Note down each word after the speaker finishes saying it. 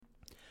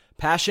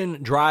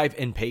Passion, drive,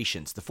 and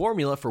patience. The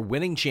formula for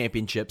winning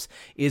championships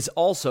is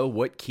also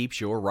what keeps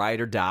your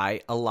ride or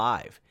die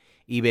alive.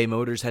 eBay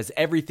Motors has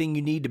everything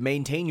you need to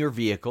maintain your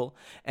vehicle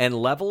and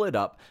level it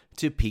up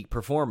to peak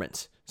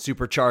performance.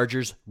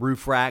 Superchargers,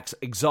 roof racks,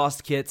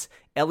 exhaust kits,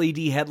 LED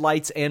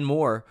headlights, and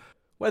more.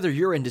 Whether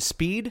you're into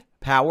speed,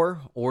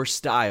 power, or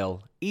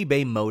style,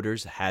 eBay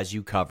Motors has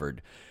you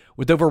covered.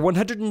 With over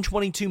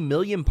 122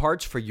 million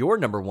parts for your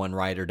number one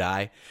ride or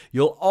die,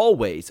 you'll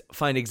always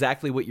find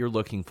exactly what you're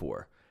looking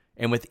for.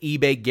 And with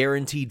eBay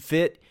Guaranteed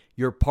Fit,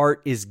 your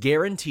part is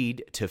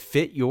guaranteed to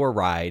fit your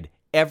ride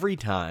every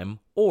time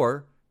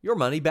or your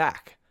money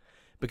back.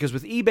 Because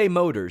with eBay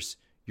Motors,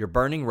 you're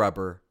burning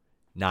rubber,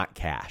 not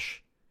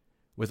cash.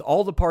 With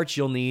all the parts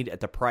you'll need at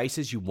the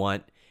prices you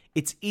want,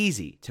 it's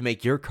easy to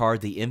make your car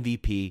the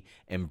MVP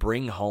and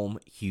bring home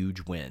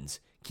huge wins.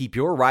 Keep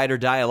your ride or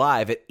die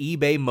alive at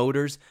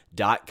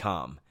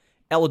ebaymotors.com.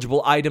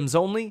 Eligible items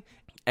only.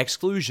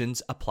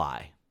 Exclusions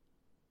apply.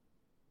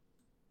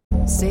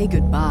 Say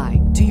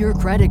goodbye to your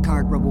credit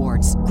card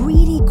rewards.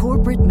 Greedy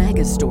corporate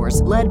mega stores,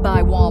 led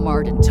by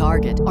Walmart and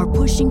Target, are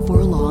pushing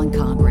for a law in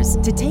Congress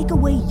to take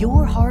away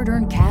your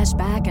hard-earned cash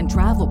back and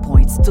travel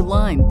points to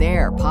line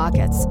their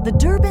pockets. The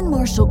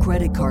Durbin-Marshall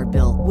credit card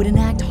bill would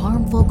enact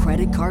harmful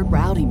credit card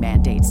routing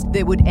mandates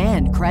that would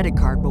end credit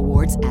card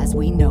rewards as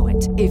we know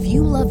it. If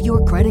you love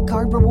your credit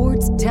card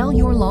rewards, tell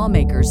your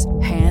lawmakers,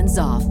 hands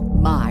off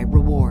my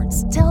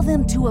rewards. Tell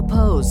them to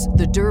oppose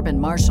the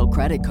Durbin-Marshall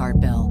credit card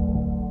bill.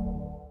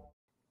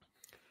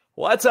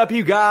 What's up,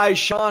 you guys?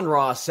 Sean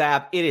Ross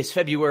Sapp. It is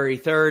February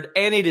 3rd,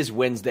 and it is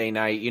Wednesday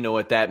night. You know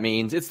what that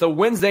means. It's the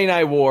Wednesday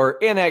Night War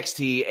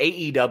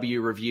NXT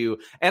AEW review,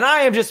 and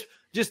I am just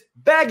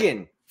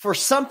begging for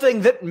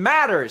something that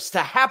matters to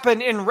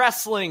happen in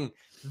wrestling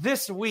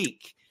this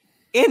week.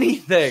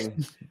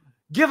 Anything.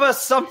 Give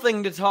us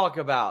something to talk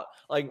about.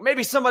 Like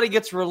maybe somebody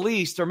gets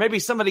released, or maybe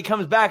somebody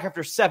comes back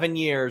after 7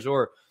 years,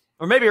 or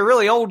maybe a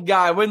really old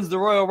guy wins the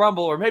Royal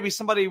Rumble, or maybe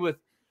somebody with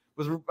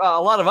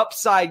a lot of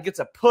upside gets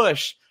a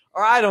push.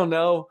 Or I don't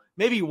know,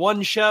 maybe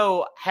one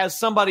show has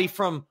somebody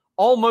from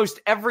almost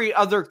every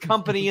other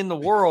company in the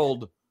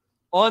world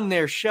on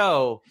their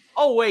show.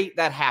 Oh, wait,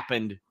 that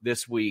happened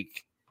this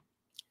week.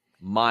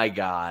 My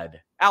God.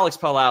 Alex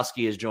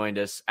Pawlowski has joined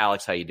us.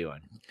 Alex, how you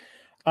doing?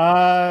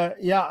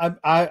 Yeah,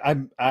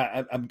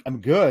 I'm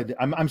good.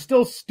 I'm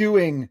still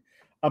stewing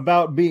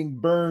about being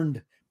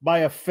burned by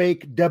a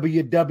fake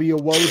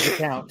WWO's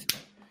account.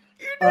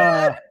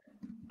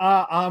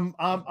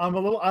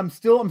 I'm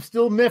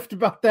still miffed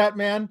about that,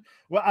 man.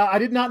 Well, I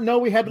did not know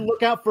we had to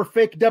look out for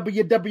fake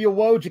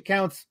WWO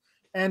accounts,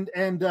 and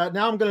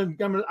now I'm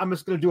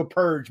just gonna do a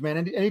purge, man.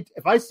 And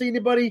if I see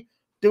anybody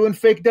doing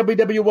fake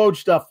WWO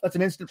stuff, that's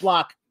an instant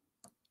block.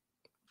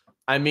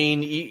 I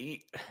mean,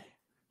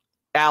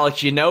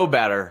 Alex, you know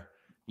better.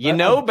 You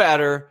know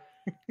better.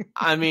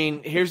 I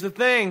mean, here's the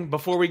thing.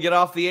 Before we get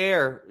off the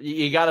air,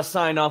 you got to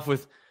sign off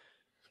with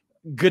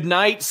good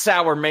night,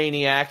 sour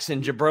maniacs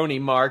and jabroni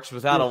marks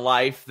without a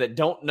life that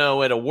don't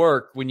know how to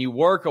work when you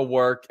work a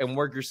work and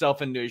work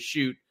yourself into a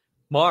shoot.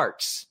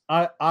 Marks.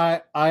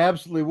 I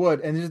absolutely would.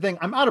 And here's the thing,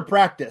 I'm out of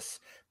practice.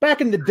 Back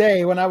in the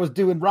day when I was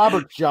doing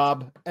Robert's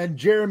job and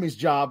Jeremy's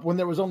job, when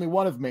there was only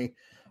one of me,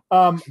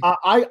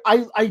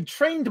 I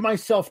trained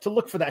myself to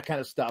look for that kind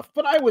of stuff.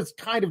 But I was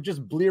kind of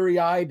just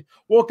bleary-eyed,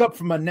 woke up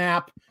from a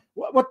nap.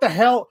 What the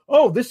hell?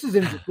 Oh, this is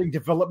interesting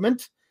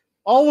development.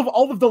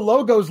 All of the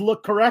logos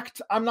look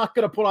correct. I'm not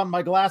going to put on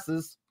my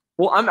glasses.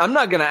 Well, I'm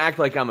not going to act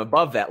like I'm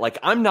above that. Like,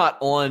 I'm not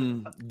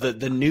on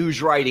the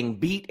news writing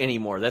beat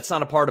anymore. That's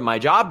not a part of my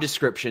job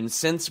description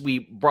since we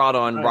brought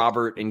on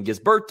Robert and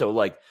Gisberto.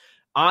 Like,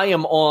 I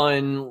am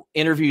on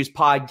interviews,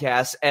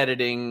 podcasts,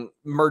 editing,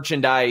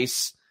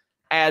 merchandise,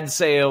 ad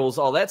sales,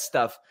 all that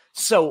stuff.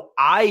 So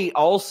I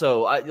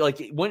also,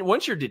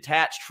 once you're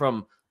detached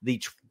from the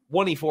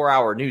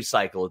 24-hour news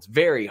cycle, it's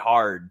very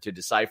hard to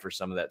decipher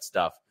some of that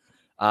stuff.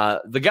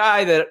 The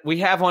guy that we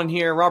have on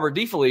here, Robert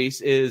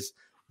DeFelice, is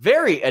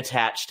very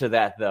attached to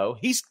that, though.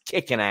 He's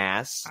kicking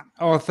ass.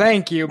 Oh,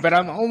 thank you. But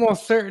I'm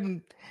almost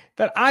certain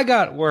that I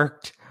got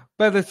worked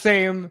by the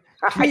same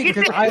tweet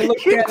because I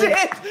looked at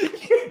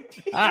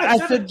it. I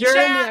said,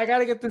 Jeremy, I got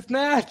to get this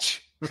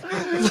match.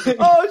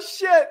 Oh,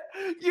 shit.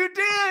 You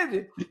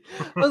did.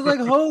 I was like,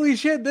 holy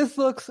shit, this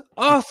looks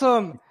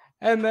awesome.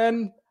 And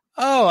then,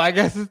 I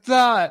guess it's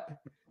not.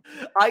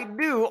 I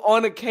do,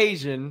 on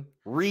occasion,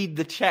 read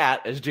the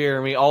chat, as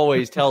Jeremy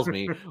always tells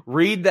me.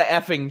 Read the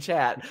effing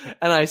chat.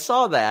 And I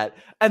saw that.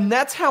 And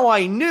that's how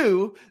I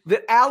knew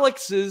that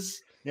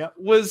Alex's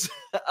was,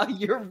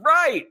 you're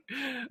right.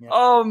 Yep.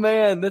 Oh,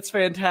 man, that's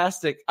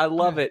fantastic. I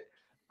love it.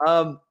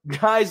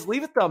 Guys,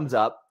 leave a thumbs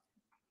up,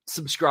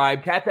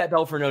 subscribe, tap that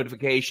bell for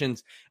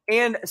notifications,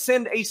 and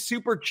send a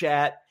super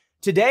chat.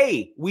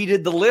 Today, we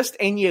did the List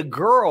and Ya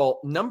Girl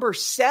number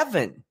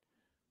 7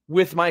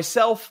 with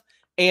myself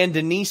and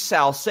Denise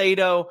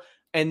Salcedo.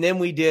 And then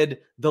we did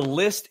the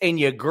List and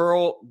Ya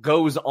Girl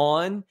Goes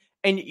On.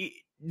 And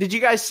did you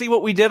guys see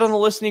what we did on the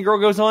List and Ya Girl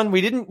Goes On? We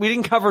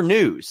didn't cover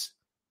news.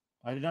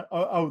 I did not.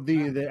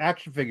 The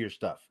action figure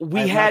stuff.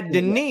 We had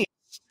Denise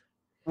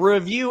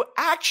review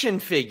action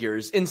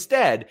figures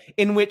instead,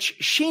 in which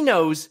she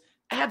knows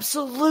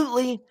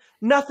absolutely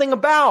nothing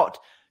about.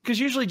 Because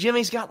usually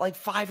Jimmy's got like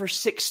 5 or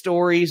 6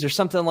 stories or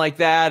something like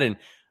that. And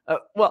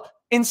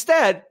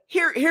instead,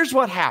 here's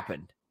what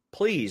happened.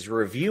 Please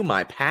review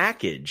my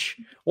package.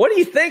 What do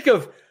you think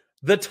of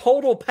the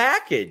total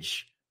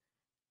package?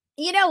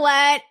 You know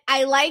what?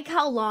 I like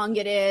how long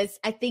it is.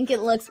 I think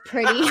it looks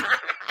pretty.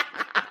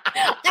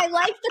 I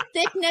like the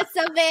thickness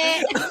of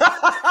it.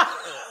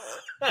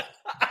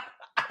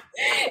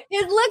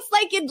 It looks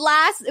like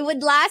it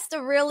would last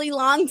a really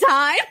long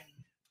time.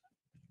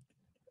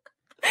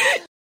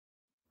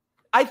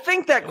 I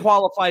think that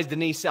qualifies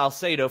Denise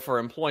Salcedo for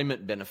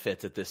employment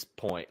benefits at this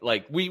point.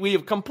 Like, we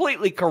have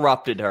completely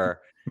corrupted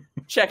her.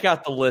 Check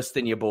out the list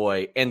in your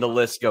boy, and the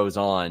list goes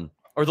on.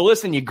 Or the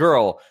list in your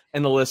girl,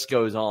 and the list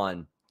goes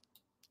on.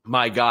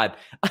 My God.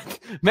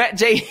 Matt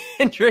J.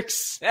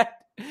 Hendricks said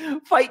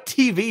Fight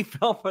TV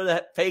fell for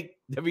that fake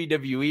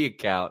WWE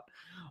account.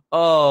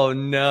 Oh,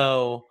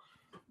 no.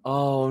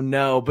 Oh,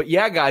 no. But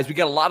yeah, guys, we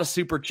got a lot of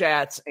super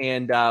chats,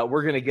 and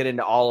we're going to get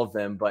into all of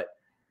them. But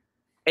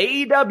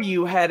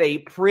AEW had a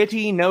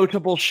pretty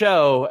notable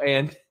show,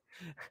 and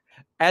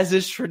as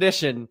is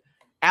tradition,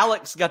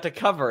 Alex got to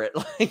cover it.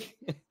 Like,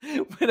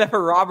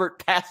 whenever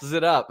Robert passes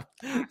it up,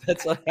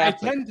 that's what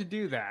happens. I tend to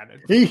do that.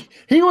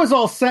 He was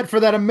all set for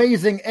that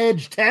amazing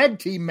Edge tag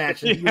team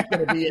match that he was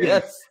going to be in.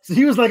 Yes. So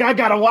he was like, I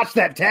got to watch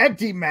that tag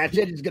team match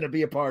Edge is going to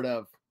be a part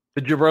of.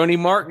 The Jabroni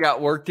Mark got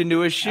worked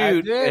into a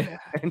shoot,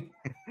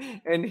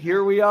 and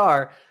here we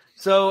are.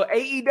 So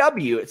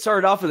AEW, it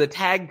started off with a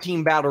tag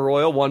team battle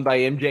royal won by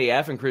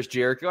MJF and Chris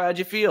Jericho. How'd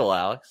you feel,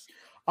 Alex?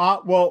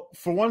 Well,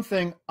 for one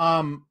thing,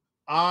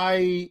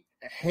 I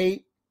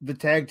hate the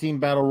tag team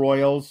battle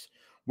royals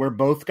where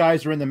both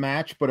guys are in the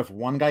match, but if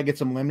one guy gets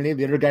eliminated,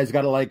 the other guy's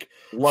got to like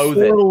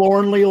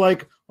forlornly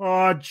like,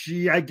 oh,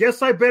 gee, I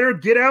guess I better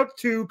get out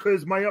too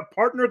because my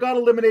partner got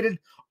eliminated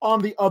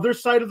on the other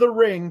side of the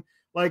ring.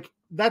 Like,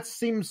 that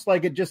seems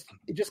like it just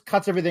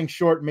cuts everything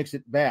short and makes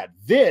it bad.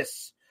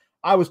 This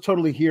I was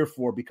totally here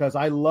for because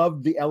I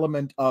loved the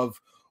element of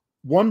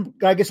one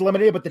guy gets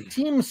eliminated, but the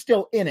team's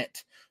still in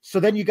it. So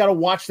then you got to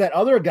watch that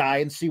other guy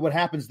and see what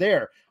happens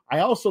there. I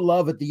also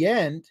love at the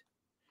end,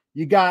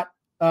 you got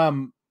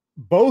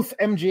both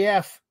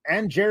MJF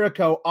and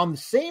Jericho on the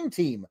same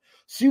team.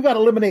 So you got to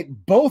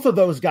eliminate both of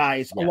those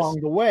guys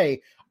along the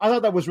way. I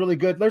thought that was really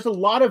good. There's a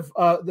lot of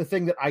the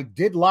thing that I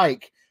did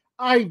like.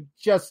 I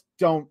just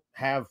don't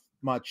have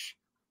much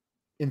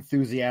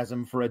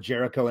enthusiasm for a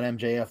Jericho and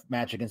MJF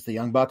match against the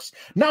Young Bucks.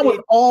 Not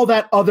with all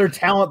that other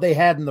talent they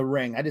had in the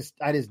ring. I just,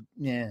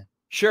 yeah.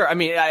 Sure. I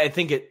mean, I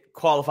think it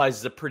qualifies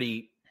as a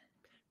pretty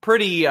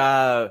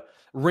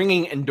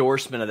ringing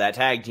endorsement of that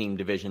tag team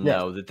division,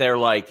 though, that they're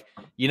like,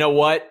 you know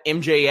what?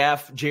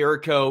 MJF,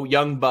 Jericho,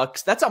 Young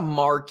Bucks, that's a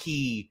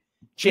marquee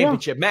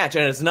championship match.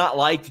 And it's not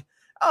like,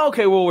 oh,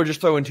 okay, well, we're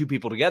just throwing two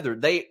people together.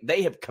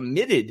 They have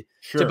committed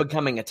to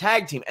becoming a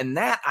tag team. And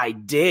that I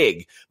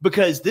dig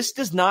because this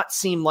does not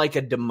seem like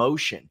a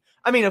demotion.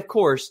 I mean, of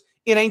course,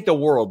 it ain't the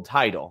world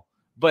title,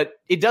 but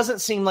it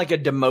doesn't seem like a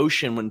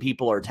demotion when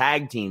people are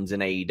tag teams in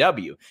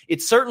AEW.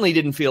 It certainly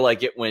didn't feel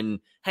like it when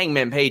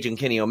Hangman Page and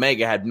Kenny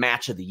Omega had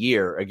match of the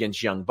year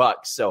against Young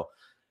Bucks. So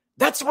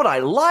that's what I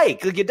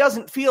like. Like, it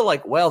doesn't feel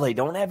like, well, they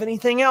don't have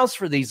anything else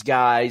for these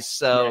guys.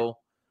 So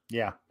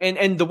yeah.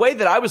 And the way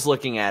that I was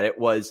looking at it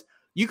was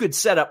you could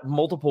set up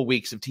multiple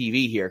weeks of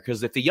TV here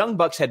because if the Young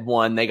Bucks had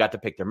won, they got to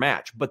pick their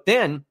match. But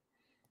then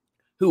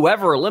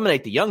whoever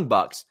eliminate the Young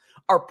Bucks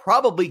are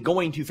probably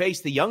going to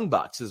face the Young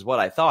Bucks is what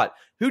I thought.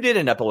 Who did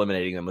end up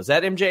eliminating them? Was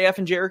that MJF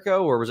and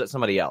Jericho or was it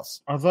somebody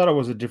else? I thought it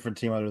was a different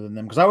team other than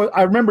them because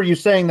I remember you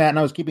saying that and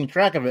I was keeping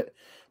track of it.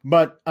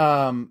 But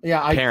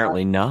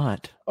apparently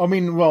not. I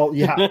mean, well,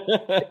 yeah,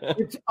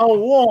 it's a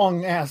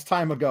long ass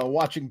time ago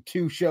watching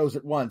two shows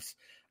at once.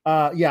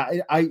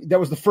 That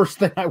was the first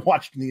thing I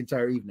watched in the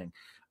entire evening.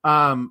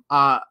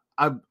 I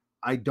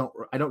don't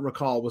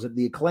recall. Was it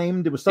the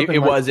Acclaimed? It was something. It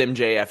was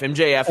MJF.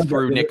 MJF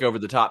threw Nick over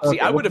the top. See,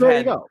 I would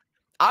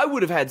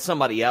have had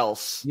somebody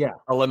else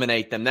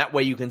eliminate them. That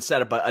way you can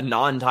set up a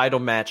non-title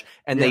match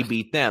and they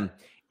beat them.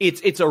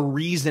 It's a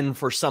reason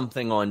for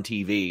something on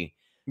TV.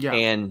 Yeah.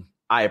 And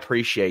I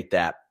appreciate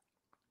that.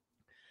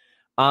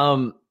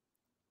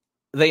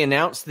 They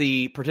announced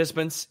the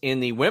participants in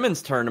the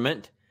women's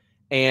tournament,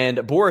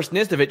 and Boris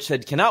Nizdovich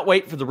said, cannot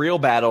wait for the real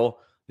battle,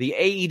 the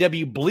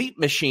AEW Bleep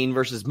Machine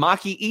versus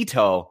Maki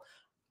Ito.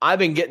 I've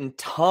been getting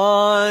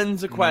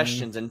tons of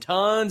questions and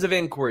tons of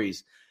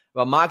inquiries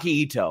about Maki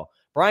Ito.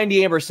 Brian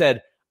D'Amber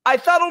said, I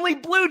thought only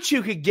Blue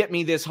Chew could get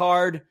me this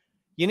hard.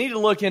 You need to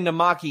look into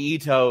Maki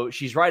Ito.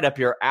 She's right up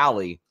your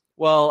alley.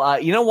 Well,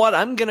 you know what?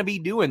 I'm going to be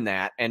doing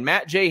that. And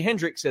Matt J.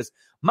 Hendricks says,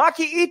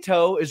 Maki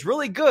Ito is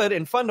really good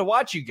and fun to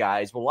watch. You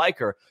guys will like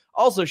her.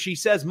 Also, she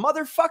says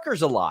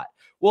motherfuckers a lot.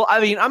 Well,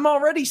 I mean, I'm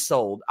already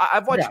sold.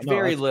 I've watched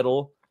very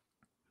little.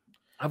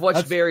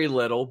 Very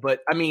little, but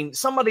I mean,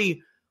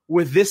 somebody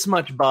with this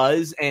much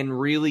buzz and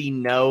really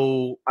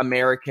no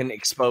American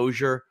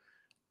exposure,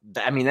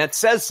 that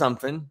says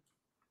something.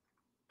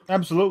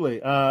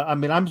 Absolutely.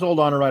 I'm sold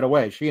on her right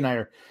away. She and I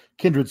are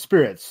kindred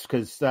spirits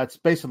because that's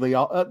basically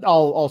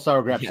all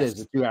Sour Graps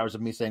is 2 hours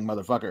of me saying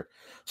motherfucker.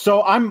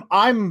 So I'm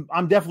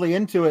definitely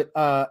into it.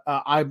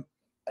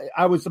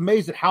 I was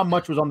amazed at how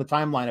much was on the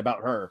timeline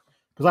about her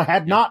because I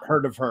had not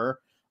heard of her.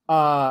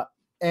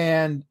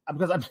 And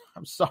because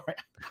I'm sorry,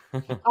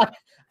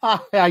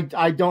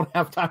 I don't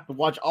have time to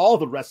watch all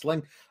the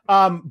wrestling.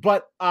 I'm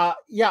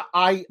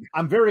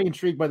very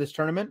intrigued by this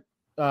tournament.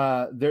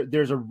 I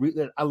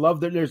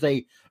love that there's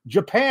a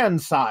Japan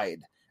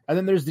side, and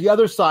then there's the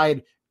other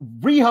side.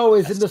 Riho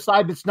is in the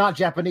side that's not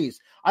Japanese.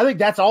 I think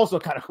that's also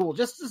kind of cool.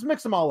 Just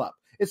mix them all up.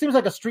 It seems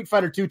like a Street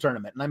Fighter 2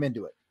 tournament, and I'm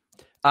into it.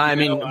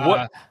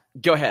 What?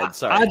 Go ahead.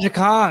 Sorry, Aja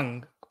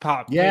Kong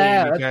popped.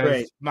 Yeah, that's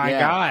great. My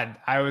God,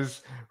 I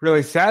was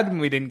really sad when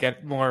we didn't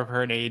get more of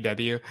her in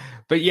AEW.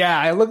 But yeah,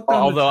 I looked.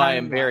 Although I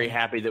am very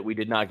happy that we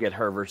did not get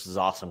her versus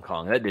Awesome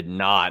Kong. That did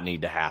not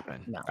need to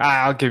happen. No.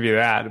 I'll give you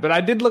that. But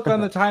I did look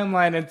on the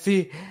timeline and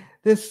see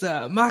this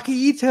Maki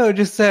Ito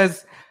just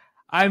says,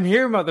 "I'm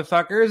here,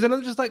 motherfuckers," and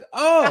I'm just like,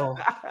 "Oh,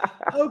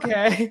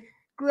 okay,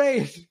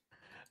 great."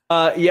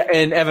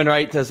 And Evan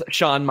Wright says,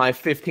 Sean, my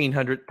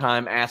 1,500th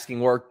time asking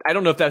work. I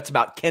don't know if that's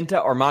about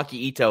Kenta or Maki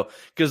Ito,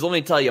 because let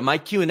me tell you, my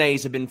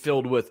Q&As have been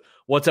filled with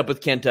what's up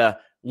with Kenta,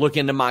 look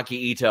into Maki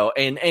Ito.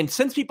 And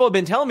since people have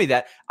been telling me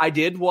that, I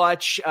did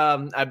watch,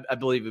 I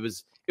believe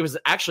it was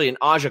actually an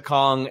Aja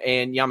Kong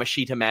and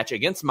Yamashita match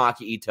against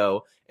Maki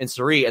Ito and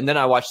Suri. And then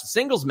I watched the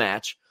singles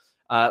match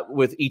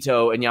with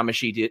Ito and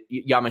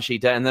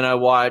Yamashita. And then I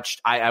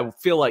watched, I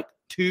feel like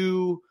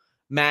 2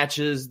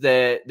 matches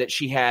that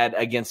she had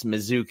against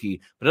Mizuki.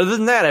 But other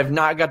than that, I've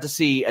not got to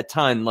see a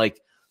ton. Like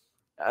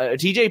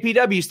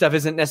TJPW stuff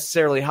isn't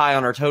necessarily high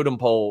on our totem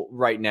pole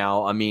right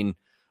now. I mean,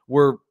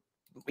 we're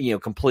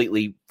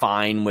completely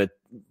fine with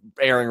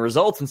airing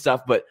results and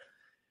stuff, but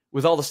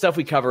with all the stuff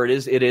we cover,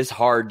 it is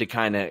hard to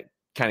kind of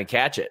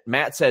catch it.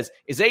 Matt says,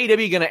 is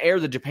AEW going to air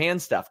the Japan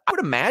stuff? I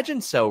would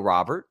imagine so,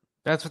 Robert.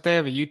 That's what they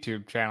have a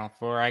YouTube channel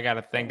for. I got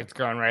to think it's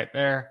going right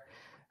there.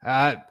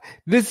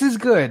 This is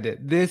good.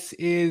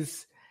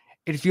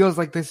 It feels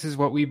like this is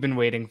what we've been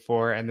waiting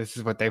for, and this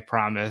is what they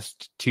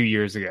promised 2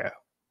 years ago.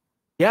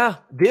 Yeah,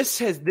 this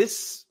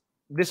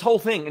whole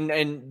thing,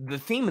 and the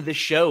theme of this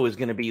show is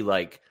going to be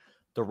like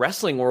the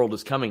wrestling world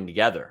is coming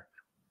together,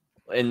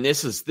 and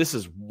this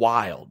is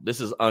wild.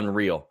 This is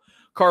unreal.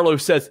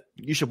 Carlos says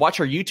you should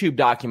watch our YouTube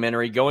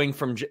documentary. Going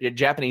from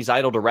Japanese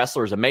idol to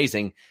wrestler is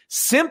amazing.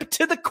 Simp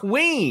to the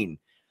queen.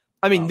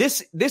 I mean,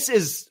 this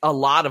is a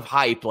lot of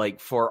hype, like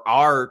for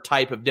our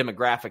type of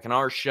demographic and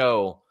our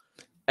show,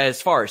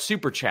 as far as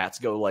super chats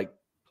go. Like,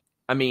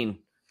 I mean,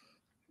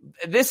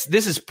 this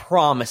is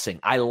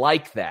promising. I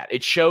like that.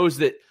 It shows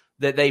that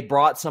they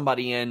brought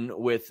somebody in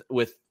with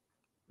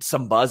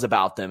some buzz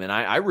about them, and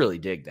I really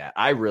dig that.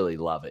 I really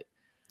love it.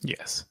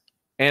 Yes,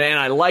 and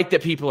I like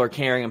that people are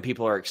caring and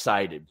people are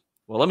excited.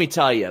 Well, let me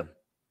tell you,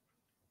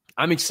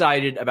 I'm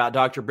excited about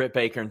Dr. Britt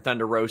Baker and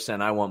Thunder Rosa,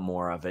 and I want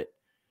more of it.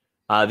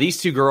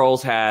 These 2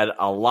 girls had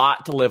a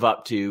lot to live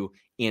up to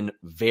in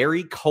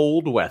very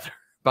cold weather,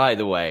 by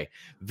the way.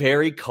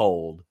 Very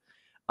cold.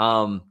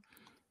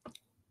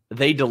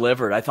 They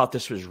delivered. I thought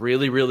this was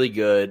really, really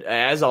good.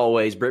 As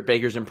always, Britt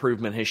Baker's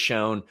improvement has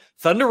shown.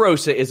 Thunder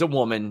Rosa is a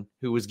woman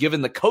who was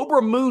given the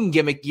Cobra Moon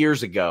gimmick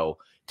years ago.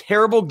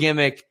 Terrible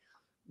gimmick.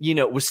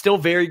 Was still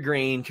very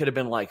green. Could have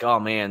been like, oh,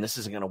 man, this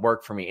isn't going to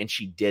work for me. And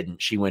she didn't.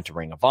 She went to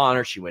Ring of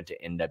Honor. She went to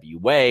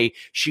NWA.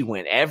 She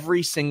went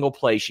every single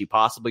place she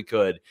possibly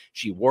could.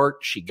 She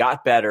worked. She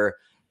got better.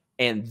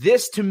 And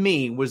this, to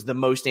me, was the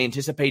most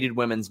anticipated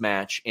women's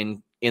match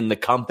in the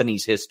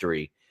company's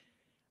history.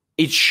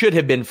 It should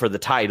have been for the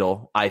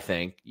title, I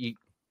think.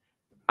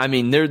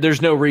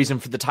 There's no reason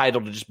for the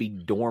title to just be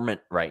dormant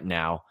right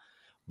now.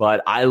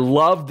 But I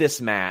love this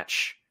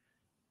match.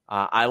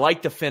 I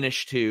like the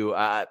finish too.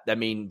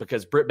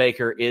 Because Britt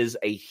Baker is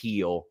a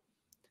heel.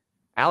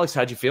 Alex,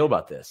 how'd you feel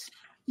about this?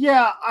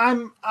 Yeah,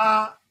 I'm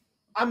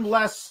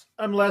less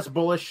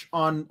bullish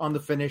on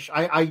the finish.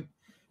 I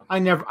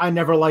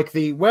never like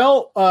the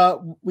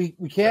we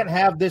can't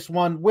have this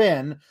one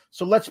win,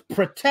 so let's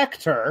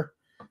protect her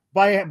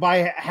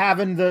by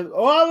having the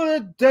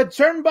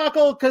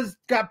turnbuckle because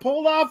got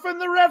pulled off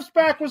and the ref's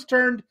back was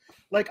turned.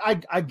 Like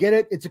I get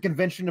it. It's a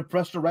convention of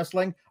pro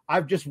wrestling.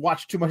 I've just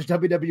watched too much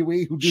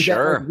WWE who do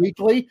that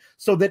weekly.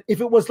 So that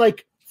if it was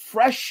like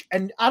fresh,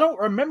 and I don't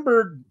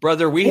remember.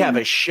 Brother, we have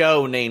a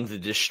show named The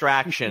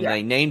Distraction. Yeah.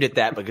 They named it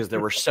that because there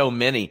were so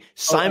many.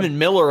 Simon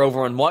Miller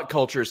over on What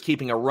Culture is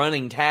keeping a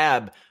running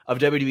tab of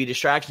WWE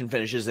Distraction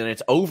finishes, and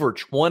it's over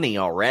 20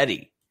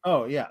 already.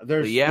 Oh yeah,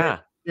 there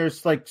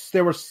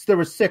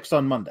were 6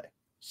 on Monday.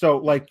 So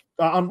like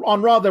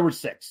on Raw there were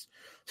 6.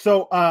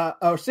 So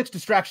 6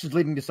 distractions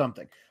leading to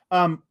something.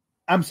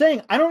 I'm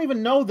saying I don't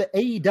even know that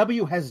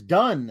AEW has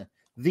done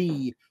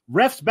the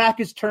ref's back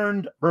is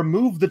turned,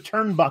 remove the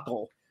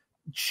turnbuckle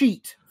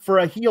cheat for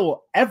a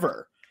heel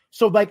ever.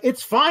 So like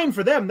it's fine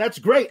for them. That's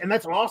great. And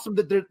that's awesome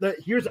that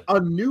here's a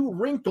new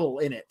wrinkle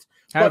in it.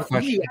 But for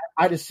me,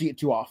 I just see it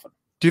too often.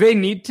 Do they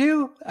need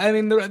to? I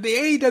mean, the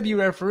AEW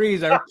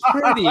referees are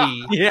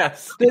pretty.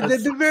 Yes.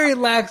 They're very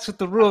lax with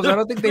the rules. I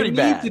don't think they Pretty need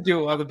bad. to do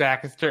it while the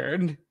back is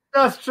turned.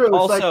 That's true. It's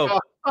Also-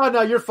 like, oh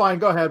no, you're fine.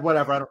 Go ahead.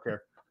 Whatever. I don't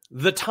care.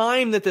 The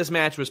time that this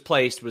match was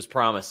placed was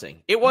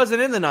promising. It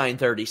wasn't in the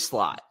 9:30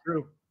 slot.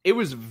 True. It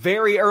was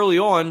very early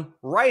on,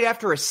 right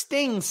after a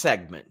Sting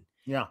segment.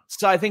 Yeah.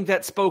 So I think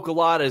that spoke a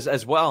lot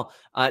as well.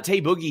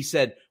 Tay Boogie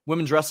said,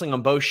 women's wrestling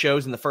on both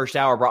shows in the first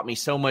hour brought me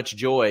so much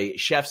joy.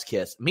 Chef's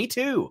kiss. Me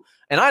too.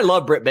 And I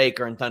love Britt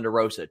Baker and Thunder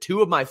Rosa,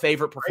 two of my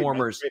favorite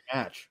performers, Great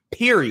match.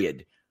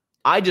 period.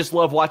 I just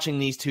love watching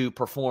these two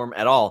perform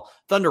at all.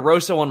 Thunder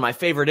Rosa, one of my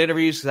favorite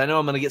interviews, because I know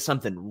I'm going to get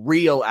something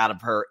real out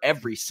of her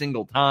every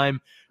single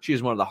time. She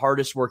is one of the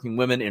hardest working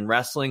women in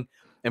wrestling.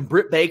 And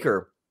Britt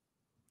Baker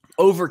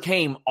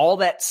overcame all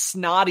that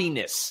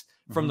snottiness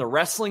from the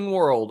wrestling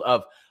world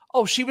of,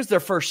 oh, she was their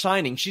first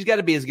signing. She's got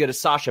to be as good as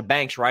Sasha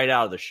Banks right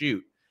out of the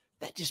chute.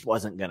 That just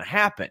wasn't going to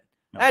happen.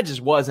 No. That just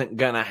wasn't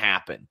going to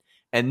happen.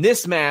 And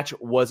this match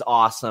was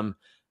awesome.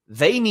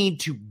 They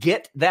need to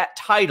get that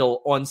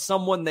title on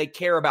someone they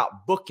care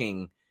about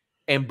booking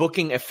and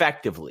booking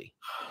effectively.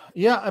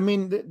 Yeah, I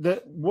mean,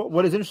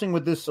 what is interesting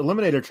with this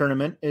Eliminator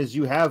tournament is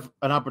you have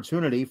an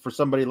opportunity for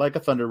somebody like a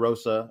Thunder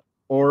Rosa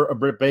or a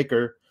Britt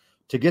Baker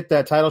to get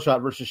that title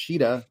shot versus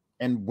Shida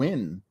and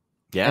win.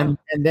 Yeah.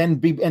 And then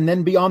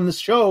be on the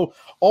show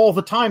all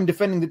the time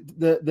defending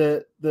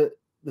the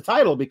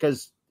title,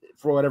 because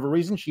for whatever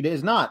reason Shida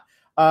is not.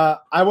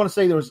 I want to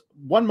say there was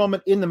one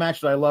moment in the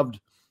match that I loved,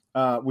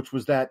 which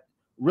was that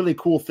really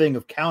cool thing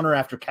of counter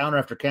after counter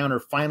after counter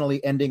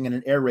finally ending in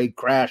an air raid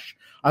crash.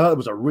 I thought it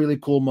was a really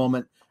cool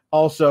moment.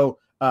 Also,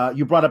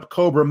 you brought up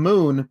Cobra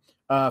Moon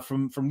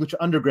from Lucha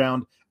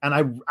Underground, and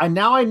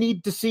I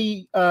need to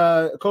see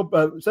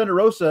Thunder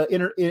Rosa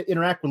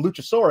interact with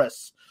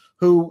Luchasaurus,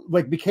 who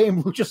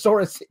became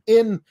Luchasaurus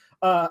in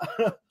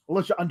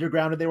Lucha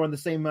Underground, and they were on the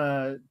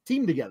same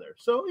team together.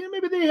 So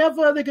maybe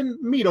they can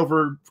meet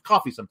over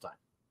coffee sometime.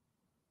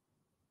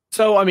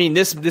 So, I mean,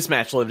 this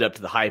match lived up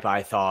to the hype.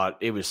 I thought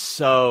it was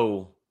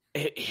so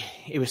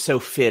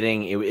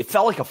fitting. It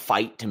felt like a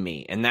fight to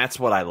me, and that's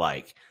what I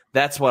like.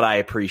 That's what I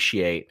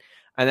appreciate,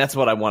 and that's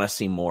what I want to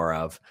see more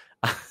of.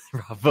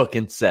 Rob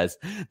Bookins says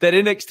that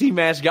NXT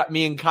match got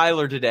me and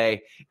Kyler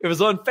today. It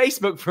was on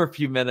Facebook for a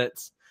few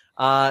minutes.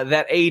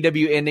 That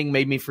AEW ending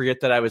made me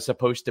forget that I was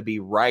supposed to be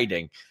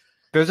writing.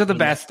 Those are the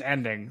best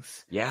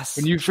endings. Yes.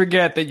 When you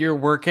forget that you're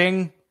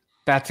working,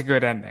 that's a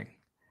good ending.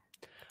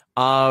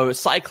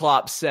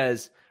 Cyclops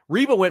says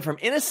Reba went from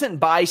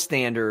innocent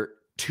bystander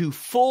to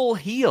full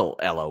heel.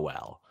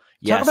 LOL.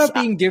 Yes. Talk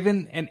about being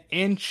given an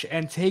inch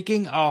and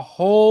taking a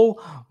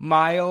whole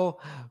mile.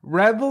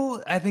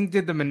 Rebel, I think,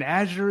 did the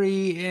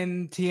menagerie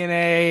in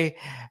TNA,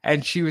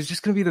 and she was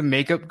just going to be the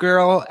makeup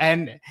girl.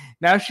 And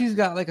now she's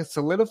got a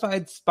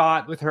solidified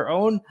spot with her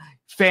own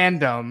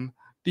fandom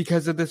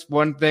because of this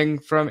one thing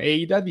from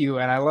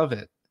AEW, and I love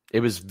it.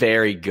 It was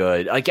very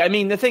good.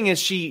 The thing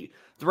is, the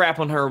rap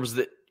on her was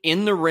that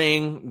in the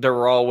ring, there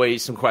were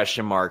always some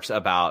question marks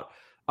about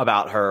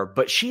her,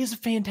 but she's a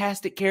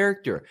fantastic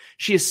character.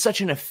 She is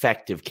such an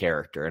effective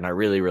character, and I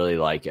really, really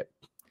like it.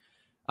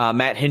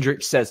 Matt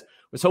Hendricks says,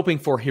 was hoping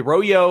for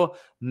Hiroyo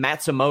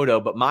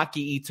Matsumoto, but Maki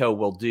Ito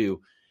will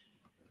do.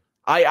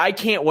 I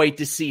can't wait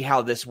to see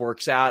how this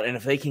works out, and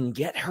if they can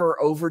get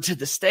her over to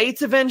the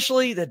States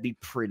eventually, that'd be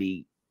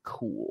pretty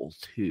cool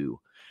too.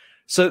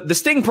 So the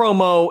Sting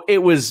promo, it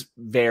was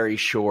very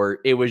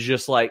short. It was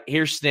just like,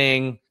 here's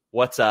Sting,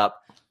 what's up?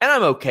 And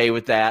I'm okay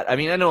with that. I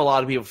mean, I know a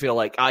lot of people feel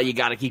like, you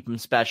got to keep him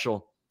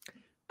special.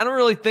 I don't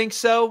really think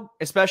so,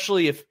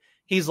 especially if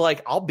he's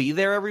like, I'll be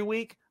there every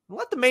week.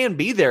 Let the man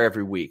be there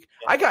every week.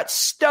 I got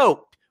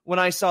stoked when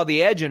I saw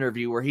the Edge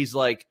interview where he's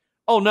like,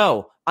 oh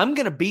no, I'm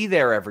going to be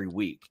there every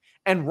week.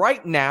 And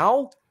right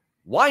now,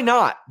 why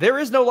not? There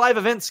is no live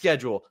event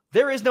schedule.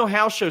 There is no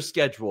house show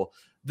schedule.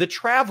 The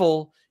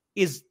travel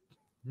is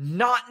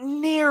not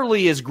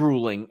nearly as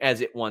grueling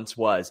as it once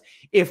was.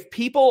 If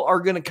people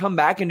are going to come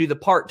back and do the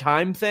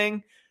part-time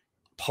thing,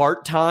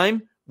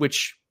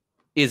 which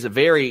is a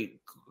very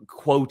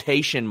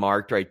quotation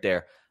marked right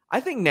there,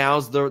 I think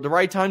now's the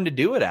right time to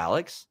do it,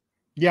 Alex.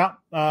 Yeah,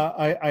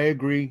 I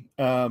agree.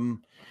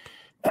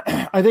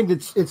 I think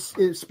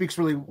it speaks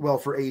really well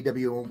for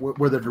AEW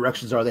where their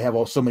directions are. They have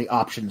so many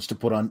options to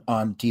put on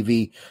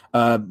TV.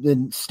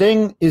 And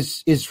Sting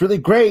is really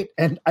great,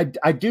 and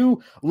I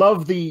do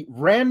love the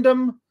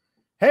random.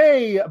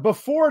 Hey,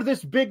 before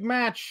this big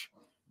match,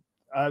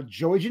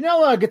 Joey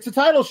Janela gets a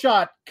title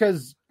shot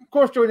because, of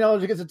course, Joey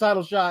Janela gets a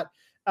title shot,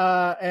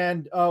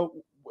 and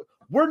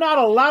we're not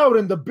allowed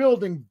in the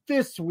building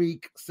this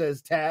week,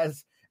 says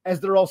Taz, as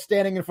they're all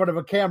standing in front of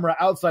a camera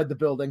outside the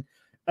building.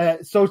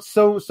 So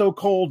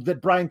cold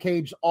that Brian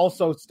Cage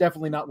also is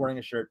definitely not wearing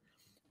a shirt.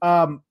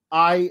 But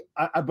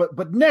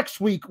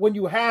next week when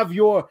you have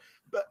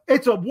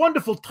it's a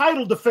wonderful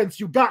title defense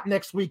you got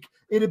next week.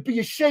 It'd be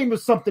a shame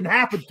if something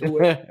happened to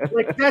it.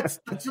 That's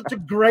such a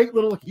great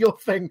little heel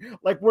thing.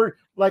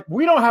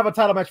 We don't have a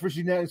title match for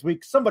you next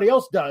week. Somebody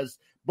else does,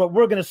 but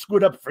we're going to screw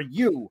it up for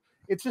you.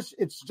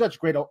 it's such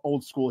great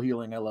old school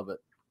healing. I love it.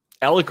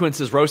 Eloquence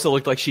says Rosa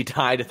looked like she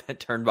died at that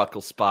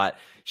turnbuckle spot.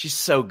 She's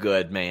so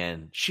good,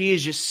 man. She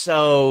is just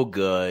so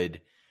good.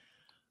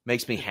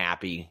 Makes me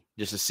happy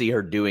just to see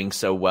her doing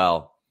so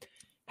well.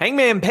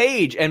 Hangman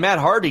Page and Matt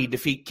Hardy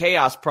defeat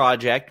Chaos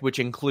Project, which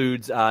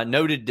includes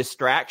noted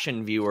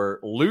distraction viewer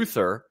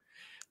Luther.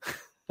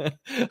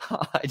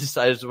 I just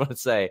want to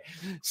say,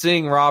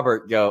 seeing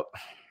Robert go,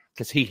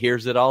 because he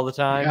hears it all the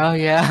time. Oh,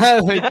 yeah.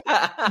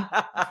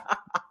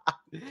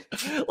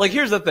 Like,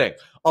 here's the thing.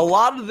 A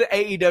lot of the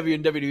AEW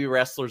and WWE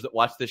wrestlers that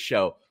watch this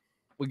show,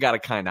 we got to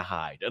kind of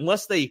hide.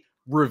 Unless they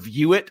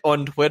review it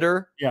on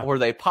Twitter or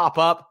they pop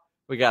up,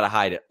 we got to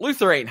hide it.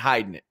 Luther ain't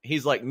hiding it.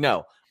 He's like,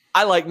 no,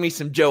 I like me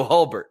some Joe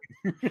Hulbert.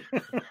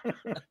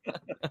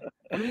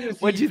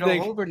 What'd you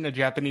think? Joe Hulbert in a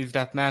Japanese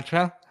death match,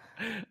 huh?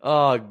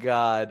 Oh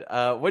God!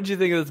 What'd you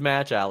think of this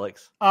match,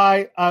 Alex?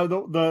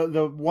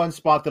 The one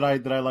spot that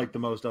I like the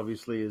most,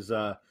 obviously, is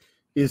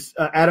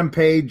Adam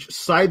Page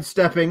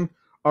sidestepping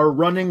or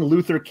running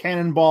Luther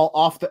Cannonball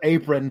off the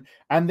apron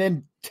and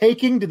then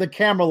taking to the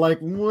camera like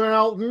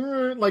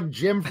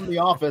Jim from The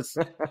Office.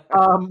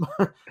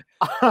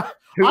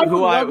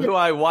 Who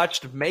I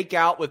watched make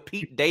out with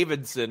Pete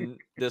Davidson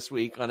this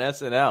week on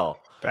SNL.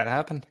 That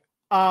happened.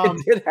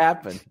 It did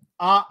happen.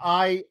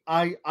 I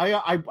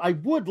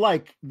would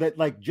like that,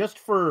 like, just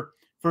for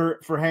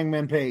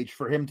Hangman Page,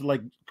 for him to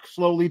like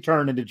slowly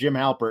turn into Jim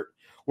Halpert,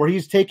 where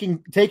he's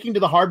taking to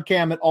the hard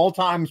cam at all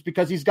times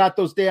because he's got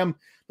those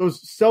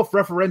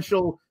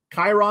self-referential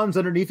chyrons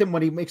underneath him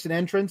when he makes an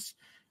entrance.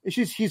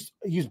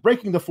 He's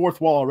breaking the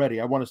fourth wall already.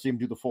 I want to see him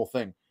do the full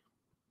thing.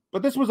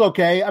 But this was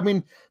okay. I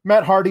mean,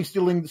 Matt Hardy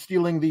stealing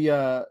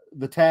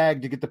the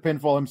tag to get the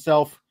pinfall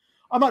himself.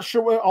 I'm not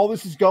sure where all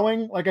this is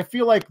going. Like, I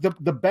feel like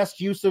the best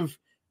use of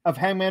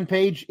Hangman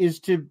Page is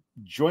to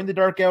join the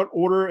Dark Out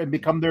Order and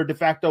become their de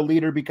facto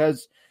leader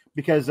because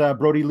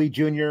Brody Lee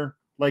Jr.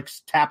 like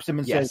taps him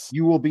and says,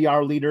 "You will be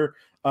our leader."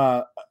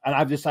 And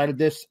I've decided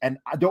this. And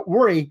don't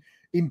worry,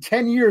 in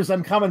 10 years,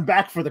 I'm coming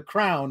back for the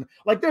crown.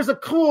 Like, there's a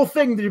cool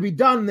thing to be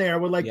done there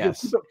with like,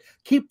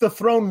 keep the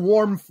throne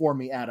warm for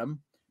me, Adam,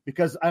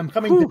 because I'm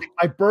coming to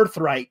my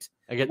birthright.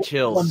 I get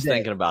chills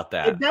thinking about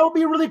that. That would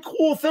be a really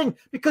cool thing,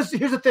 because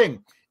here's the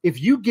thing.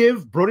 If you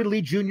give Brody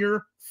Lee Jr.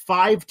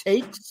 5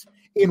 takes,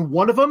 in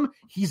one of them,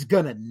 he's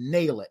going to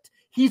nail it.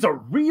 He's a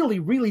really,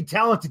 really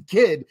talented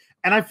kid.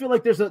 And I feel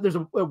like there's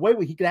a way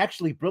where he could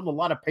actually build a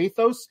lot of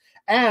pathos.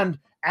 And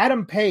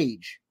Adam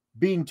Page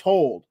being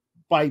told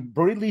by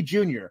Brody Lee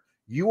Jr.,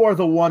 you are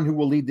the one who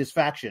will lead this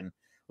faction.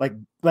 Like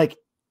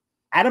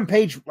Adam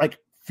Page like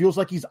feels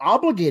like he's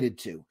obligated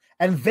to.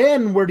 And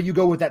then where do you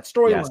go with that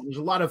storyline? Yes. There's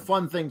a lot of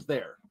fun things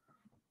there.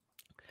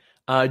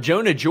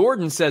 Jonah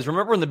Jordan says,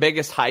 remember when the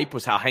biggest hype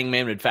was how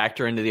Hangman would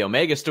factor into the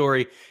Omega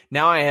story?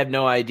 Now I have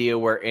no idea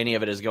where any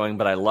of it is going,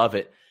 but I love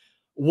it.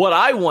 What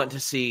I want to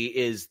see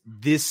is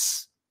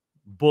this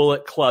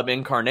Bullet Club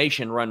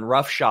incarnation run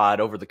roughshod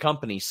over the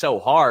company so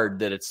hard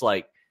that it's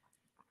like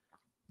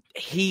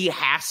he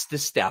has to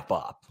step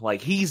up. Like,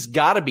 he's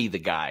got to be the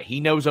guy. He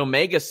knows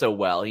Omega so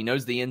well. He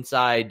knows the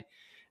inside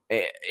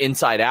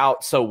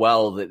out so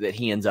well that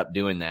he ends up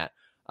doing that.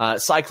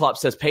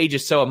 Cyclops says Paige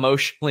is so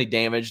emotionally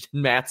damaged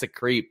and Matt's a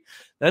creep.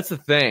 That's the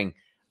thing.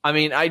 I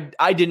mean,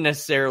 I didn't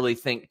necessarily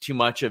think too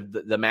much of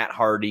the Matt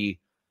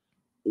Hardy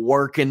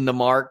working the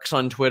marks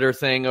on Twitter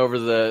thing over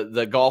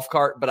the golf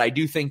cart, but I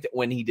do think that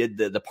when he did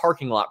the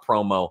parking lot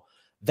promo,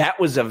 that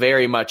was a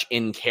very much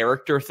in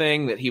character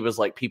thing that he was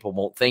like, people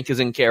won't think is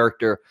in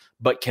character,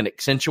 but can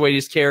accentuate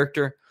his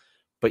character.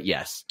 But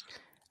yes.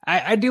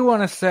 I do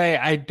want to say,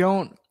 I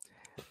don't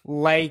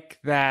like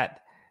that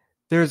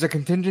there's a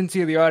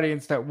contingency of the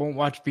audience that won't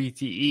watch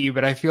BTE,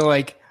 but I feel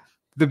like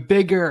the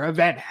bigger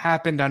event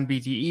happened on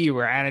BTE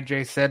where Anna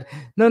Jay said,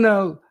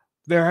 no,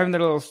 they're having their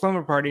little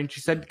slumber party. And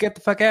she said, get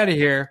the fuck out of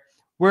here.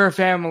 We're a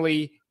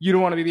family. You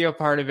don't want to be a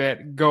part of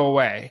it. Go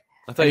away.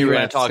 I thought you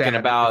were talking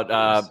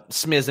about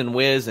Smiz and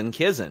Wiz and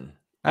Kizzen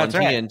on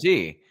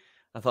TNT. Right.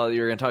 I thought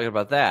you were going to talk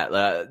about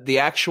that. The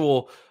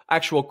actual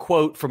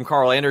quote from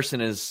Carl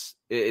Anderson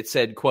it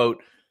said,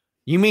 quote,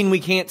 "You mean we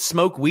can't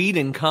smoke weed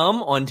and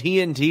cum on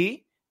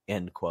TNT?"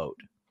 End quote.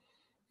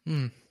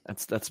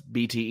 That's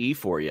BTE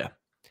for you.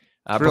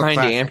 Brian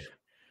Dam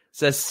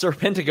says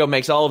Serpentico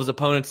makes all of his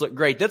opponents look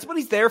great. That's what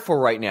he's there for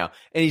right now,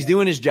 and he's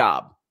doing his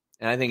job,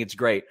 and I think it's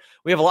great.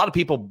 We have a lot of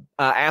people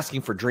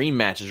asking for dream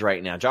matches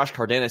right now. Josh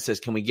Cardenas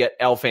says, can we get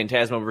El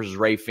Phantasmo versus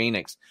Ray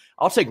Phoenix?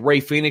 I'll take Ray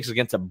Phoenix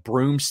against a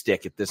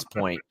broomstick at this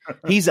point.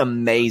 He's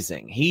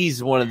amazing.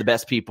 He's one of the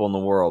best people in the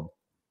world.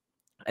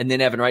 And then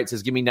Evan Wright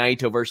says, give me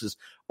Naito versus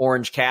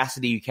Orange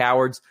Cassidy, you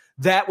cowards.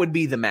 That would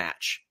be the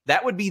match.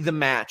 That would be the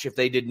match if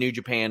they did New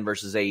Japan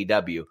versus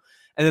AEW.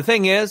 And the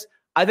thing is,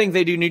 I think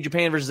they do New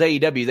Japan versus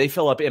AEW. They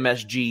fill up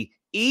MSG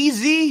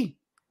easy,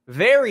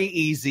 very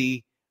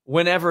easy,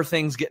 whenever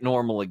things get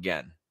normal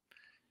again.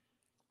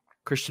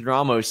 Christian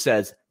Ramos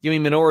says, give me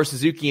Minoru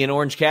Suzuki and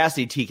Orange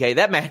Cassidy, TK.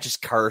 That match is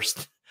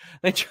cursed.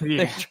 They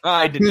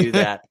tried to do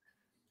that.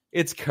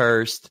 It's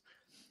cursed.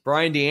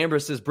 Brian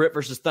DeAmber says Britt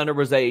versus Thunder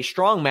was a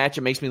strong match.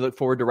 It makes me look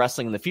forward to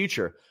wrestling in the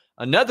future.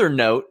 Another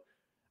note,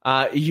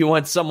 you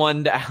want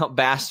someone to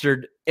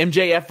out-bastard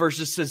MJF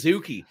versus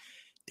Suzuki.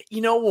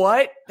 You know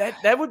what?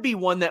 That would be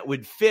one that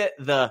would fit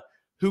the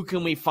who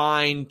can we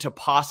find to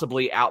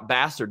possibly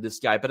out-bastard this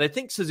guy. But I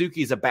think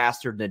Suzuki's a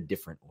bastard in a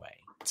different way.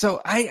 So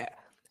I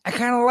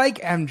kind of like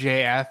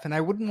MJF, and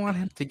I wouldn't want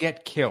him to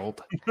get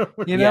killed.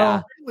 You know?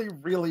 Yeah. Really,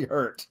 really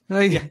hurt.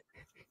 Like,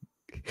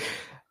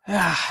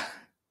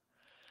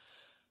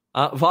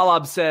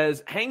 Valab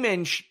says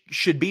Hangman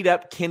should beat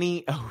up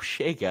Kenny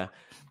Omega,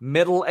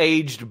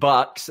 middle-aged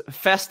bucks,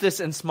 Festus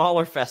and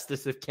smaller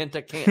Festus if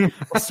Kenta can't.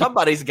 Well,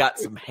 somebody's got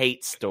some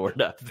hate stored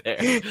up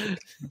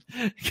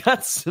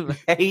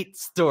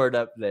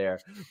there.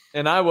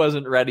 And I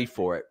wasn't ready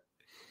for it.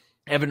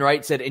 Evan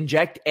Wright said,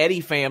 inject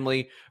Eddie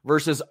family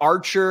versus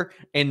Archer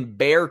and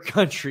Bear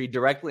Country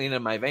directly into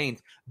my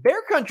veins.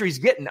 Bear Country's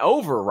getting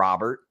over,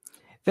 Robert.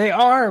 they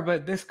are,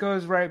 but this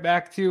goes right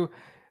back to,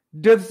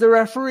 does the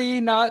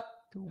referee not,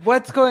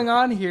 what's going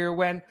on here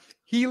when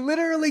he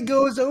literally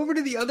goes over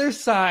to the other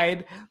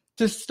side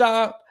to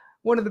stop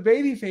one of the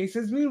baby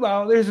faces?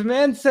 Meanwhile, there's a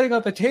man setting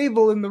up a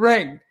table in the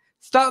ring.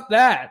 Stop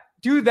that.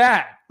 Do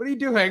that. What are you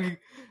doing?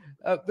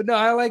 But no,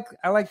 I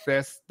like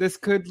this. This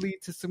could lead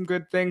to some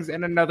good things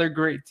and another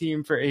great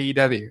team for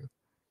AEW.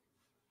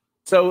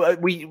 So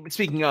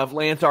speaking of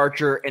Lance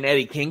Archer and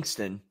Eddie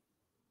Kingston,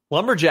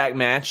 lumberjack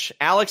match.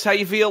 Alex, how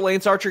you feel?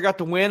 Lance Archer got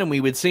the win, and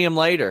we would see him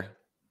later.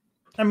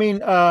 I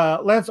mean,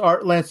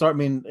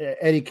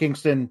 Eddie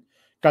Kingston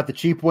got the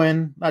cheap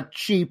win, not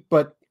cheap,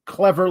 but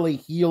cleverly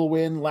heel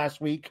win last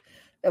week.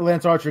 And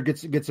Lance Archer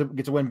gets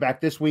a win back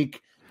this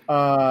week.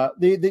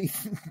 The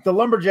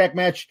lumberjack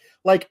match,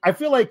 like, I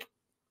feel like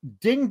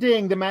ding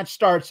ding, the match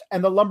starts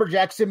and the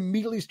lumberjacks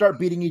immediately start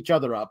beating each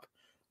other up.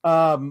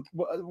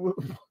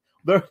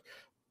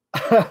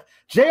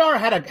 JR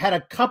had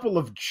a couple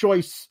of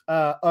choice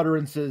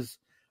utterances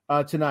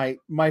tonight.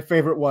 My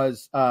favorite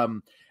was,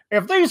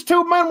 if these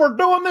two men were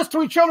doing this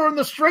to each other in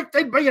the street,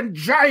 they'd be in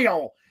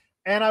jail.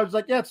 And I was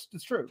like, yeah,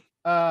 it's true.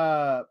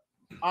 I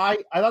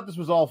thought this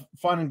was all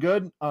fun and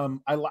good.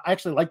 I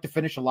actually like the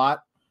finish a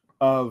lot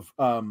of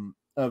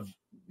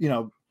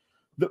the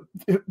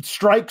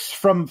strikes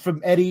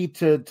from Eddie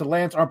to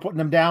Lance aren't putting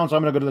him down. So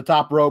I'm going to go to the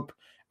top rope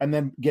and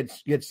then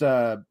gets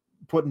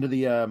put into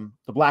the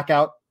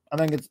blackout. I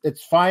think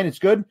it's fine. It's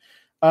good.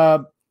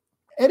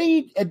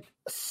 Eddie at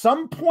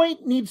some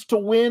point needs to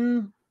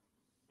win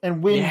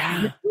and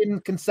win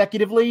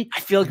consecutively.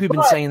 I feel like we've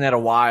been saying that a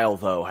while,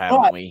 though,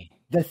 haven't we?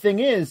 The thing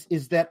is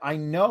that I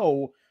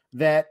know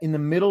that in the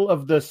middle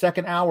of the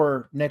second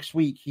hour next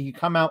week, he can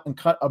come out and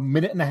cut a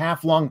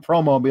 1.5-minute long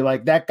promo and be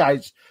like, that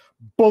guy's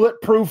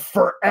bulletproof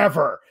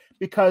forever,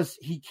 because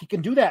he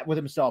can do that with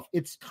himself.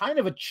 It's kind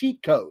of a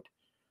cheat code.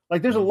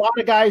 Like, there's a lot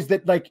of guys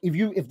that, like,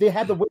 if they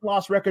had the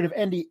win-loss record of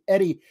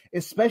Eddie,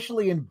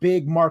 especially in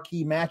big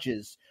marquee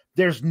matches,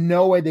 there's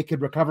no way they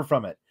could recover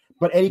from it.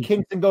 But Eddie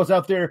Kingston goes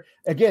out there,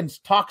 again,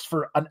 talks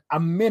for a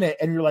minute,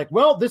 and you're like,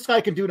 well, this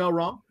guy can do no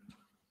wrong.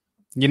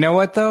 You know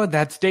what, though?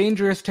 That's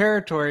dangerous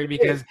territory,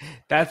 because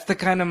that's the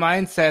kind of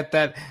mindset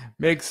that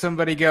makes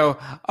somebody go,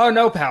 oh,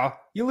 no, pal,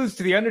 you lose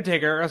to The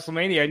Undertaker at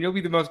WrestleMania, and you'll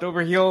be the most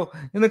over heel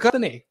in the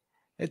company.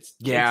 It's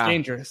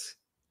dangerous.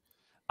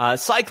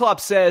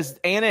 Cyclops says,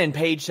 Anna and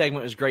Paige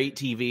segment was great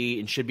TV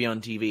and should be on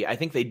TV. I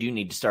think they do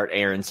need to start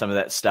airing some of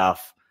that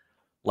stuff,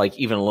 like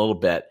even a little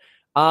bit.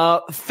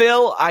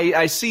 Phil,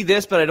 I see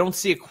this, but I don't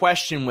see a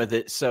question with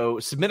it. So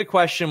submit a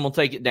question. We'll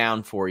take it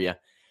down for you.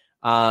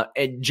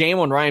 And Jam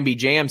on Ryan B.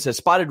 Jam says,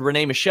 spotted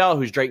Renee Michelle,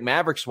 who's Drake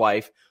Maverick's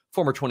wife,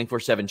 former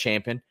 24/7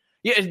 champion.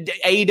 Yeah,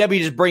 AEW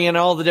just bringing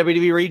all the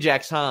WWE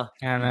rejects, huh?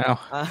 I know.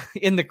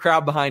 In the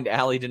crowd behind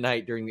Allie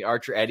tonight during the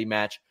Archer Eddie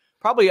match.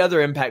 Probably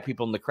other Impact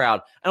people in the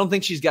crowd. I don't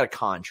think she's got a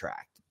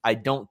contract. I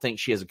don't think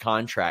she has a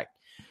contract.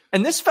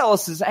 And this fella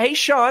says, hey,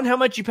 Sean, how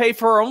much you pay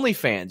for our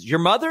OnlyFans? Your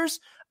mother's?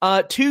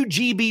 2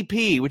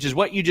 GBP, which is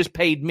what you just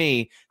paid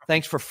me.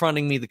 Thanks for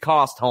fronting me the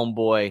cost,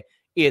 homeboy.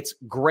 It's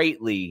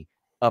greatly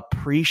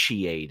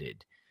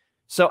appreciated.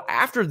 So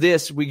after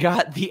this, we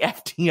got the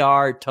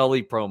FTR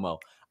Tully promo.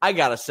 I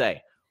got to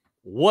say,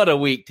 what a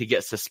week to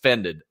get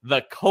suspended.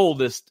 The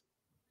coldest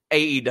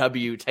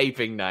AEW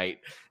taping night.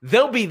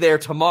 They'll be there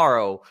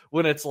tomorrow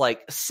when it's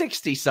like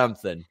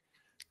 60-something.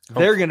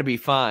 They're going to be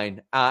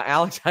fine.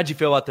 Alex, how'd you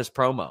feel about this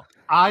promo?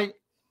 I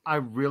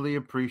really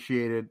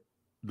appreciated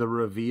the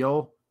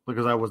reveal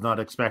because I was not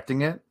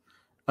expecting it.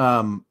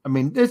 I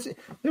mean,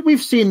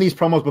 we've seen these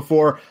promos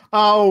before.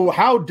 Oh,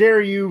 how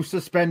dare you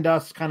suspend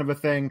us kind of a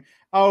thing.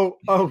 Oh,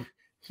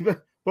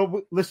 but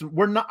listen,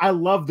 we're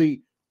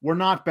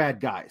not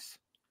bad guys,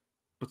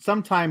 but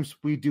sometimes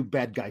we do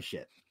bad guy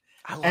shit.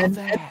 I love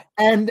that.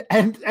 And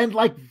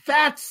like,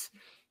 that's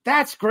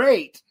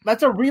great.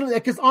 That's a really,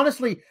 because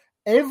honestly,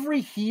 every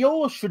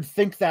heel should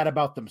think that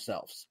about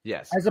themselves.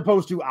 Yes. As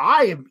opposed to,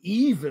 I am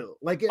evil.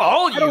 Like,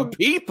 all you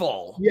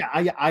people. Yeah.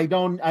 I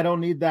don't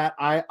need that.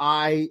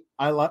 I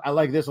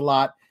like this a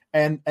lot.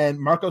 and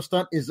Marco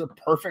Stunt is a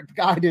perfect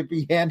guy to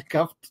be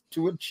handcuffed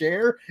to a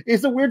chair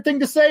is a weird thing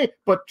to say,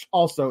 but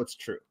also it's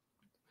true.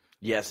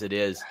 Yes, it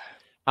is.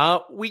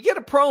 We get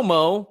a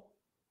promo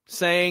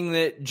saying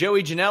that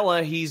Joey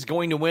Janela, he's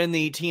going to win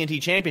the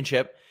TNT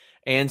Championship,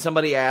 and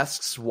somebody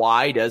asks,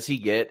 why does he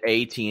get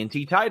a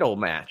TNT title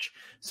match?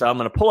 So I'm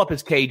going to pull up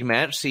his cage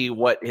match, see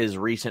what his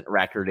recent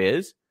record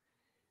is,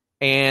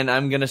 and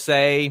I'm going to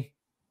say,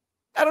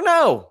 I don't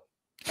know.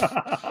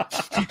 I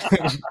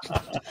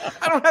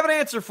don't have an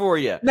answer for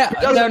you.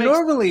 Now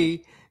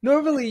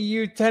normally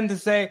you tend to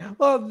say,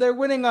 well, they're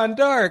winning on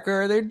Dark,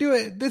 or they're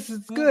doing, this is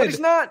good. But he's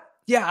not.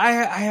 Yeah, I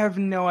have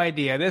no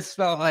idea. This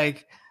felt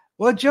like,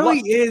 well, Joey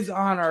is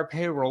on our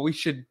payroll. We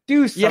should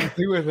do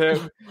something with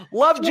him.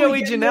 Love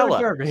Joey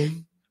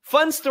Janela.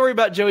 Fun story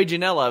about Joey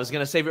Janela. I was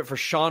going to save it for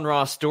Sean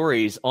Ross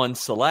Stories on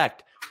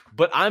Select,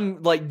 but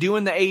I'm like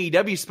doing the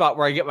AEW spot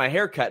where I get my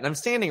hair cut, and I'm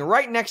standing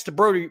right next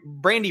to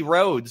Brandy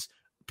Rhodes,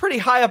 pretty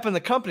high up in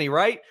the company,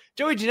 right?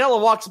 Joey Janela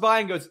walks by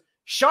and goes,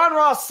 Sean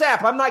Ross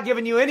Sapp, I'm not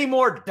giving you any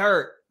more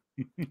dirt.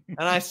 And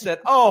I said,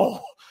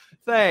 oh,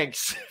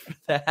 thanks for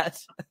that.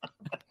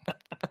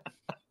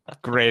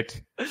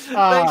 Great. Thanks for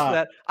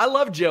that. I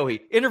love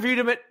Joey. Interviewed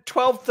him at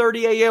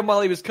 12:30 a.m. while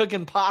he was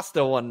cooking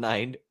pasta one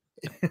night.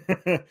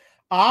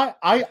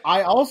 I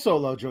also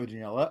love Joey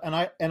Janela,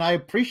 and I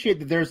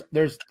appreciate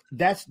that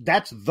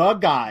that's the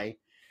guy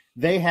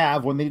they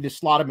have when they need to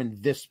slot him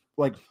in this.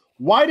 Like,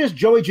 why does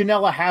Joey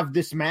Janela have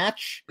this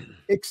match?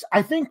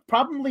 I think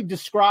probably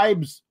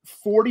describes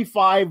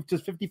 45 to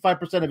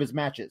 55% of his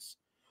matches.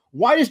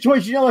 Why is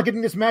Joey Janela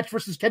getting this match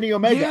versus Kenny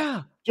Omega?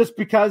 Yeah. Just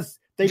because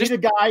they need a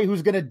guy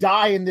who's going to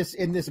die in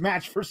this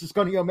match versus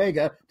Kenny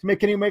Omega to make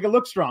Kenny Omega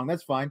look strong.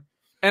 That's fine.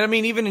 And I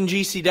mean, even in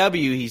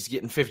GCW, he's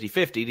getting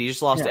 50-50. He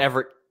just lost to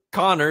Everett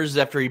Connors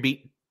after he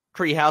beat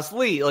Treehouse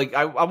Lee. Like,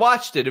 I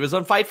watched it. It was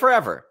on Fight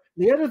Forever.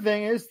 The other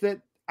thing is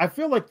that I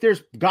feel like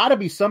there's got to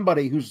be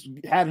somebody who's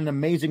had an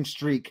amazing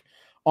streak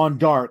on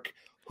Dark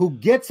who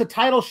gets a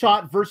title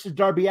shot versus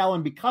Darby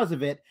Allin because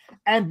of it.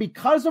 And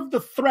because of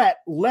the threat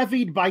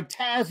levied by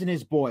Taz and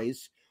his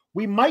boys,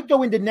 we might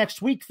go into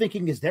next week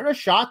thinking, is there a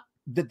shot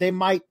that they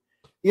might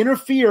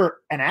interfere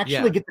and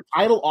actually get the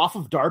title off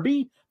of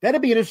Darby?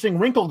 That'd be an interesting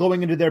wrinkle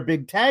going into their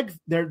big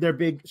their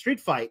big street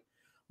fight.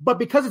 But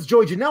because it's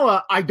Joey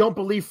Janela, I don't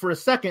believe for a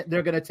second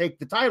they're going to take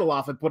the title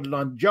off and put it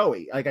on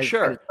Joey. I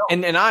don't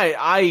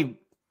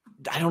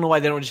know why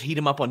they don't just heat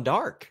him up on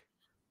Dark.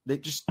 They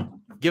just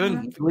give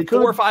him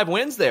 4 or 5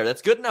 wins there.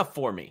 That's good enough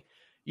for me.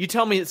 You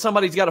tell me that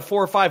somebody's got a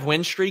 4 or 5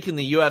 win streak in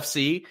the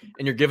UFC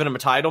and you're giving him a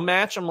title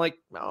match. I'm like,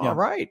 all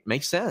right,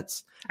 makes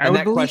sense. I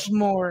would believe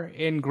more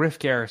in Griff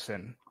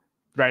Garrison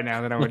right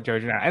now than I would Joey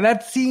Janela. And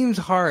that seems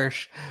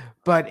harsh,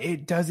 but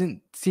it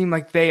doesn't seem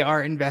like they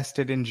are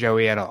invested in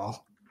Joey at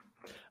all.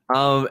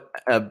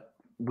 That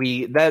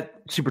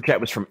super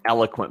chat was from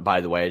Eloquent,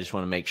 by the way. I just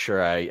want to make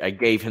sure I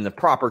gave him the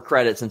proper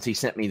credit since he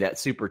sent me that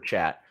super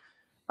chat.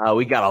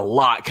 We got a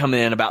lot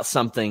coming in about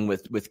something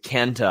with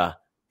Kenta.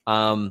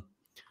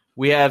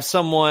 We have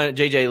someone,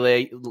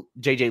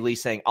 JJ Lee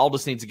saying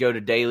Aldis needs to go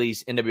to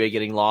Daly's, NWA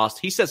getting lost.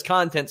 He says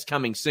content's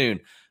coming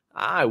soon.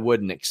 I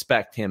wouldn't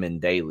expect him in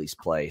Daly's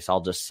place.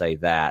 I'll just say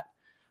that.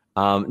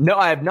 No,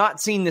 I have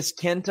not seen this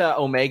Kenta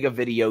Omega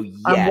video yet.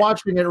 I'm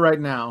watching it right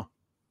now.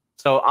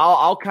 So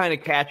I'll kind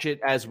of catch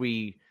it as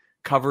we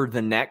cover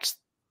the next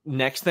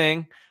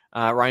thing.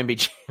 Ryan B.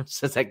 James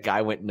says that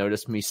guy went and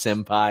noticed me,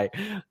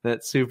 senpai.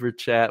 That super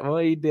chat. Well,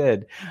 he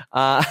did.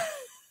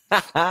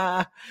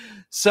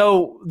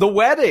 So the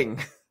wedding.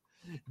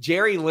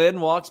 Jerry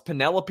Lynn walks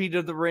Penelope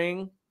to the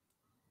ring.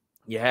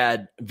 You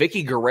had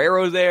Vicky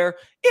Guerrero there.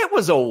 It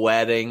was a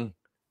wedding.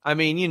 I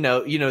mean, you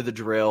know the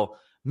drill.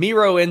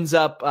 Miro ends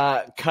up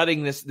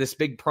cutting this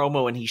big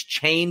promo, and he's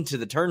chained to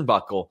the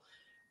turnbuckle.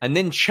 And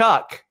then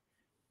Chuck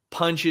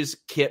punches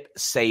Kip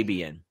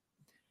Sabian.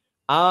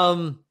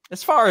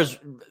 As far as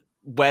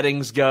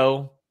weddings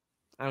go,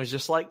 I was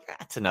just like,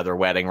 that's another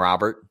wedding,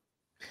 Robert.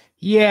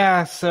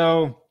 Yeah,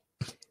 so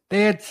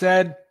they had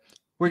said,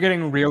 we're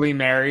getting really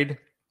married.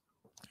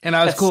 And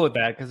I was cool with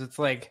that because it's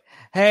like,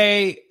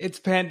 hey,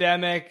 it's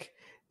pandemic.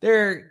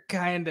 They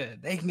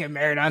can get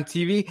married on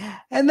TV.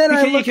 And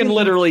then you can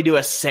literally do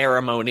a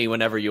ceremony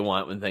whenever you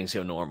want when things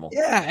go normal.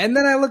 Yeah, and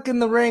then I look in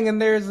the ring and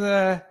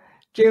there's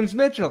James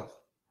Mitchell.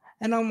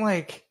 And I'm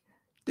like,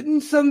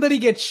 didn't somebody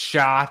get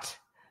shot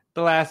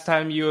the last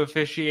time you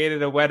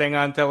officiated a wedding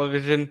on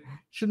television?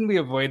 Shouldn't we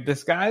avoid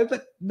this guy?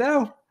 But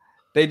no,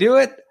 they do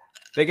it.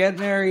 They get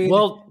married.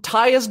 Well,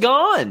 Taya's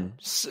gone.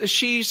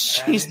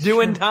 She's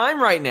doing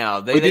time right now.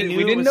 We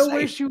didn't know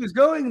where she was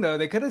going, though.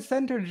 They could have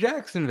sent her to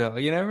Jacksonville.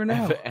 You never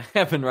know.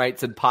 Evan Wright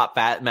said pop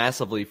fat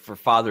massively for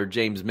Father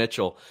James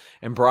Mitchell.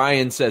 And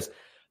Brian says,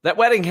 that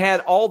wedding had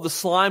all the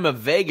slime of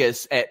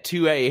Vegas at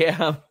 2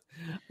 a.m.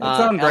 It's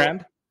on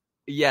brand.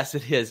 Yes,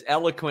 it is.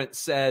 Eloquent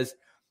says,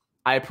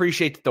 I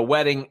appreciate that the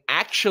wedding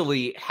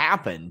actually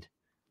happened.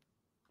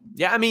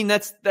 Yeah, I mean,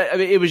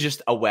 it was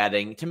just a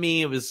wedding. To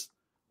me, it was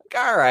like,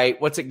 all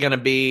right, what's it going to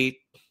be?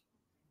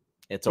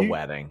 It's a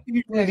wedding.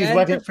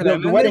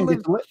 The wedding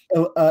gets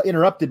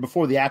interrupted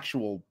before the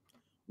actual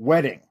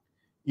wedding.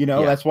 You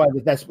know, that's why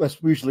that's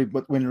usually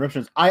what when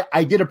interruptions.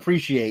 I did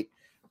appreciate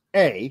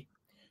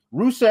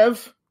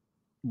Rusev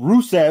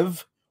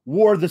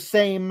wore the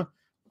same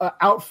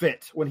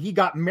outfit when he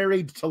got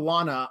married to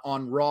Lana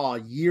on Raw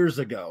years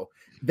ago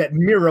that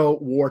Miro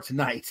wore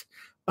tonight.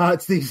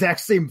 It's the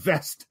exact same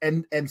vest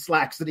and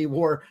slacks that he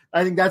wore.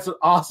 I think that's an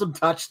awesome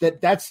touch.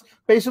 That's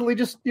basically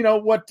just, you know,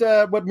 what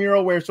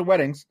Miro wears to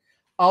weddings.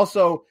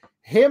 Also,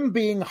 him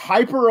being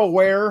hyper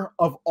aware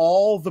of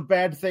all the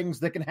bad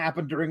things that can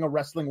happen during a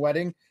wrestling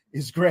wedding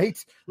is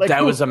great. Like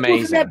that was amazing.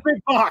 Who's in that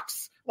big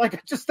box?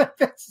 Like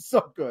that's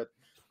so good.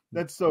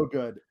 That's so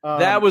good.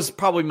 That was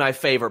probably my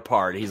favorite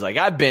part. He's like,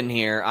 I've been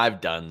here. I've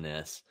done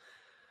this.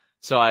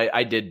 So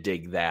I did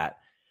dig that.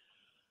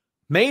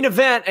 Main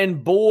event,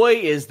 and boy,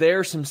 is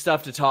there some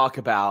stuff to talk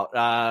about.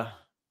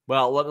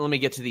 Well, let me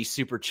get to these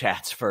super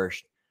chats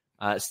first.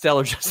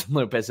 Stellar Justin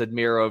Lopez said,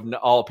 Miro, of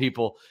all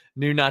people,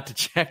 knew not to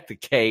check the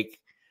cake.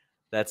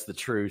 That's the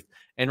truth.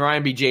 And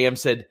Ryan BJM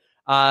said,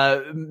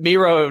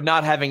 Miro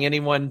not having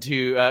anyone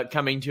to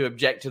coming to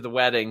object to the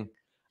wedding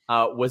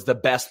was the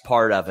best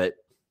part of it.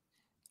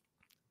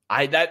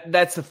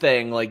 That's the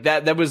thing. Like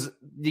that was,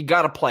 you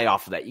got to play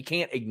off of that. You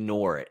can't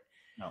ignore it.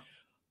 No.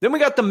 Then we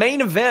got the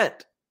main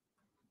event.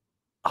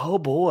 Oh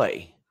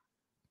boy.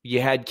 You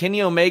had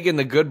Kenny Omega and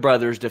the Good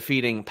Brothers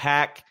defeating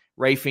Pac,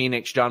 Rey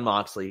Fenix, Jon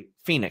Moxley.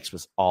 Phoenix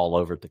was all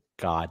over the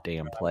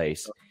goddamn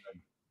place.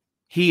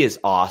 He is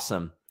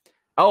awesome.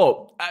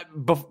 Oh,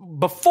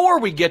 before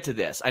we get to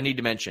this, I need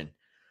to mention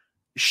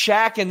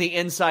Shaq and the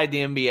Inside the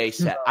NBA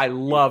set. I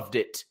loved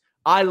it.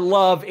 I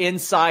love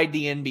Inside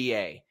the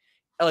NBA.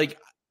 Like,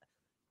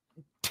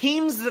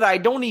 teams that I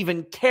don't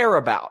even care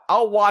about,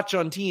 I'll watch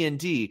on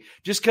TNT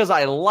just because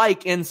I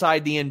like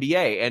Inside the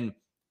NBA. And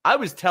I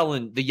was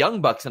telling the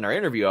Young Bucks in our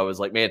interview, I was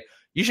like, man,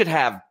 you should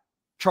have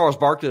Charles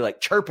Barkley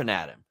like chirping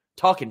at him,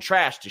 talking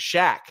trash to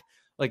Shaq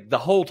like the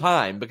whole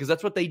time, because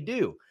that's what they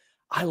do.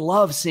 I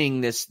love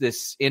seeing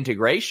this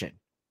integration.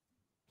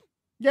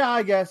 Yeah,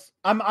 I guess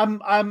I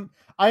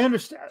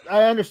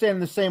understand in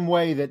the same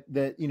way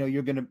that you know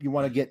you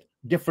want to get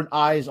different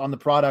eyes on the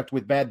product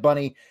with Bad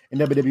Bunny and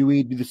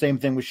WWE do the same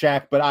thing with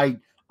Shaq, but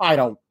I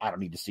don't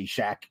need to see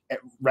Shaq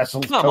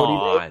wrestle. Come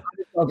Cody.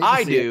 on,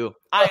 I do.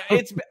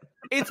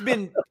 It's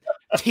been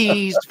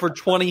teased for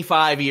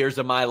 25 years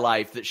of my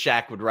life that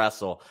Shaq would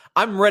wrestle.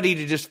 I'm ready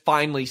to just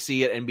finally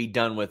see it and be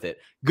done with it.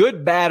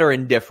 Good, bad, or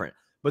indifferent.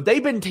 But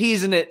they've been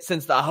teasing it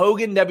since the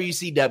Hogan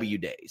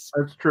WCW days.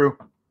 That's true.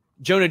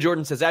 Jonah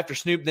Jordan says, after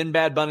Snoop, then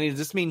Bad Bunny, does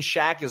this mean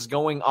Shaq is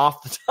going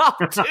off the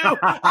top too?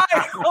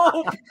 I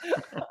hope.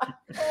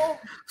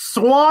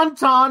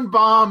 Swanton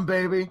bomb,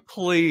 baby.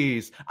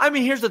 Please. I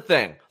mean, here's the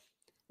thing.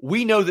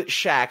 We know that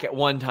Shaq at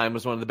one time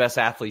was one of the best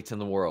athletes in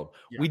the world.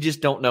 Yeah. We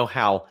just don't know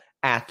how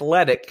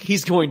athletic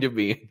he's going to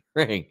be in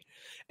the ring.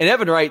 And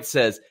Evan Wright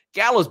says,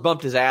 Gallows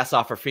bumped his ass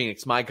off for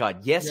Phoenix. My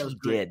God, yes, he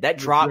did. That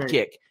drop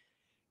kick.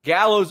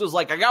 Gallows was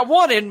like, I got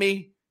one in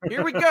me.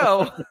 Here we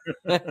go.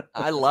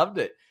 I loved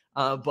it.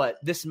 But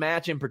this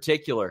match in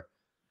particular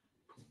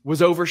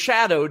was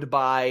overshadowed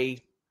by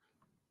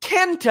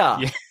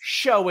Kenta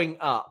showing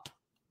up.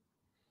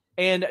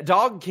 And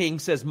Dog King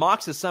says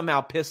Mox has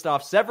somehow pissed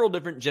off several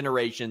different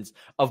generations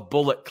of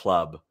Bullet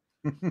Club.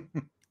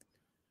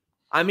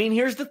 I mean,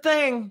 here's the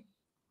thing.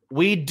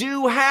 We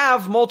do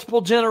have multiple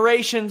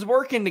generations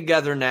working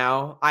together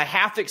now. I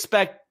have to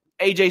expect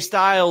AJ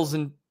Styles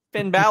and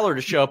Finn Balor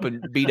to show up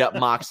and beat up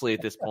Moxley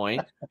at this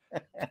point.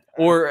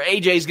 Or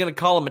AJ's going to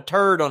call him a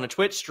turd on a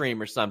Twitch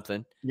stream or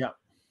something. Yeah.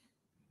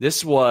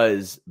 This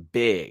was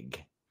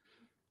big.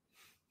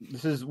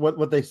 This is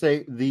what they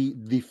say,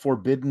 the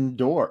forbidden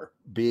door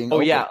being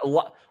open. Yeah.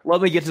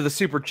 Let me get to the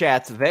super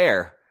chats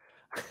there.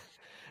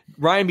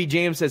 Ryan B.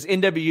 James says,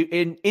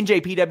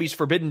 NJPW's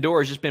forbidden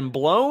door has just been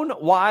blown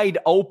wide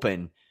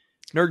open.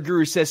 Nerd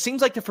Guru says,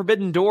 seems like the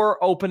forbidden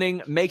door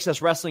opening makes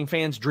us wrestling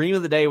fans dream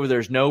of the day where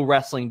there's no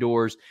wrestling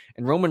doors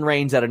and Roman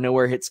Reigns out of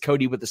nowhere hits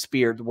Cody with the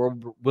spear. The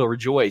world will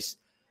rejoice.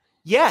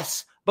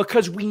 Yes,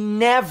 because we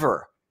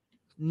never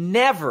in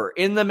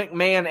the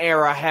McMahon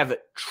era have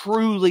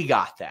truly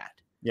got that.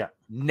 Yeah.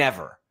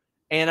 Never.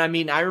 And I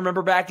mean, I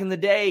remember back in the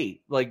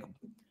day, like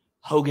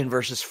Hogan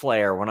versus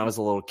Flair when I was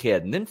a little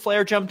kid, and then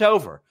Flair jumped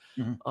over.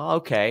 Mm-hmm. Oh,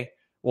 okay.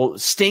 Well,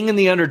 Sting and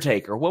The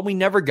Undertaker. Well, we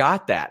never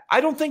got that. I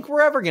don't think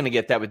we're ever going to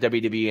get that with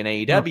WWE and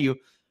AEW. No.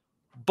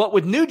 But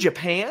with New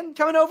Japan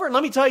coming over, and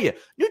let me tell you,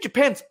 New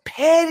Japan's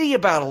petty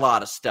about a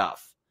lot of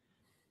stuff.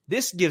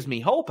 This gives me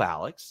hope,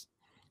 Alex.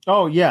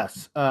 Oh,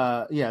 yes.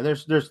 There's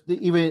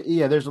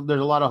a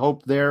lot of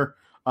hope there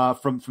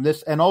from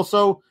this. And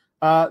also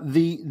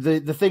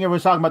the thing I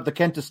was talking about, the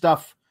Kenta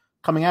stuff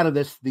coming out of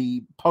this,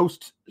 the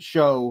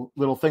post-show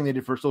little thing they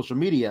did for social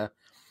media.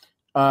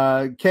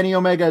 Kenny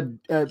Omega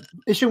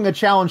issuing a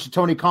challenge to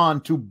Tony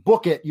Khan to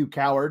book it, you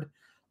coward.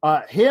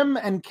 Him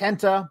and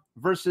Kenta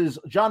versus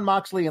Jon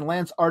Moxley and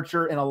Lance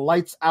Archer in a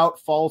lights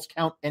out Falls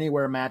Count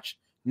Anywhere match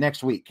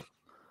next week.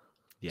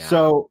 Yeah.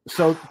 So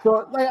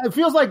it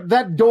feels like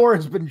that door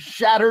has been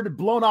shattered,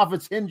 blown off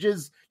its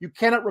hinges. You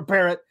cannot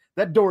repair it.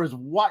 That door is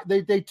wide.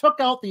 They took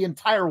out the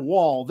entire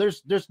wall.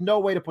 There's no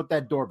way to put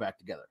that door back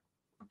together.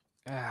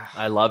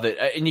 I love it.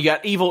 And you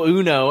got Evil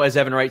Uno, as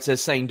Evan Wright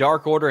says, saying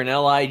Dark Order and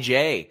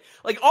LIJ.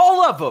 Like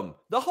all of them,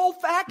 the whole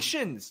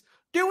factions.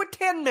 Do a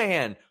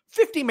 10-man,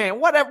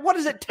 50-man, whatever. What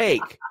does it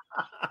take?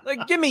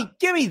 Like, give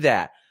me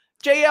that.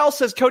 JL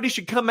says Cody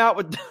should come out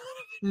with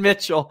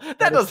Mitchell.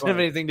 That doesn't have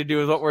anything to do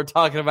with what we're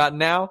talking about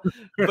now.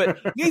 But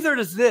neither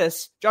does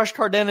this. Josh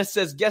Cardenas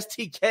says, guess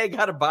TK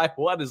got to buy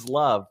What Is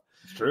Love.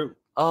 It's true.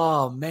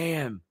 Oh,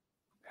 man.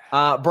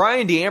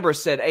 Brian DeAmber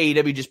said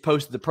AEW just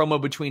posted the promo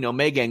between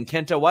Omega and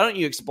Kenta. Why don't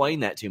you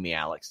explain that to me,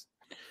 Alex?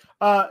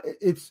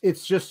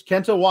 It's just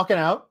Kenta walking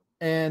out,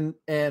 and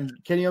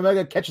Kenny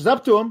Omega catches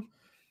up to him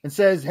and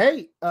says,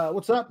 "Hey,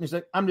 what's up?" And he's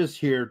like, "I'm just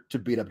here to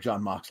beat up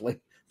Jon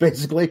Moxley,"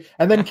 basically.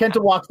 And then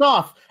Kenta walks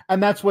off,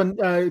 and that's when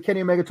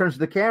Kenny Omega turns to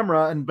the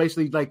camera and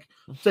basically like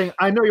saying,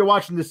 "I know you're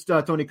watching this,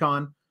 Tony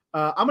Khan.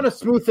 I'm going to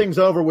smooth things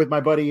over with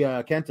my buddy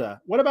Kenta.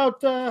 What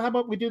about how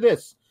about we do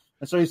this?"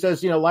 And so he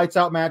says, lights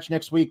out match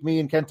next week, me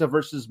and Kenta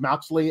versus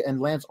Moxley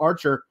and Lance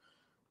Archer.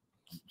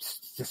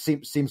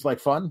 Seems like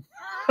fun.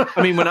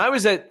 I mean, when I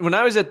was at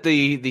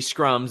the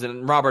scrums,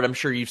 and Robert, I'm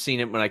sure you've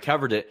seen it when I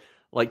covered it,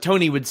 like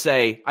Tony would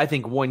say, I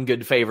think one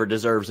good favor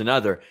deserves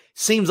another.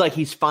 Seems like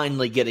he's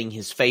finally getting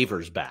his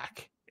favors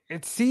back.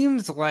 It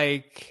seems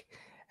like,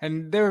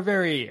 and they were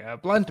very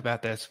blunt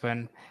about this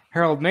when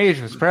Harold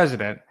Mage was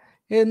president.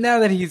 And now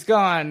that he's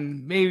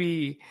gone,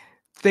 maybe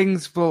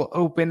things will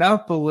open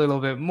up a little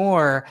bit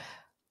more.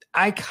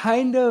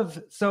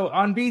 So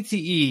on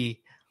BTE,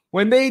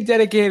 when they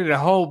dedicated a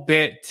whole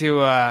bit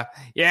to,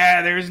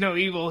 there's no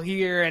evil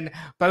here. And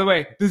by the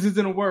way, this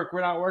isn't a work.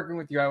 We're not working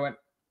with you. I went,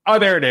 oh,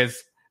 there it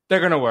is. They're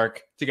going to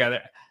work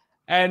together.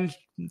 And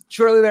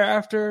shortly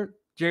thereafter,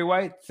 Jay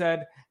White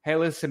said, hey,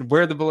 listen,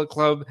 we're the Bullet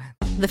Club.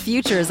 The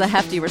future is a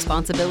hefty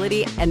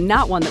responsibility and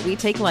not one that we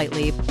take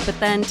lightly. But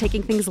then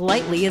taking things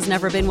lightly has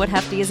never been what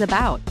Hefty is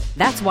about.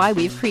 That's why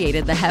we've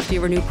created the Hefty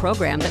Renew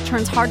program that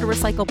turns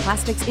hard-to-recycle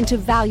plastics into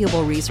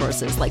valuable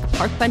resources like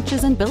park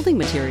benches and building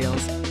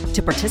materials.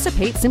 To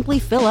participate, simply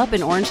fill up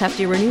an orange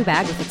Hefty Renew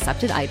bag with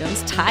accepted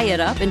items, tie it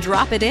up, and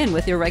drop it in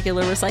with your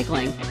regular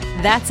recycling.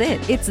 That's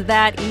it. It's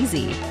that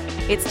easy.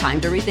 It's time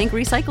to rethink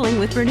recycling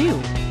with Renew.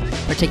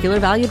 Particular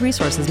valued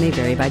resources may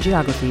vary by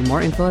geography.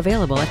 More info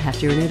available at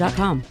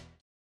heftyrenew.com.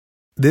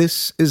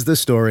 This is the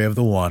story of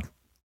the one.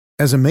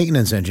 As a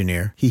maintenance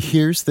engineer, he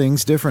hears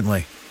things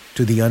differently.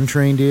 To the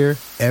untrained ear,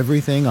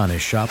 everything on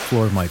his shop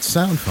floor might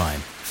sound fine,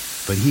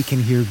 but he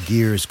can hear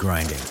gears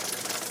grinding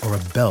or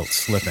a belt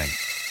slipping.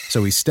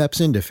 So he steps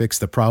in to fix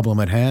the problem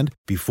at hand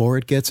before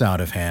it gets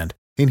out of hand.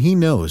 And he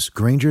knows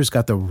Grainger's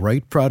got the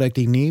right product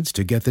he needs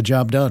to get the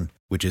job done,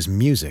 which is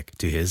music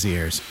to his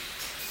ears.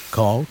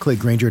 Call, click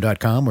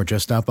Grainger.com, or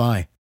just stop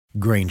by.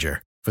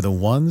 Grainger, for the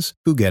ones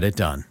who get it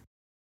done.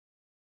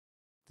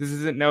 This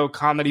isn't no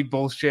comedy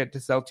bullshit to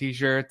sell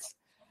t-shirts.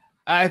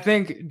 I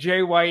think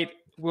Jay White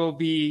will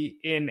be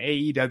in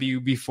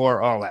AEW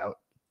before All Out.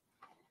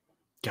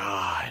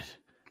 God.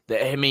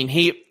 I mean,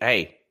 he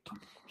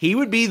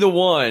would be the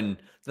one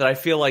that I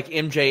feel like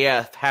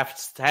MJF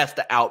has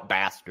to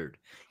out-bastard.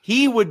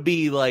 He would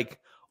be like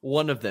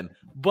one of them.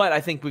 But I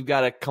think we've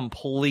got a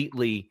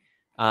completely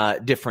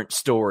different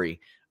story.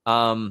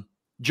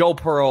 Joel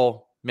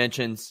Pearl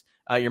mentions,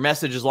 your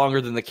message is longer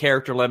than the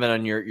character limit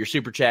on your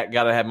super chat.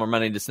 Got to have more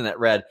money to send that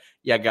red.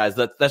 Yeah, guys,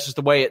 that's just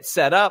the way it's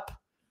set up.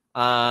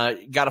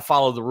 Got to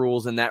follow the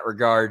rules in that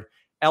regard.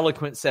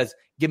 Eloquent says,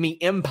 give me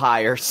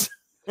empires,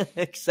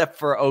 except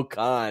for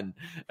Okan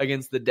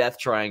against the Death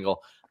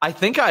Triangle. I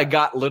think I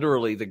got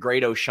literally the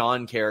Great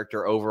O'Shawn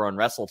character over on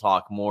Wrestle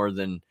Talk more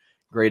than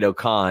Great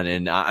Okan,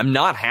 and I'm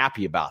not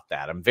happy about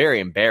that. I'm very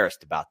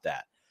embarrassed about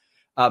that.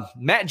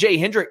 Matt J.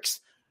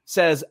 Hendricks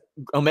says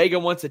Omega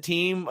wants a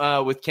team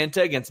with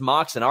Kenta against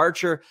Mox and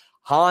Archer.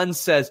 Hans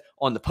says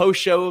on the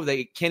post show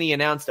Kenny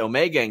announced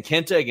Omega and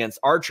Kenta against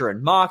Archer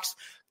and Mox.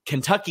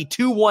 Kentucky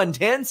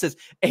 2110 says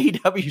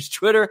AEW's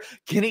Twitter,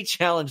 Kenny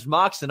challenged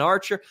Mox and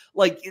Archer.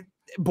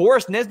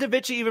 Boris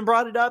Nesnovich even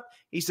brought it up.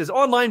 He says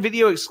online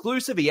video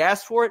exclusive. He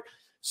asked for it.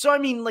 So, I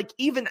mean,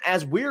 even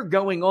as we're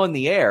going on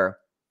the air,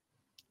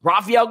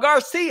 Rafael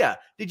Garcia,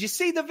 did you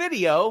see the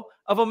video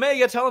of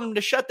Omega telling him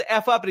to shut the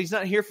F up and he's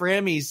not here for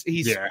him? He's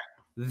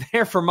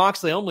there for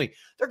Moxley only.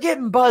 They're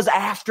getting buzz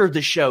after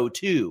the show,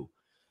 too.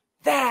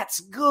 That's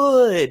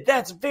good.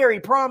 That's very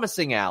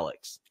promising,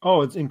 Alex.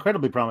 Oh, it's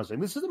incredibly promising.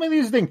 This is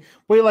the thing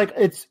where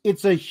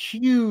it's a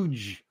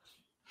huge,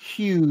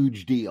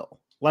 huge deal.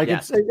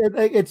 Yes.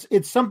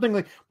 It's something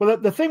like, well,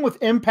 the thing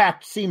with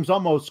Impact seems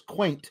almost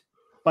quaint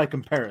by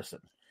comparison.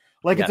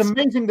 It's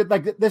amazing that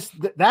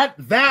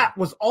that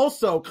was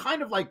also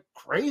kind of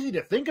crazy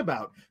to think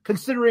about,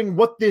 considering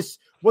what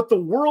the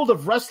world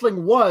of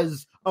wrestling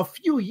was a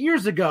few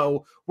years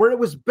ago, where it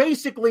was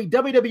basically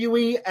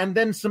WWE and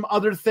then some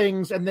other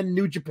things and then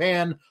New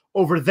Japan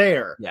over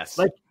there. Yes.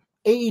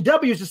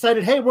 AEW's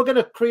decided, hey, we're going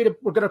to create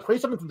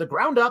something from the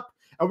ground up,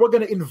 and we're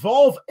going to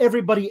involve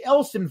everybody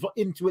else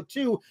into it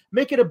too,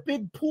 make it a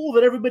big pool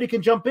that everybody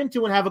can jump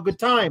into and have a good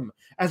time,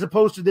 as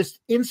opposed to this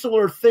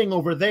insular thing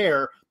over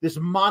there, this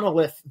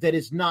monolith that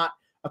is not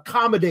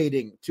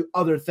accommodating to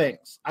other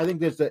things. I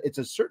think it's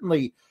a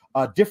certainly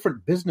a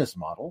different business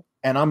model,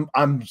 and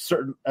I'm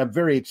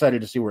very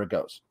excited to see where it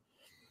goes.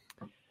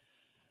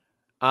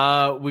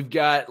 We've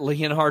got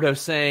Leonardo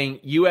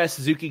saying U.S.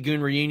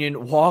 Suzuki-gun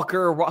reunion.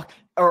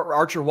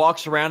 Archer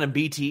walks around in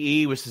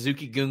BTE with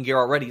Suzuki-gun gear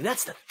already.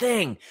 That's the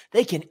thing.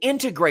 They can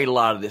integrate a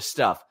lot of this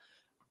stuff.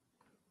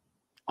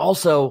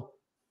 Also,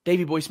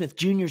 Davey Boy Smith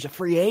Jr. is a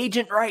free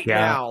agent right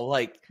now.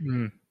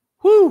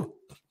 Whoo.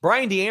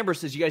 Brian DeAmber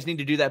says you guys need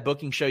to do that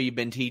booking show you've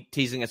been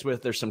teasing us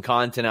with. There's some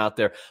content out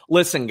there.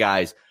 Listen,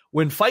 guys,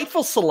 when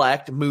Fightful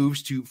Select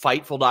moves to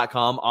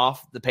Fightful.com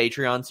off the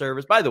Patreon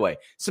service, by the way,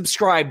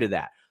 subscribe to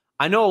that.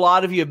 I know a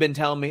lot of you have been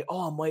telling me,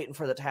 I'm waiting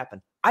for that to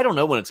happen. I don't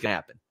know when it's going to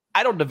happen.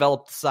 I don't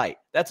develop the site.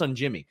 That's on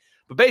Jimmy.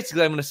 But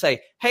basically, I'm going to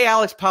say, hey,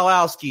 Alex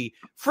Palowski,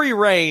 free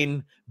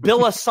reign,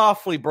 bill us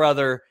softly,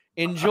 brother.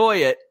 Enjoy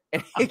it.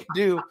 And he can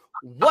do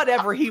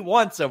whatever he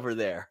wants over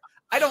there.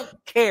 I don't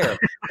care.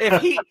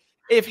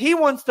 If he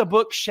wants to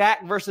book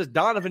Shaq versus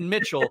Donovan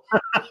Mitchell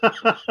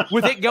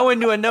with it going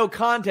to a no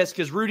contest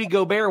because Rudy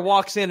Gobert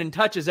walks in and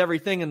touches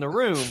everything in the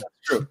room,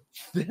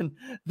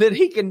 then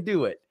he can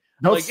do it.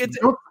 Don't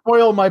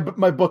spoil my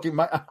booking.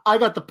 I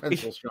got the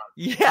pencil, Sean.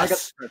 Yes. I got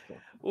the pencil.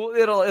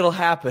 Well, it'll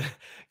happen.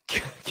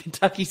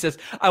 Kentucky says,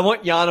 I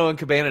want Yano and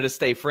Cabana to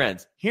stay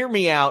friends. Hear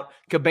me out.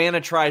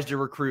 Cabana tries to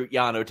recruit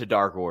Yano to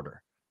Dark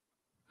Order.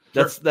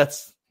 That's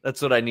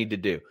what I need to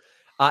do.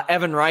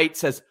 Evan Wright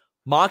says,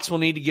 Mox will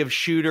need to give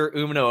Shooter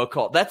Umino a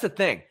call. That's the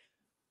thing.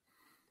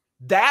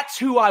 That's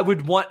who I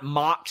would want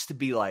Mox to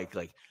be like,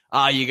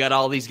 you got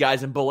all these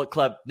guys in Bullet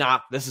Club. Nah,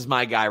 this is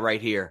my guy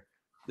right here.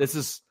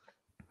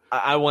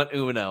 I want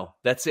Umino.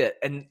 That's it.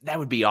 And that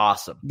would be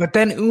awesome. But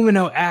then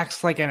Umino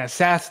acts like an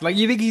assassin. Like,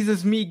 you think he's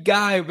this meek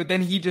guy, but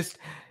then he just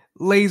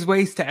lays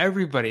waste to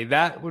everybody.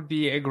 That would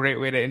be a great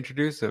way to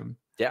introduce him.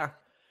 Yeah.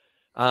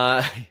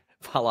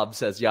 Falab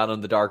says, Yano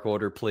in the Dark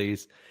Order,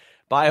 please.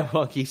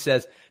 BioMonkey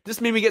says,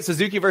 this mean we get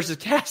Suzuki versus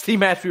Cassidy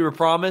match we were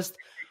promised?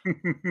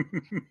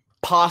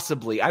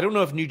 Possibly. I don't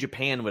know if New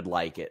Japan would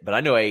like it, but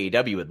I know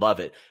AEW would love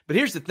it. But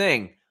here's the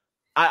thing.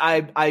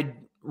 I'm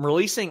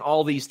releasing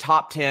all these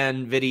top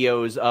 10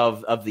 videos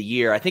of the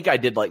year. I think I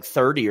did like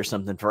 30 or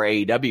something for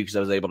AEW because I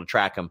was able to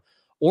track them.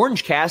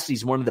 Orange Cassidy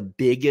is one of the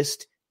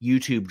biggest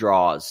YouTube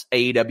draws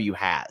AEW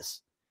has.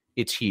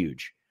 It's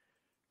huge.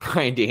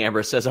 Brian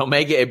DeAmber says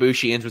Omega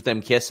Ibushi ends with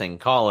them kissing,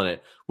 calling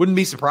it. Wouldn't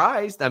be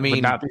surprised. I mean,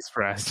 would not be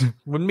surprised.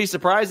 Wouldn't be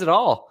surprised at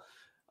all.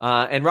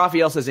 And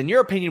Raphael says, in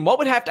your opinion, what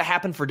would have to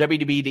happen for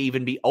WWE to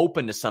even be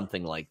open to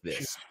something like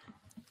this?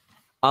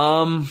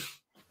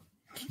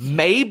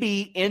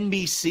 Maybe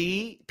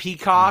NBC,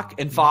 Peacock,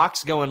 and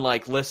Fox going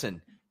like,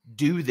 listen,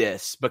 do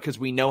this because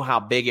we know how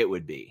big it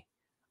would be.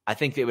 I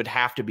think it would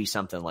have to be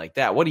something like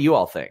that. What do you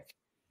all think?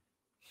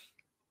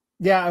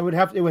 Yeah, it would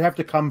have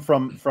to come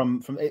from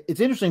it's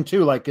interesting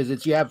too, like, because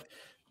it's, you have,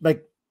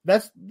 like,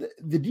 that's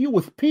the deal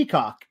with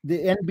Peacock, the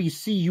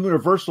NBC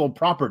Universal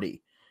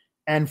property,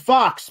 and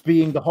Fox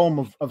being the home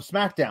of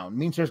SmackDown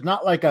means there's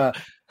not like a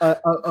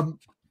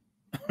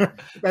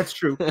that's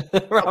true.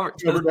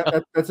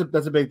 That's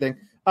a big thing.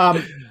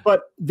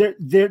 But there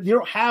you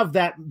don't have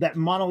that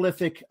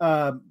monolithic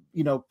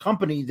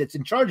company that's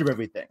in charge of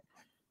everything.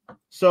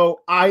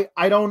 So I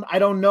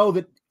don't know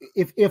that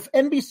if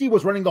NBC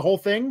was running the whole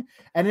thing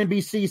and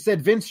NBC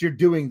said, Vince, you're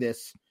doing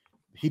this,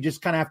 he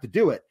just kind of have to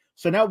do it.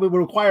 So now we will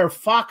require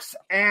Fox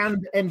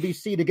and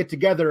NBC to get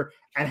together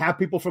and have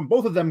people from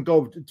both of them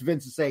go to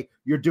Vince and say,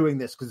 you're doing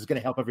this because it's going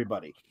to help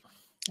everybody.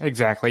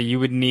 Exactly. You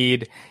would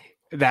need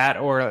that,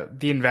 or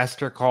the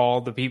investor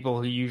call. The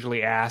people who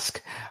usually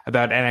ask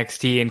about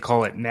NXT and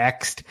call it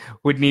next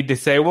would need to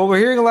say, well, we're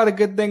hearing a lot of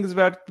good things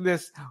about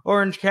this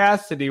Orange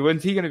Cassidy.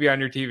 When's he going to be on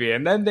your TV?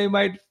 And then they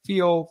might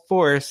feel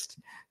forced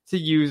to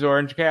use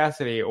Orange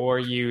Cassidy or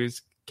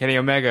use Kenny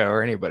Omega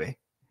or anybody.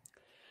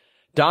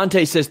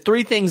 Dante says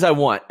 3 things I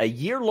want: a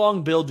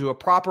year-long build to a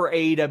proper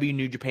AEW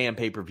New Japan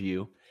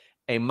pay-per-view,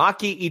 a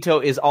Maki Ito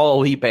is all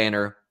elite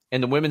banner,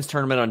 and the women's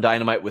tournament on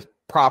Dynamite with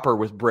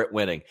Britt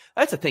winning.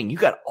 That's the thing. You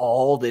got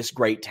all this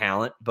great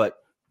talent, but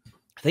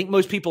I think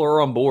most people are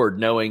on board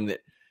knowing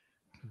that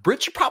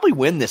Britt should probably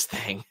win this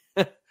thing.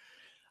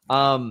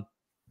 And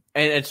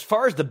as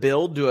far as the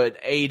build to an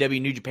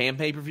AEW New Japan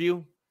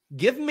pay-per-view,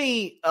 give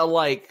me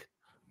a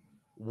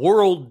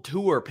world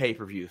tour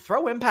pay-per-view.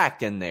 Throw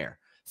Impact in there.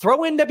 Throw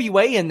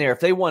NWA in there if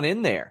they want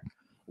in there.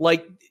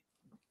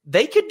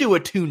 They could do a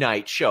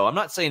 2-night show. I'm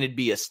not saying it'd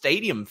be a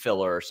stadium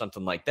filler or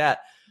something like that,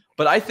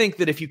 but I think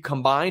that if you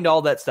combined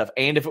all that stuff,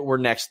 and if it were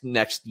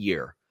next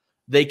year,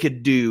 they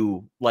could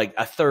do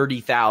a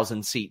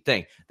 30,000 seat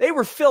thing. They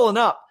were filling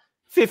up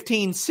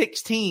 15,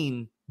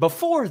 16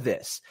 before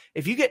this.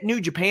 If you get New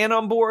Japan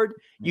on board,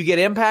 you get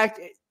Impact,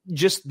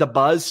 just the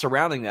buzz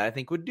surrounding that, I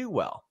think would do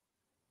well.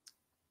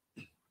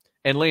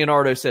 And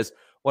Leonardo says,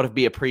 What if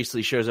Bea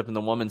Priestley shows up in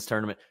the women's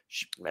tournament?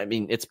 I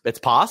mean, it's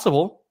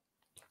possible.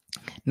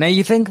 Now,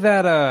 you think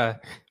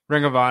that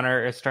Ring of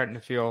Honor is starting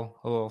to feel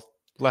a little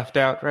left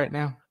out right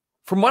now?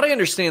 From what I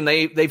understand,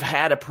 they've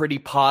had a pretty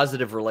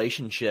positive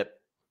relationship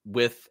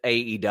with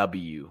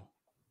AEW.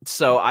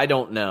 So I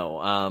don't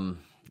know.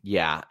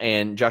 Yeah.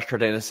 And Josh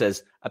Cardenas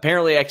says,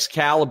 apparently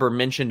Excalibur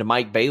mentioned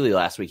Mike Bailey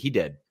last week. He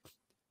did.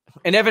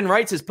 And Evan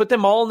Wright says, put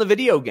them all in the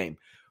video game.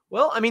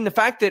 Well, I mean, the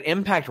fact that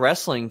Impact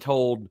Wrestling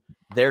told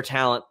their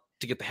talent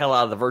to get the hell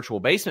out of the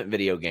virtual basement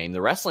video game,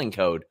 the wrestling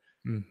code,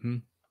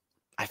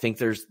 I think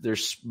there's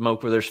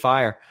smoke where there's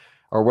fire,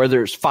 or where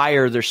there's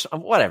fire, there's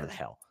whatever the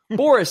hell.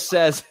 Boris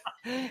says,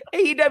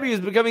 AEW is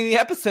becoming the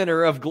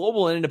epicenter of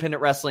global and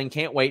independent wrestling.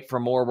 Can't wait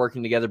for more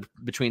working together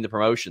between the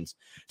promotions.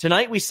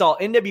 Tonight we saw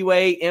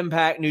NWA,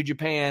 Impact, New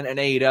Japan, and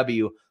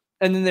AEW.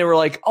 And then they were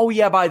like, oh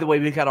yeah, by the way,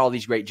 we've got all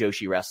these great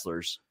Joshi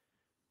wrestlers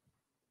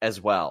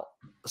as well.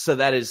 So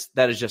that is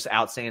just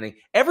outstanding.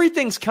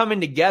 Everything's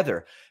coming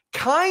together.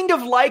 Kind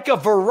of like a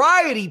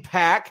variety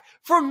pack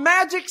from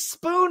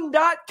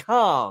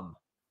MagicSpoon.com.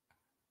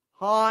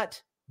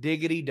 Hot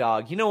diggity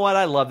dog. You know what?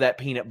 I love that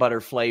peanut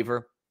butter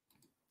flavor.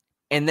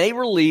 And they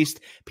released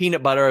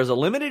peanut butter as a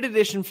limited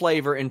edition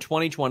flavor in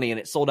 2020, and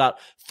it sold out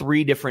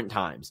 3 different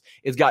times.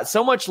 It's got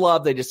so much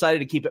love, they decided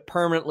to keep it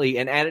permanently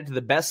and add it to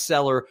the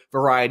bestseller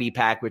variety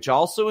pack, which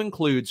also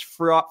includes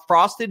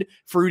frosted,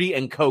 fruity,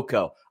 and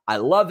cocoa. I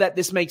love that.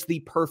 This makes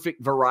the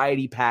perfect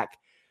variety pack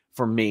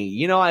for me.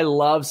 You know, I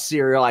love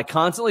cereal. I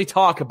constantly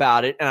talk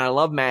about it, and I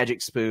love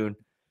Magic Spoon.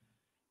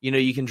 You know,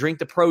 you can drink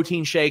the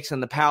protein shakes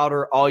and the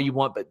powder all you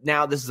want, but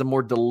now this is a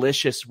more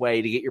delicious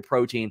way to get your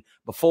protein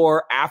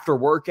before, after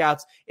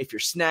workouts, if you're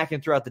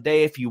snacking throughout the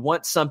day, if you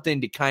want something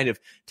to kind of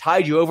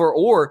tide you over,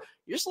 or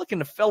you're just looking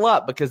to fill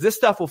up, because this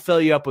stuff will fill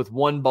you up with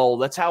one bowl.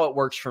 That's how it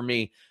works for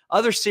me.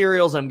 Other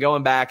cereals, I'm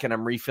going back and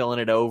I'm refilling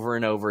it over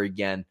and over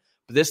again.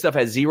 But this stuff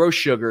has 0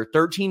 sugar,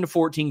 13 to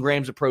 14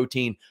 grams of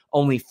protein,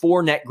 only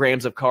 4 net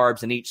grams of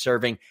carbs in each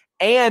serving,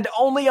 and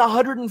only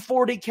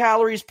 140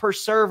 calories per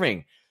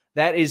serving.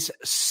 That is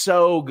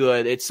so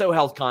good. It's so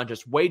health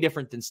conscious, way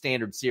different than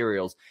standard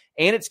cereals.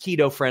 And it's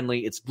keto friendly.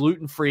 It's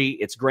gluten free.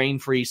 It's grain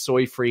free,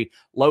 soy free,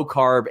 low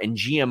carb, and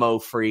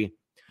GMO free.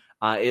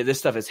 This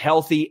stuff is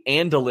healthy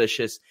and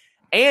delicious.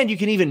 And you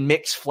can even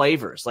mix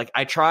flavors. Like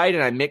I tried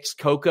and I mixed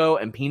cocoa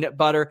and peanut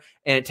butter,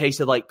 and it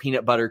tasted like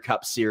peanut butter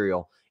cup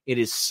cereal. It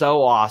is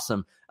so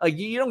awesome.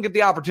 You don't get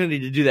the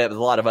opportunity to do that with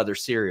a lot of other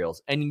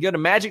cereals. And you can go to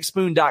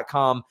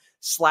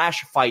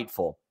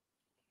MagicSpoon.com/Fightful.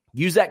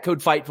 Use that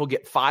code FIGHTFUL,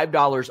 get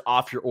 $5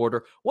 off your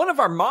order. One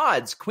of our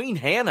mods, Queen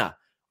Hannah,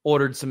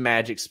 ordered some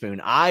Magic Spoon.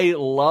 I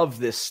love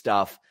this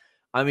stuff.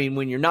 I mean,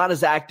 when you're not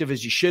as active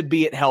as you should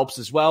be, it helps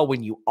as well.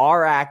 When you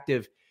are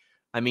active,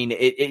 I mean,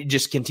 it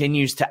just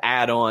continues to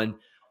add on.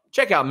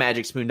 Check out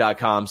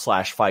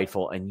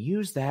MagicSpoon.com/Fightful and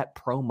use that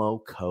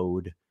promo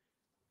code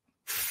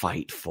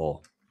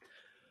FIGHTFUL.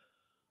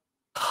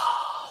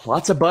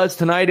 Lots of buzz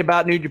tonight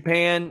about New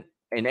Japan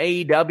and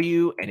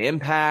AEW and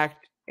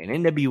Impact and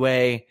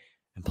NWA.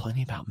 And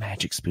plenty about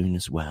Magic Spoon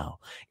as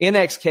well.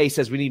 NXK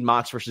says we need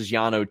Mox versus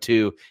Yano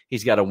too.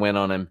 He's got a win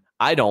on him.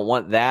 I don't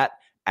want that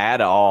at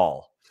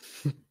all.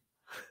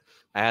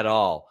 At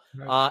all.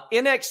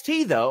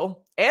 NXT,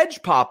 though,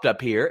 Edge popped up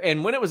here.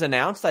 And when it was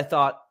announced, I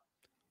thought,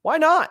 why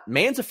not?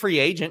 Man's a free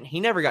agent. He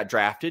never got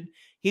drafted.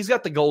 He's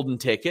got the golden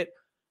ticket.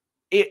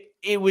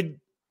 It would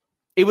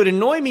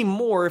annoy me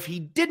more if he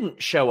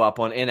didn't show up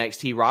on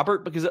NXT,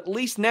 Robert, because at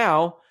least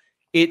now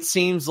it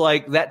seems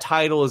like that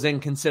title is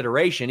in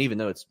consideration, even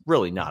though it's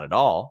really not at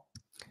all.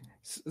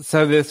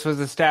 So this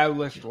was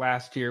established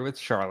last year with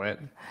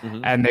Charlotte,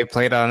 and they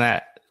played on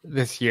that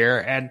this year,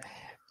 and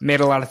made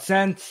a lot of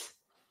sense.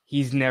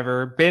 He's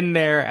never been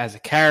there as a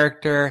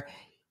character.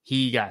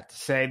 He got to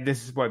say,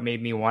 this is what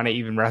made me want to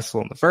even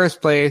wrestle in the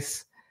first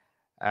place.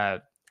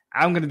 I'm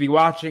going to be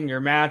watching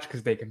your match,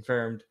 because they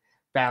confirmed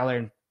Balor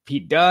and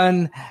Pete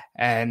Dunne,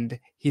 and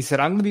he said,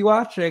 I'm going to be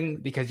watching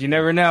because you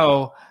never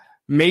know.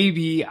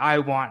 Maybe I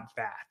want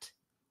that.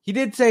 He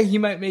did say he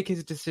might make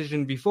his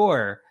decision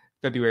before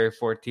February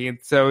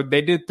 14th, so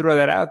they did throw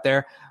that out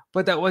there,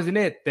 but that wasn't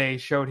it. They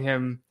showed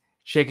him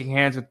shaking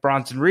hands with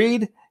Bronson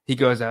Reed. He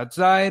goes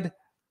outside,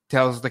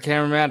 tells the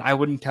cameraman, I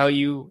wouldn't tell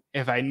you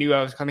if I knew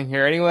I was coming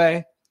here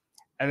anyway.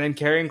 And then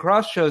Karrion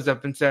Kross shows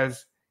up and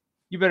says,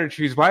 you better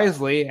choose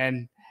wisely.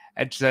 And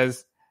Edge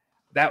says,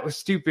 that was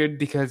stupid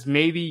because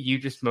maybe you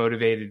just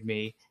motivated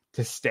me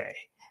to stay.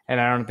 And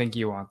I don't think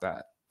you want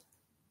that.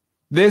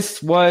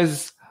 This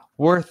was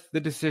worth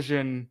the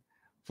decision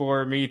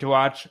for me to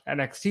watch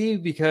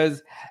NXT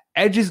because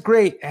Edge is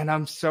great, and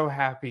I'm so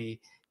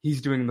happy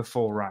he's doing the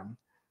full run.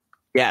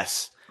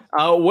 Yes.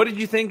 What did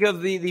you think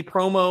of the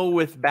promo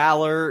with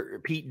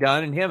Balor, Pete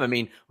Dunne, and him? I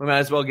mean, we might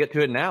as well get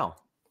to it now.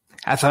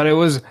 I thought it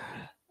was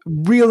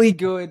really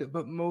good,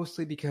 but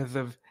mostly because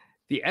of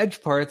the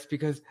Edge parts,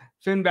 because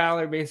Finn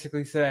Balor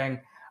basically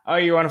saying, oh,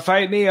 you want to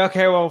fight me?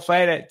 Okay, well,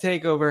 fight at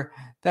TakeOver.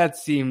 That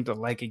seemed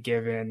like a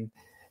given.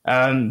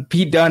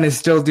 Pete Dunne is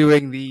still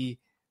doing the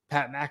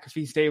Pat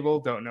McAfee stable.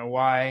 Don't know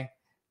why.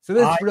 So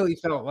this really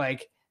felt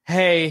like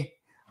hey,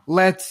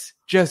 let's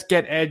just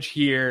get Edge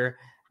here,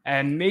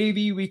 and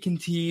maybe we can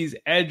tease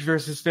Edge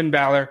versus Finn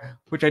Balor,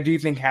 which I do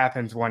think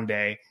happens one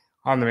day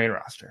on the main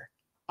roster.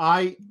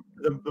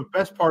 The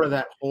best part of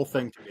that whole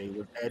thing to me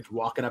was Edge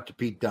walking up to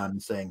Pete Dunne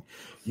saying,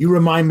 "You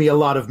remind me a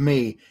lot of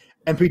me,"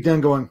 and Pete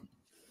Dunne going,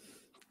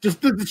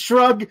 just did the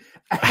shrug,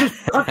 because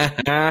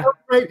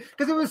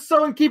it was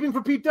so in keeping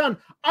for Pete Dunne.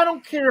 I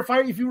don't care if I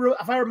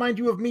remind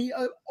you of me,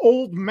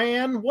 old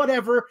man,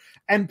 whatever.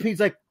 And Pete's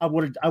like, I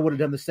would have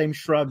done the same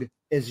shrug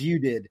as you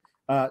did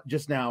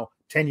just now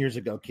 10 years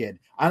ago, kid.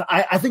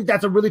 I think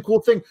that's a really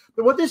cool thing.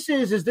 But what this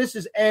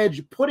is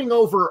Edge putting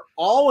over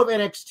all of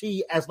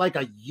NXT as like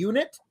a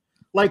unit,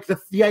 like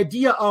the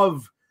idea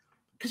of,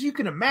 because you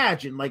can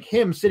imagine like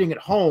him sitting at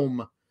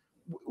home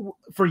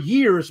for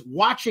years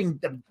watching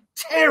them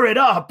tear it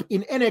up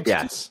in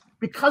NXT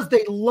because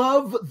they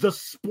love the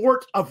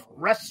sport of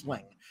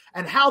wrestling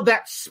and how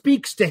that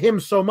speaks to him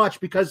so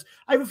much, because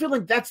I have a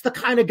feeling that's the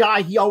kind of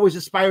guy he always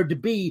aspired to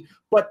be.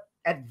 But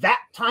at that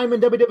time in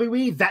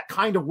WWE, that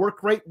kind of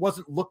work rate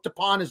wasn't looked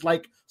upon as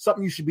like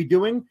something you should be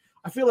doing.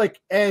 I feel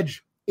like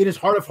Edge, in his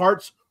heart of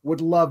hearts,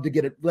 would love to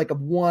get a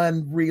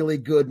one really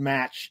good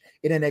match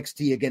in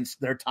NXT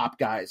against their top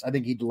guys. I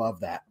think he'd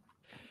love that.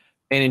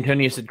 And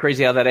Antonio said,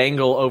 crazy how that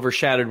angle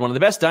overshadowed one of the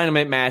best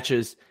Dynamite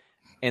matches,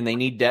 and they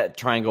need Death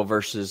Triangle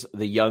versus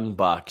the Young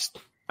Bucks.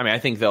 I mean, I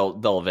think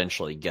they'll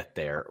eventually get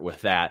there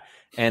with that.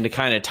 And to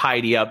kind of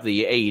tidy up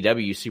the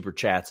AEW super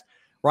chats,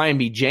 Ryan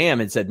B. Jam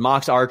had said,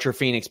 Mox, Archer,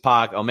 Phoenix,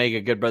 Pac,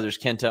 Omega, Good Brothers,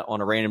 Kenta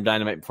on a random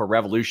Dynamite before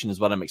Revolution is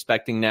what I'm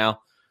expecting now.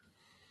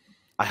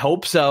 I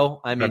hope so.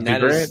 I mean,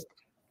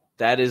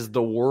 that is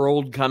the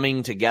world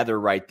coming together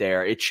right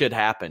there. It should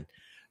happen.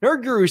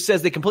 Nerd Guru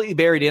says they completely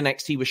buried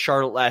NXT with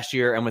Charlotte last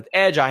year, and with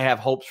Edge, I have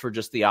hopes for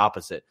just the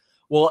opposite.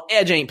 Well,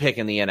 Edge ain't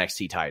picking the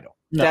NXT title.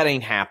 No. That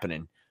ain't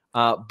happening.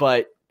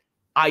 But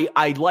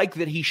I like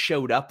that he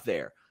showed up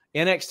there.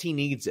 NXT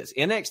needs this.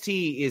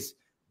 NXT is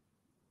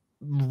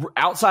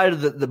outside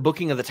of the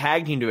booking of the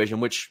tag team division,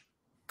 which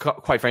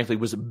quite frankly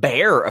was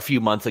bare a few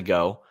months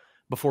ago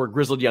before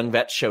Grizzled Young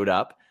Vets showed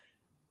up.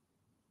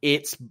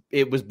 It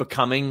was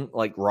becoming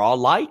like Raw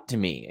Light to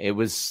me. It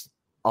was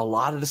a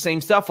lot of the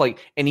same stuff.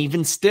 And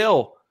even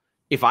still,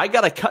 if I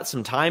got to cut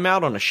some time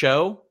out on a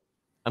show,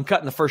 I'm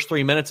cutting the first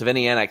 3 minutes of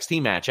any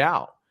NXT match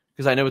out,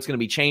 because I know it's going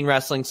to be chain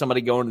wrestling,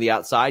 somebody going to the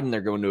outside, and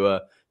they're going to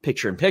a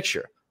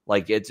picture-in-picture.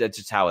 It's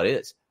just how it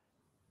is.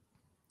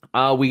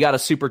 We got a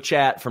super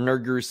chat from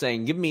Nerd Guru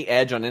saying, give me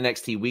Edge on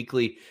NXT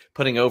Weekly,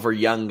 putting over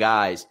young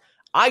guys.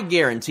 I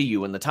guarantee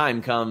you when the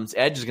time comes,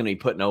 Edge is going to be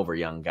putting over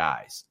young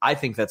guys. I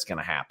think that's going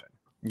to happen.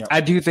 Yep.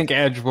 I do think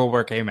Edge will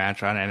work a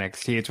match on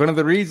NXT. It's one of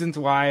the reasons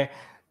why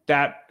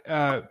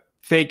that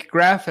fake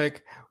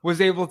graphic was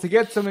able to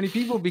get so many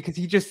people, because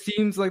he just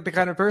seems like the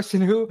kind of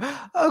person who,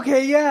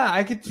 okay, yeah,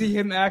 I could see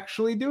him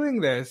actually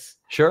doing this.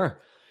 Sure.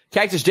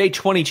 Cactus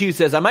J22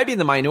 says, I might be in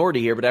the minority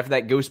here, but after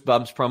that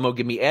Goosebumps promo,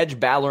 give me Edge,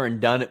 Balor, and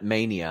Dunn at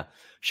Mania.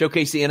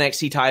 Showcase the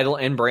NXT title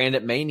and brand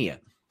at Mania.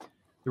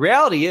 The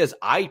reality is,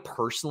 I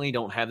personally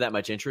don't have that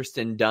much interest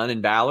in Dunn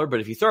and Balor, but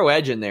if you throw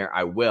Edge in there,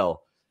 I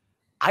will.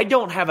 I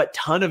don't have a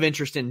ton of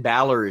interest in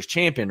Balor as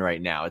champion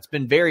right now. It's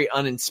been very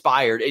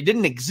uninspired. It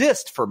didn't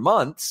exist for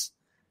months.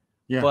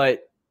 Yeah.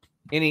 But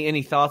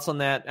any thoughts on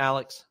that,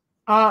 Alex?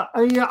 Yeah,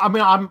 I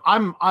mean,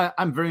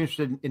 I'm very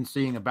interested in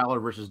seeing a Balor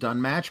versus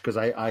Dunn match, because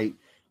I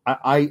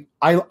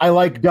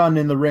like Dunn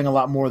in the ring a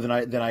lot more than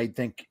I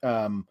think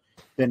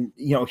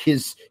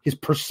his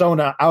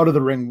persona out of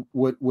the ring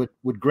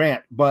would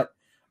grant. But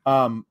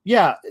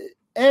yeah,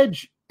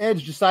 Edge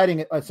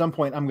deciding at some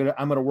point I'm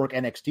gonna work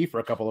NXT for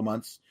a couple of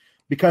months,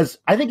 because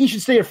I think he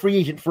should stay a free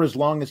agent for as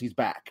long as he's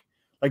back.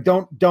 Like,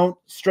 don't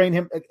constrain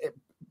him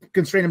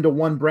to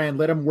one brand.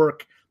 Let him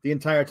work the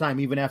entire time,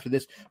 even after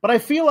this. But I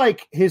feel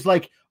like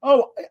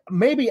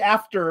maybe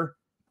after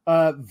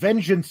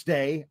Vengeance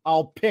Day,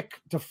 I'll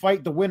pick to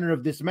fight the winner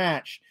of this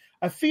match.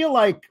 I feel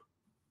like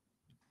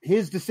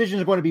his decision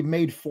is going to be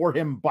made for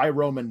him by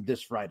Roman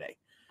this Friday.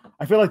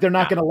 I feel like they're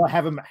not going to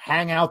have him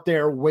hang out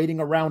there waiting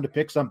around to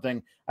pick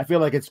something. I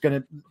feel like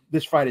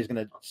this Friday is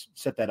going to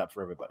set that up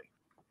for everybody.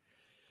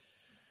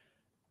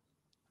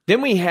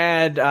 Then we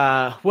had,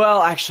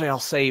 actually, I'll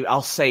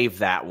save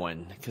that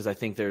one, because I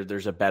think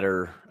there's a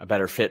better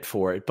fit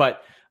for it.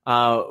 But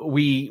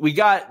we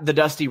got the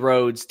Dusty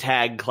Rhodes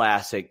Tag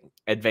Classic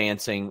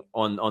advancing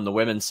on the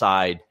women's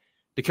side.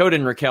 Dakota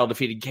and Raquel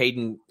defeated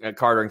Caden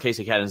Carter and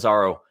Casey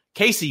Catanzaro.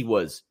 Casey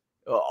was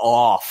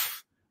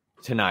off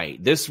tonight.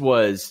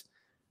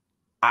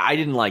 I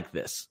didn't like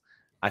this.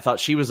 I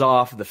thought she was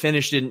off. Her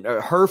finish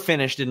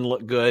didn't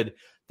look good.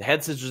 The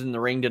head scissors in the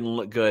ring didn't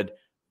look good.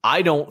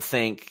 I don't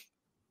think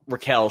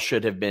Raquel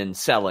should have been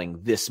selling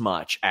this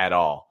much at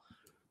all.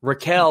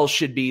 Raquel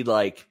should be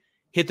like,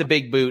 hit the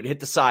big boot, hit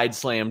the side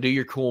slam, do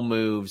your cool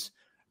moves,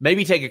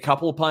 maybe take a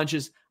couple of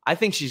punches. I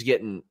think she's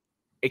getting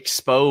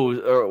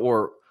exposed,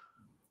 or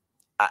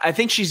I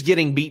think she's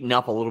getting beaten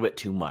up a little bit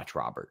too much,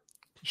 Robert.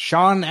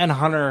 Sean and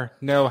Hunter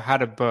know how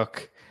to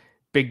book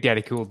Big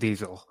Daddy Cool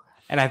Diesel.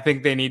 And I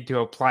think they need to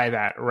apply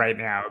that right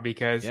now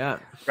because Yeah.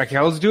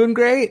 Raquel's doing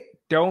great.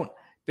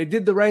 They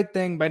did the right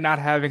thing by not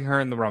having her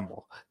in the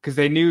Rumble because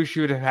they knew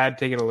she would have had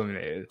to get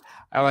eliminated.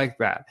 I like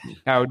that.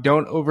 Now,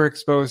 don't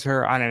overexpose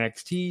her on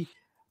NXT.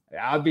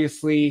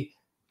 Obviously,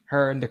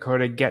 her and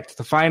Dakota get to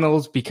the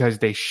finals because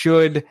they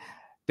should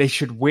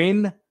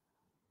win,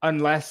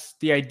 unless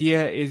the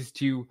idea is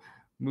to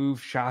move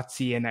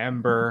Shotzi and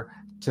Ember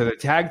to the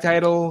tag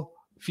title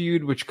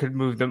feud, which could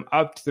move them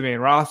up to the main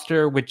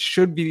roster, which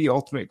should be the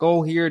ultimate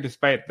goal here,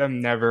 despite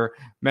them never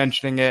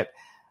mentioning it.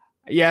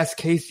 Yes,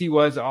 Casey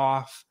was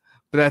off,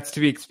 but that's to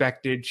be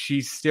expected.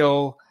 She's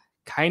still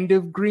kind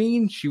of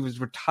green. She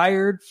was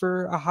retired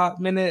for a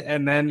hot minute,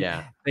 and then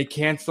they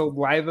canceled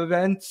live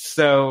events,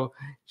 so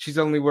she's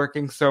only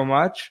working so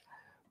much.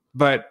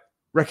 But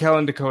Raquel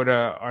and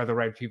Dakota are the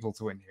right people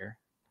to win here.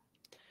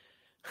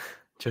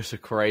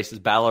 Joseph Correa says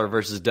Balor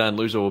versus Dunn.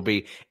 Loser will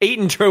be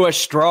eaten through a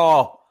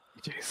straw.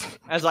 Jeez.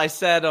 As I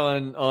said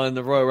on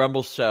the Royal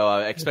Rumble show,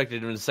 I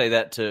expected him to say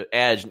that to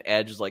Edge, and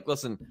Edge was like,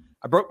 listen,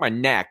 I broke my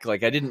neck.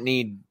 Like, I didn't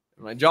need –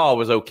 my jaw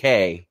was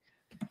okay.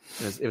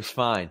 It was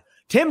fine.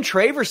 Tim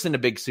Traverson, a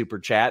big super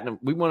chat, and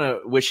we want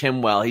to wish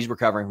him well. He's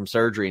recovering from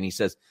surgery, and he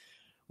says,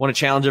 want to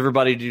challenge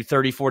everybody to do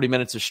 30, 40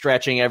 minutes of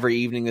stretching every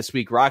evening this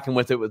week, rocking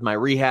with it with my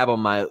rehab on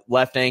my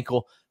left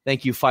ankle.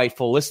 Thank you,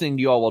 Fightful. Listening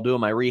to you all while doing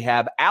my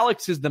rehab.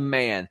 Alex is the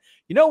man.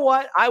 You know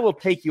what? I will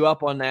take you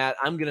up on that.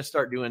 I'm going to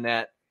start doing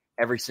that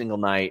every single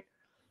night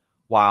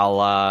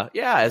while,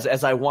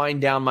 as I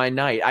wind down my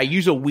night. I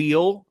use a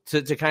wheel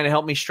to kind of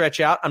help me stretch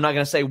out. I'm not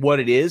going to say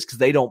what it is because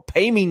they don't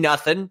pay me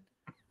nothing,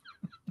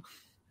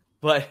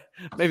 but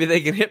maybe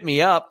they can hit me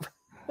up.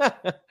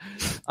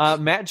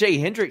 Matt J.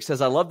 Hendricks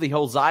says, I love the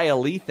whole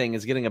Xia Li thing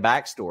is getting a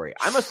backstory.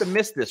 I must have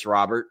missed this,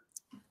 Robert.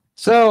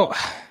 So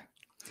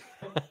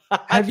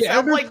have you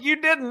ever like you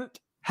didn't?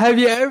 Have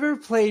you ever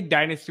played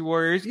Dynasty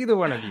Warriors? Either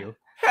one of you?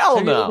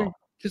 Hell no.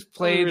 Just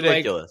played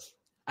ridiculous.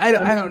 I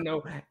don't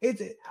know.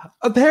 It's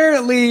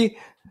apparently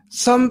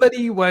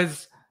somebody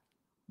was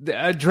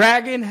a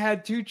dragon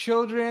had 2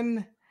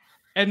 children,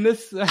 and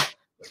this.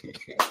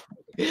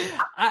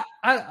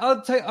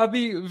 I'll tell you, I'll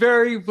be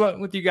very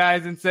blunt with you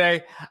guys and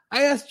say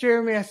I asked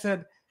Jeremy. I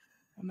said,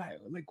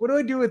 what do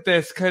I do with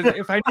this? Because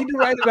if I need to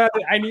write about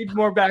it, I need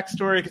more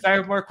backstory because I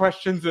have more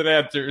questions than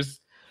answers.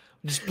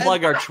 Just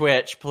plug our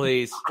Twitch,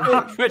 please.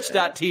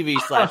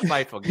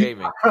 Twitch.tv/Fightful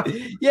Gaming.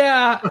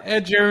 Yeah,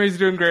 and Jeremy's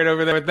doing great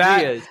over there with that.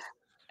 He is.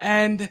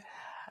 And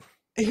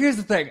here's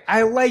the thing.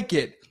 I like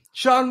it.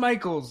 Shawn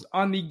Michaels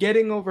on the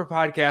Getting Over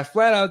podcast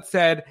flat out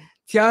said,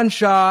 Tian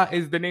Sha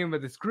is the name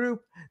of this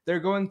group. They're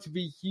going to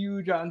be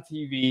huge on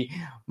TV.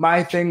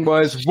 My thing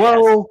was,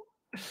 whoa,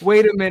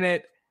 wait a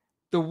minute.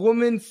 The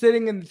woman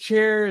sitting in the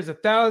chair is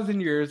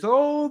 1,000 years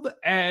old,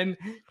 and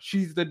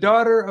she's the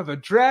daughter of a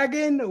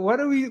dragon. What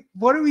are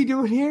we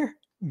doing here?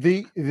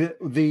 The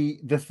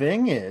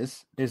thing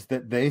is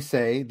that they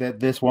say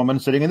that this woman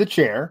sitting in the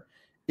chair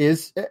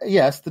is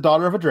yes, the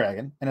daughter of a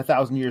dragon and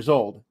 1,000 years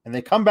old. And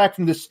they come back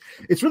from this.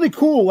 It's really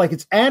cool. Like,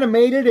 it's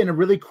animated and a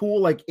really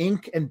cool, like,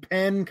 ink and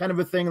pen kind of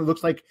a thing. It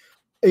looks like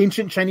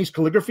ancient Chinese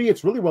calligraphy.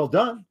 It's really well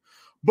done.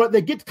 But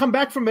they get to come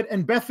back from it,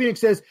 and Beth Phoenix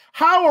says,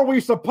 how are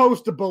we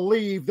supposed to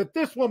believe that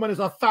this woman is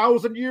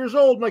 1,000 years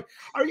old? I'm like,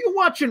 are you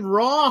watching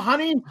Raw,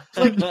 honey?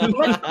 Like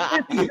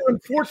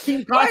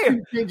 14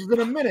 costume changes in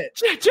a minute.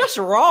 Just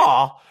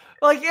Raw.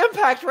 Like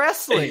Impact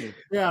Wrestling.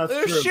 Yeah,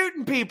 they're true.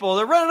 shooting people.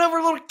 They're running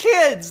over little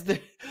kids.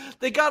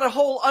 They got a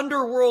whole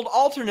underworld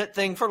alternate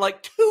thing for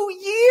like 2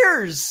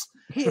 years.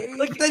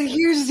 Then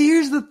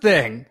here's the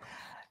thing.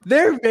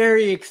 They're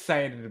very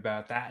excited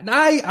about that. And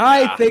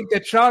I think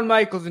that Shawn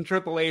Michaels and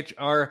Triple H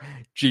are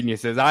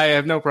geniuses. I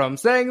have no problem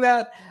saying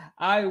that.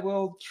 I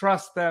will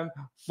trust them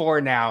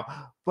for now.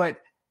 But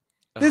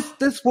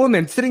this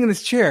woman sitting in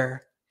this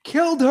chair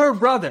killed her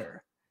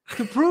brother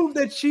to prove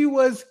that she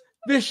was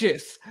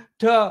vicious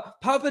to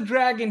Papa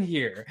Dragon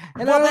here.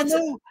 And I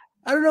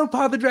don't know if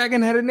Papa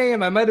Dragon had a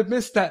name. I might have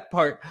missed that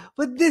part.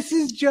 But this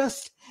is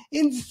just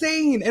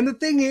insane. And the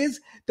thing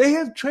is, they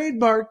have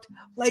trademarked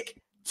like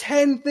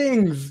 10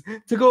 things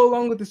to go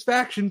along with this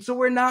faction, so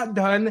we're not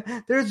done.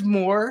 There's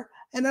more,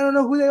 and I don't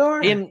know who they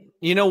are. And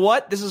you know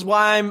what? This is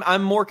why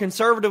I'm more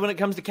conservative when it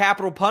comes to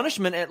capital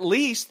punishment, at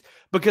least,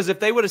 because if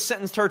they would have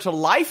sentenced her to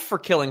life for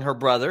killing her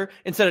brother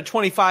instead of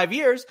 25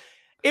 years,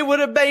 it would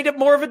have made it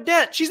more of a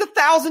dent. She's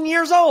 1,000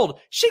 years old.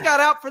 She got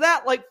out for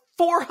that like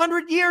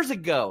 400 years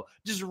ago,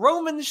 just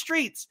roaming the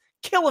streets,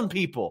 killing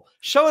people,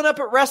 showing up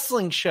at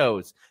wrestling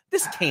shows.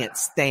 This can't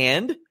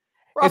stand.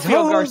 Is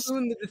Ho-Ho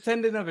Loon the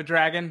descendant of a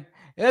dragon?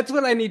 That's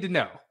what I need to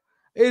know.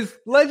 Is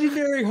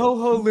legendary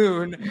Ho-Ho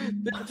Loon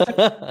the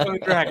descendant of a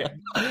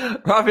dragon?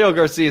 Rafael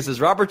Garcia says,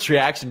 Robert's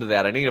reaction to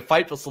that. I need a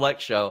Fightful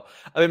Select show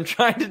of him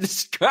trying to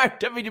describe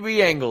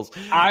WWE angles.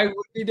 I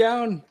would be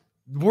down.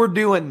 We're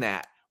doing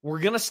that. We're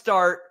going to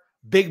start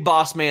Big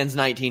Boss Man's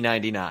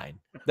 1999.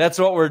 That's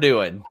what we're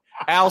doing.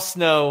 Al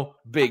Snow,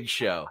 Big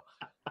Show.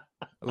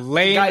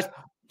 Guys,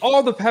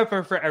 all the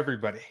pepper for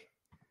everybody.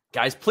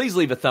 Guys, please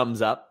leave a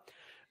thumbs up.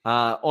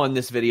 on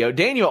this video.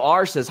 Daniel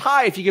R says,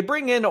 hi, if you could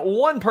bring in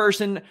one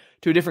person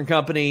to a different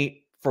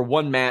company for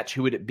one match,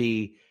 who would it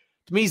be?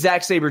 To me,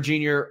 Zack Sabre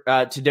Jr.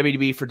 To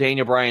WWE for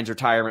Daniel Bryan's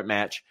retirement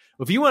match.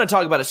 If you want to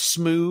talk about a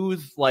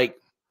smooth, like,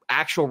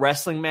 actual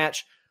wrestling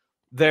match,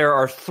 there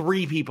are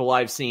 3 people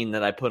I've seen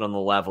that I put on the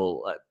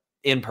level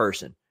in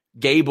person.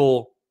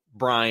 Gable,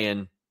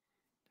 Bryan,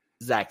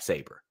 Zack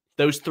Sabre.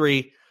 Those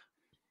 3,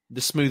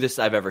 the smoothest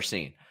I've ever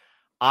seen.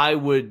 I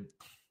would,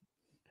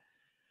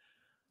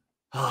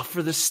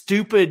 for the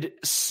stupid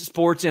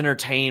sports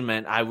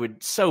entertainment, I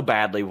would so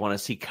badly want to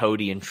see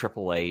Cody and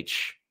Triple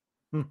H.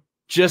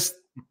 Just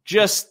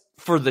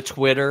for the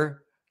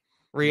Twitter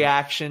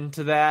reaction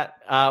to that.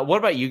 What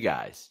about you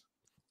guys?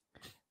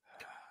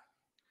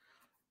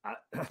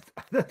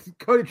 The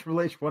Cody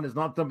Triple H one is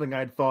not something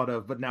I'd thought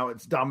of, but now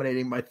it's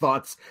dominating my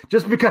thoughts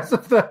just because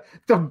of the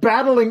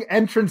battling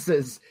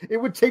entrances. It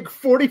would take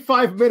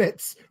 45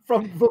 minutes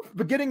from the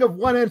beginning of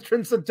one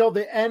entrance until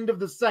the end of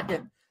the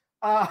second.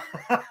 I'm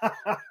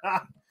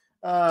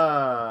at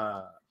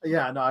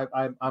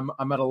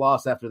a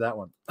loss after that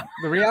one.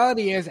 The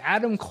reality is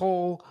Adam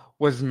Cole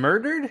was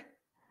murdered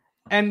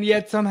and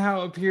yet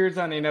somehow appears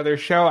on another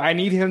show. I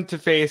need him to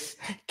face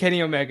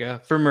Kenny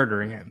Omega for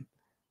murdering him.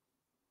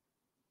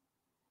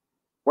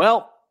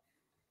 Well,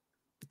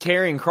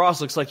 Karrion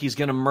Kross looks like he's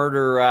going to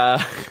murder.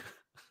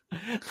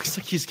 Looks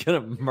like he's going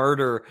to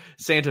murder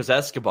Santos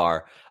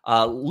Escobar.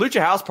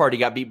 Lucha House Party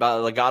got beat by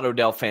Legado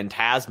del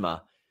Fantasma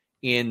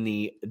in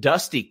the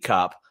Dusty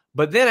Cup,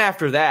 but then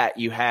after that,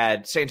 you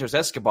had Santos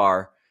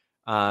Escobar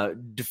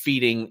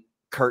defeating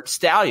Kurt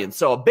Stallion.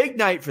 So a big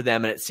night for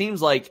them, and it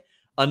seems like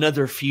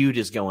another feud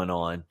is going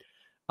on.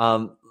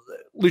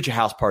 Lucha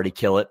House Party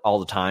kill it all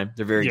the time.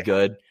 They're very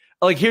good.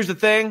 Like, here's the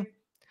thing.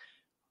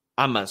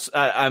 I'm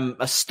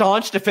a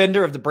staunch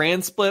defender of the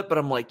brand split, but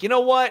I'm like, you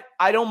know what?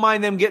 I don't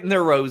mind them getting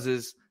their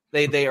roses.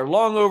 They are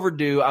long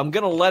overdue. I'm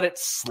going to let it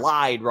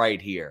slide right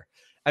here.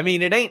 I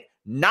mean, it ain't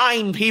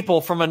 9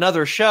 people from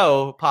another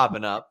show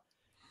popping up,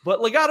 but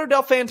Legado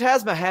del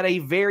Fantasma had a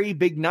very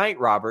big night,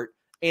 Robert,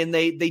 and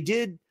they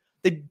did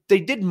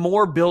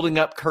more building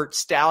up Kurt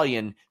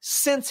Stallion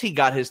since he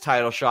got his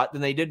title shot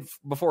than they did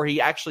before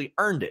he actually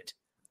earned it.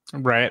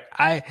 Right.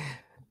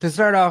 To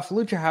start off,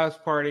 Lucha House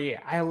Party,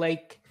 I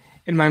like.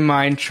 In my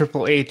mind,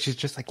 Triple H is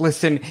just like,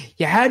 listen,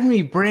 you had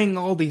me bring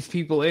all these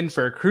people in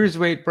for a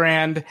cruiserweight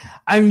brand.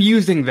 I'm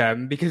using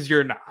them because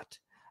you're not.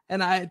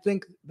 And I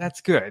think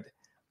that's good.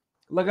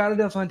 Legado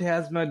del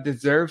Fantasma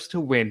deserves to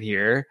win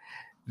here.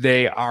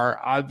 They are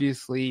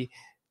obviously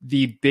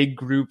the big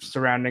group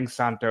surrounding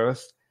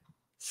Santos.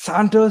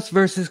 Santos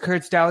versus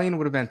Kurt Stallion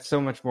would have been so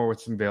much more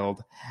with some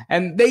build.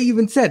 And they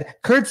even said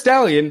Kurt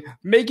Stallion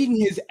making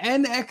his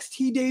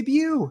NXT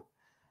debut.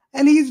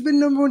 And he's been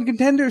number 1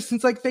 contender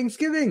since like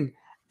Thanksgiving.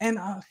 And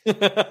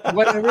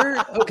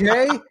whatever,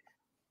 okay.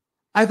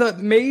 I thought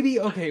maybe,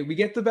 okay, we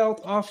get the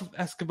belt off of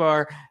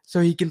Escobar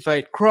so he can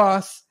fight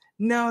Cross.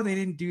 No, they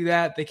didn't do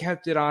that. They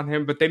kept it on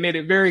him, but they made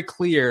it very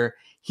clear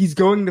he's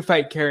going to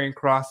fight Karrion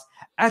Kross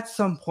at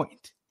some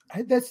point.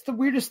 That's the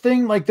weirdest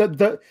thing. Like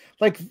the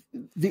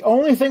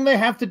only thing they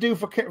have to do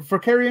for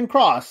Karrion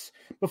Kross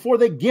before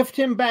they gift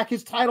him back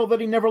his title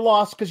that he never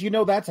lost, because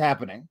that's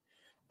happening.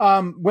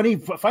 When he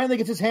finally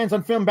gets his hands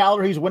on Finn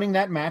Balor, he's winning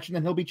that match, and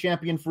then he'll be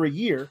champion for a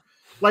year.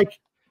 Like,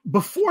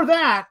 before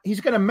that,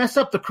 he's going to mess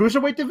up the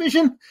cruiserweight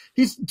division.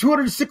 He's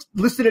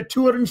listed at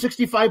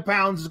 265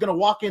 pounds. Is going to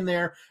walk in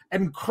there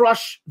and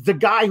crush the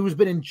guy who's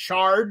been in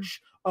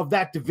charge of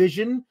that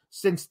division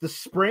since the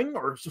spring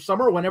or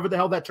summer, whenever the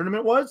hell that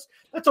tournament was.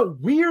 That's a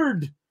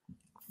weird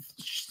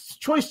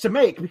choice to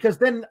make, because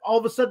then all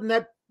of a sudden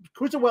that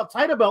cruiserweight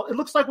title belt, it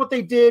looks like what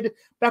they did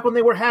back when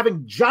they were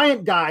having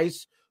giant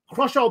guys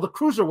crush all the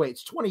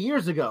cruiserweights 20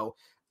 years ago.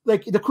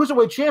 Like, the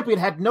cruiserweight champion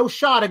had no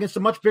shot against a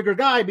much bigger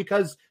guy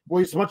because, well,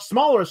 he's much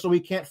smaller, so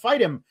we can't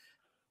fight him.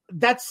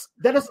 That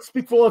doesn't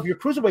speak full of your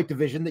cruiserweight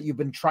division that you've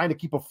been trying to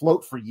keep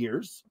afloat for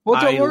years.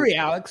 Well, don't worry,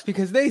 Alex,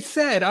 because they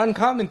said on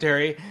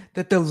commentary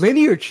that the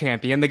linear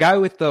champion, the guy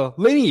with the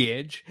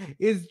lineage,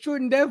 is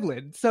Jordan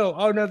Devlin. So,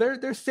 oh no,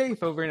 they're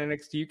safe over in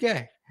NXT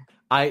UK.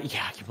 I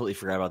completely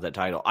forgot about that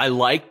title. I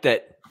like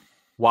that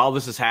while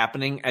this is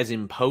happening, as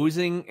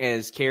imposing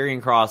as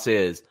Karrion Kross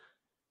is,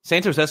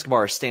 Santos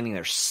Escobar is standing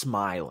there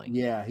smiling.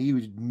 Yeah, he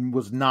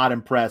was not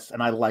impressed,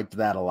 and I liked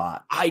that a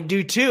lot. I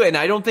do too, and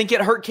I don't think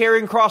it hurt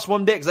Karrion Kross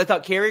one bit, because I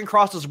thought Karrion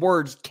Kross's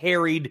words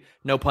carried,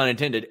 no pun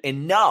intended,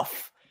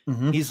 enough.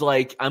 Mm-hmm. He's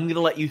like, I'm going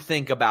to let you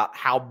think about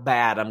how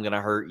bad I'm going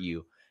to hurt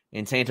you.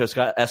 And Santos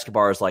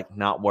Escobar is like,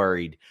 not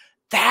worried.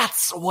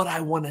 That's what I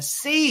want to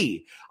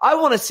see. I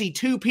want to see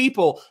 2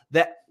 people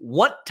that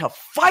want to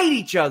fight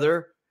each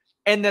other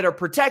and that are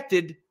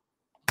protected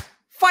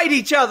fight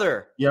each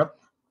other. Yep.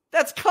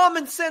 That's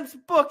common sense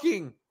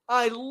booking.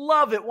 I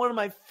love it. One of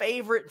my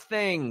favorite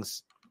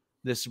things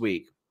this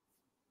week.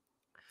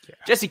 Yeah.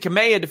 Jesse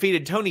Kamea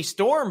defeated Tony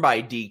Storm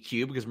by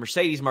DQ because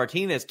Mercedes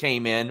Martinez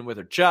came in with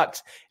her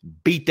chucks,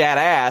 beat that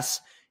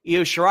ass.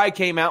 Io Shirai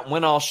came out and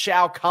went all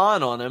Shao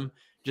Kahn on him.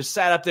 Just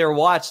sat up there and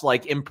watched,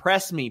 like,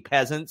 impress me,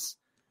 peasants.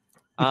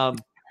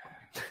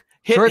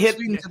 Short,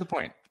 sweet, and to the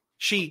point.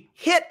 She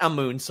hit a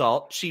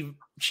moonsault. She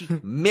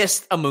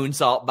missed a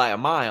moonsault by a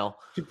mile.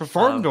 She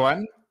performed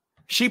one.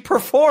 She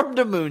performed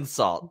a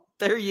moonsault.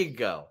 There you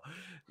go.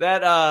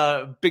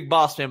 That Big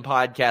Boss Man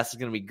podcast is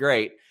going to be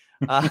great.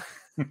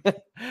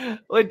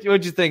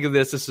 What'd you think of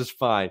this? This is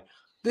fine.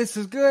 This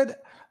is good.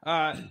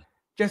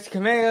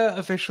 Jessica Maya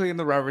officially in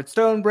the Robert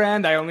Stone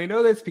brand. I only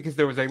know this because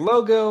there was a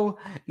logo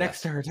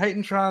next to her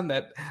Titantron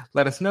that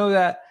let us know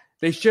that.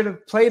 They should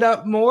have played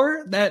up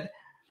more that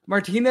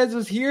Martinez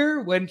was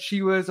here when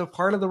she was a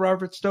part of the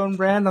Robert Stone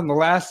brand on the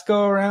last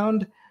go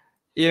around.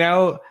 You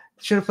know,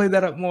 should have played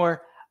that up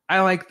more.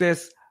 I like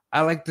this.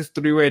 I like this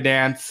three-way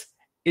dance.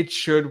 It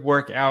should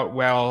work out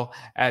well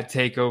at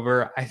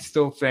TakeOver. I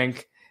still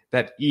think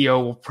that Io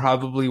will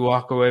probably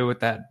walk away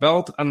with that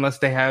belt unless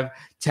they have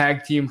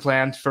tag team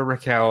plans for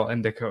Raquel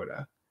and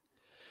Dakota.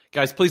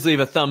 Guys, please leave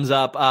a thumbs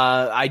up.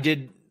 I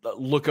did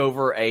look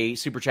over a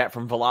super chat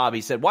from Valab.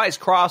 He said, why is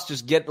Cross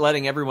just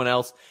letting everyone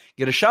else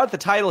get a shot at the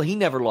title he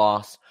never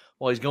lost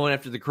while he's going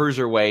after the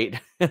cruiserweight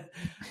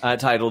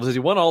title? Does he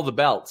want all the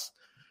belts?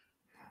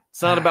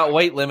 It's not about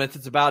weight limits.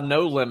 It's about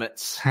no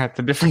limits. That's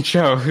a different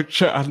show,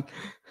 John.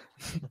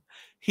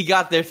 He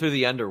got there through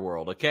the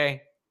underworld,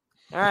 okay?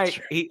 All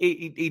right,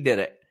 he did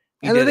it.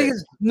 And the thing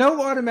is,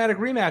 no automatic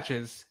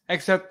rematches,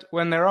 except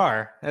when there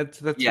are.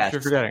 That's yes. What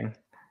you're forgetting.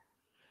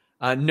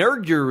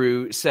 Nerd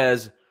Guru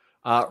says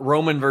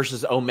Roman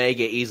versus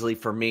Omega easily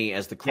for me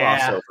as the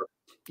crossover.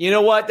 Yeah. You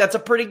know what? That's a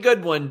pretty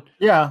good one.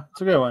 Yeah,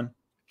 it's a good one.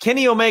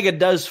 Kenny Omega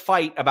does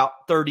fight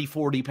about 30,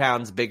 40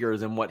 pounds bigger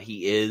than what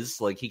he is.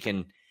 Like, he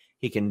can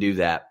do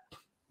that.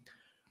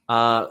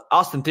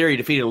 Austin Theory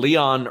defeated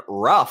Leon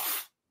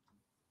Ruff.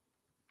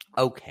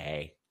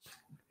 Okay.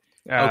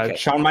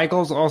 Shawn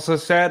Michaels also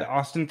said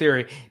Austin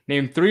Theory.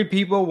 Named 3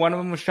 people. One of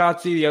them was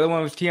Shotzi. The other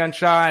one was Tian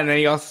Sha. And then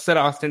he also said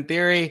Austin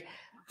Theory.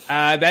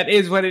 That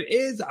is what it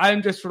is.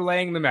 I'm just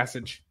relaying the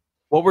message.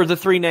 What were the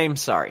 3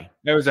 names? Sorry.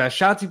 There was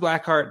Shotzi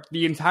Blackheart,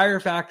 the entire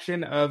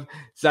faction of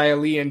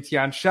Xia Li and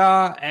Tian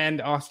Sha,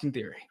 and Austin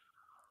Theory.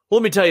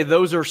 Well, let me tell you,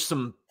 those are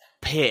some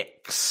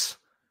picks.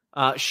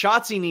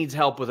 Shotzi needs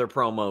help with her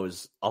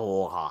promos a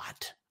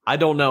lot. I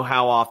don't know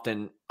how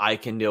often I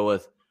can deal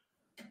with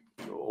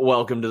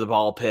welcome to the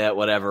ball pit,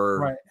 whatever,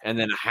 right. And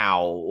then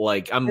how.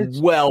 Like,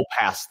 I'm well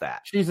past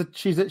that.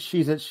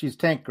 She's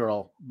Tank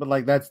Girl, but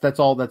like that's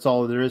all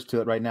there is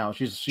to it right now.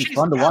 She's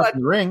fun to watch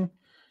in the ring.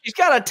 She's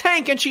got a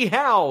tank and she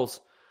howls.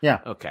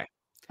 Yeah. Okay.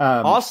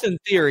 Austin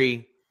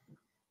Theory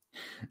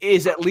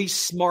is at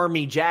least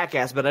smarmy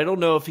jackass, but I don't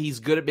know if he's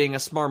good at being a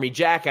smarmy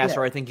jackass,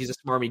 or I think he's a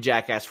smarmy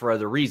jackass for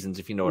other reasons,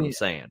 if you know what I'm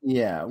saying.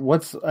 Yeah.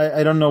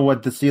 I don't know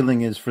what the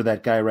ceiling is for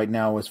that guy right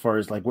now as far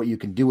as like what you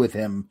can do with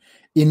him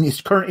in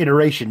his current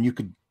iteration. You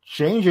could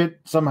change it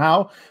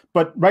somehow,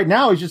 but right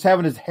now he's just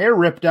having his hair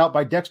ripped out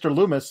by Dexter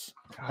Lumis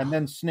and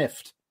then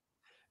sniffed.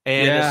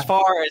 And as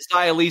far as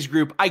Xia Li's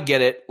group, I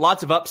get it.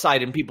 Lots of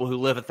upside in people who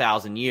live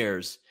 1,000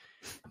 years.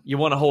 You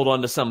want to hold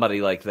on to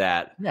somebody like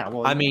that. Yeah,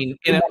 well, I mean,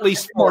 in at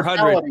least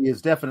 400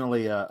 is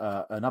definitely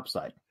an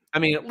upside. I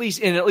mean, at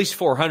least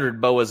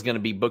 400, Boa's going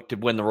to be booked to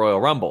win the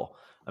Royal Rumble.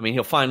 I mean,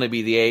 he'll finally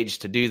be the age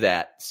to do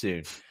that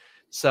soon.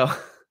 So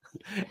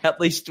at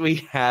least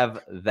we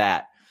have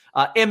that.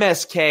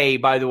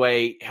 MSK, by the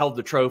way, held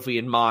the trophy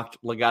and mocked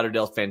Legado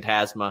del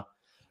Fantasma.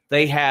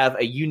 They have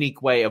a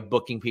unique way of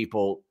booking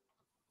people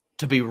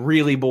to be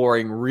really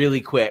boring,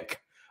 really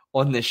quick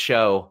on this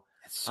show.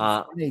 It's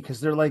so funny because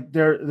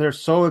they're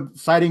so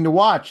exciting to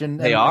watch, and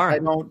they are.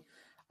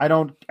 I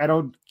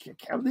don't.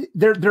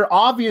 They're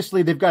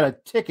obviously they've got a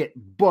ticket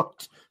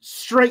booked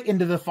straight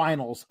into the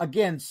finals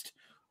against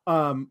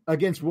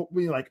what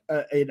we like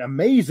an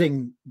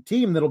amazing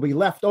team that'll be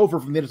left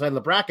over from the other side of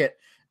the bracket.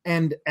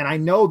 And I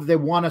know that they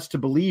want us to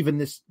believe in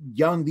these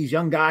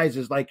young guys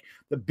as like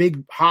the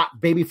big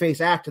hot babyface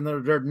act, and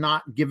they're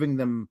not giving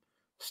them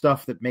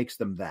stuff that makes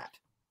them that.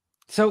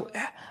 So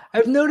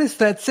I've noticed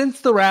that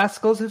since the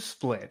Rascals have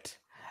split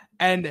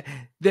and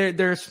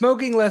they're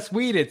smoking less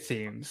weed, it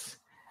seems,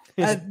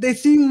 they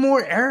seem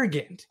more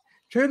arrogant.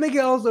 Trey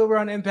Miguel's over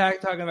on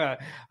Impact talking about,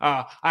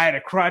 I had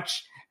a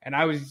crutch and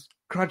I was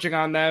crutching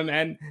on them.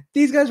 And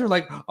these guys were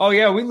like, oh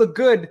yeah, we look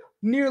good.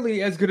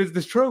 Nearly as good as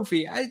this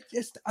trophy.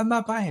 I'm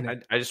not buying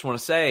it. I just want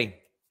to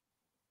say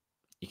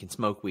you can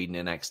smoke weed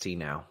in NXT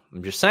now.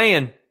 I'm just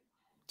saying.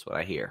 That's what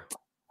I hear.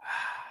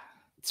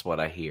 That's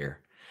what I hear.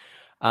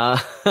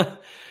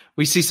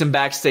 We see some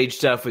backstage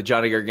stuff with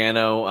Johnny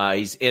Gargano.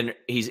 He's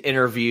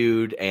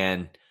interviewed,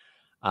 and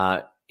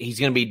he's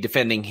going to be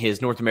defending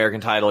his North American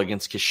title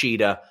against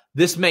Kushida.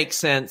 This makes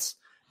sense.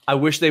 I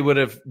wish they would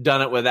have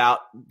done it without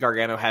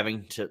Gargano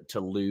having to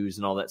lose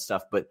and all that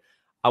stuff, but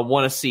I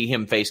want to see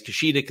him face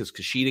Kushida because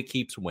Kushida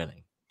keeps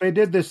winning. They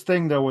did this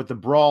thing, though, with the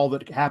brawl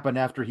that happened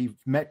after he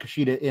met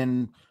Kushida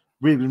in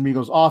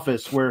Regal's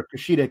office, where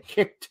Kushida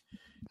kicked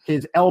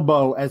his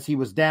elbow as he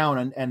was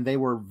down, and they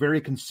were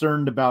very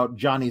concerned about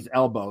Johnny's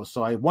elbow.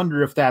 So I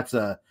wonder if that's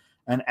an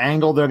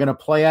angle they're going to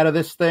play out of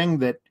this thing,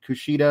 that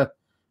Kushida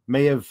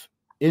may have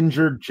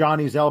injured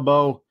Johnny's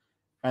elbow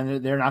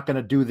and they're not going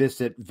to do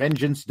this at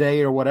Vengeance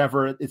Day or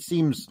whatever. It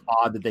seems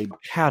odd that they.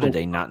 How did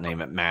they not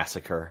name it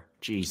Massacre?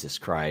 Jesus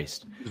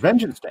Christ.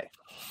 Vengeance Day.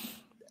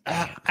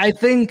 I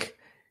think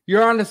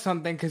you're onto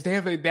something because they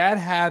have a bad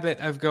habit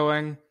of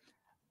going,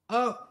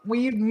 oh,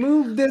 we've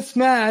moved this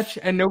match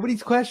and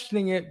nobody's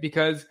questioning it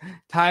because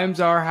times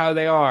are how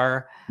they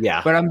are.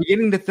 Yeah. But I'm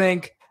beginning to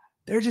think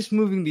they're just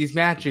moving these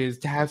matches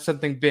to have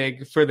something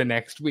big for the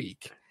next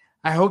week.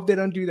 I hope they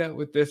don't do that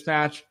with this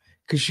match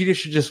because Shida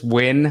should just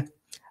win.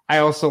 I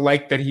also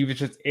like that he was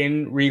just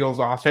in Regal's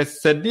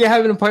office, said, do you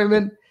have an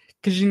appointment?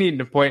 Because you need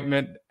an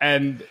appointment.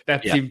 And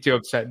that seemed to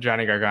upset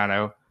Johnny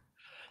Gargano.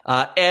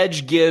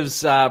 Edge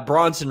gives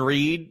Bronson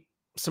Reed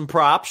some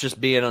props,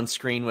 just being on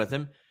screen with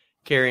him.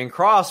 Karrion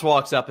Kross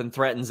walks up and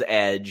threatens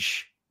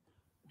Edge,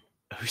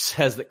 who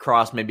says that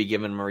Kross may be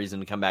giving him a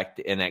reason to come back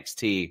to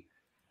NXT.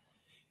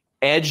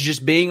 Edge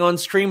just being on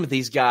screen with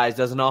these guys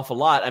does an awful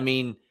lot. I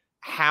mean,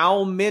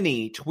 how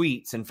many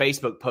tweets and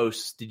Facebook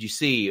posts did you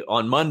see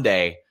on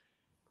Monday?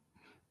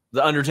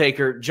 The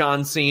Undertaker,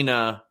 John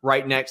Cena,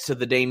 right next to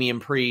the Damian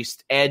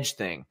Priest Edge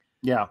thing.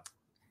 Yeah.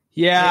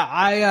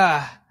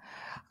 Yeah,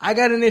 I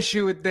got an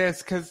issue with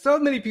this because so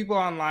many people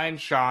online,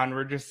 Sean,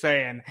 were just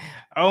saying,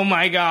 oh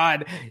my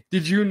God,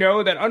 did you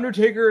know that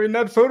Undertaker in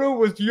that photo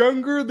was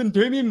younger than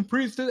Damian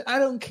Priest? I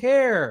don't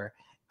care.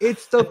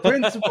 It's the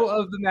principle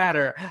of the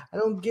matter. I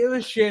don't give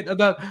a shit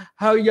about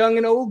how young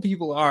and old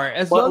people are.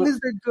 As long as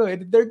they're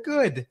good, they're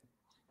good.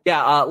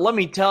 Yeah, let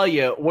me tell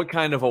you what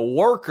kind of a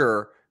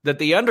worker that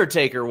the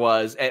Undertaker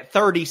was at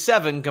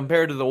 37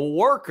 compared to the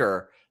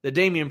worker that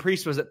Damian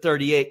Priest was at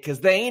 38, because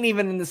they ain't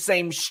even in the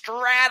same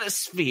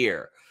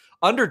stratosphere.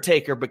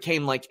 Undertaker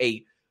became like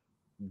a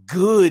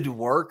good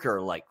worker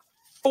like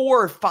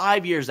 4 or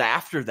 5 years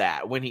after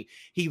that, when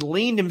he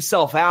leaned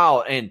himself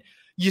out and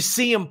you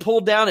see him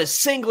pull down his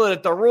singlet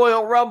at the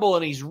Royal Rumble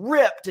and he's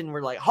ripped, and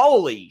we're like,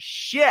 holy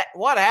shit,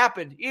 what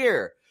happened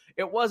here?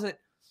 It wasn't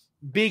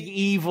big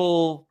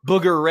evil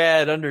booger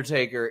red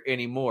Undertaker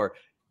anymore.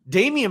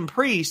 Damian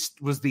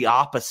Priest was the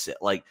opposite.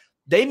 Like,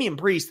 Damian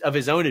Priest, of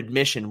his own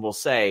admission, will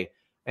say,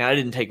 and I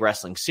didn't take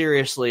wrestling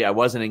seriously, I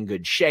wasn't in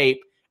good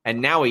shape,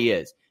 and now he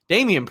is.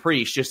 Damian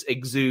Priest just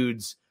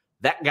exudes,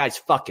 that guy's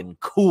fucking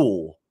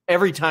cool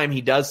every time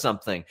he does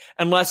something,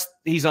 unless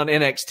he's on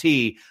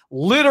NXT,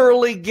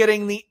 literally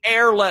getting the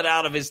air let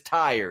out of his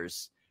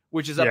tires,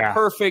 which is a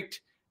perfect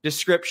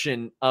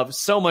description of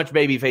so much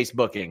babyface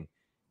booking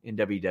in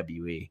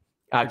WWE.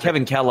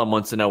 Kevin Kellum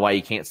wants to know why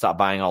you can't stop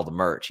buying all the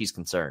merch. He's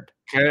concerned.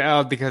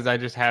 Because I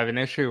just have an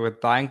issue with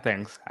buying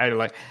things.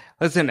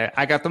 Listen,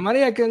 I got the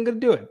money, I'm going to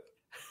do it.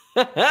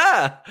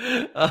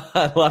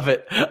 I love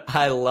it.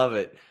 I love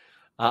it.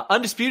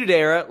 Undisputed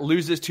Era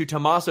loses to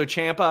Tommaso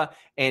Ciampa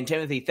and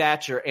Timothy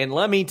Thatcher. And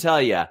let me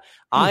tell you,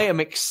 I am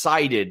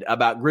excited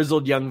about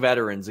grizzled young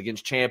veterans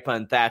against Ciampa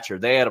and Thatcher.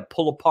 They had a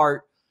pull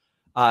apart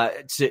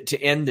to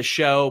end the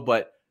show.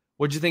 But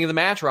what'd you think of the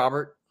match,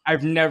 Robert?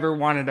 I've never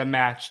wanted a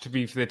match to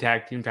be for the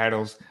tag team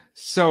titles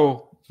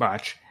so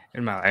much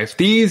in my life.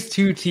 These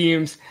two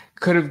teams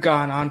could have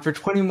gone on for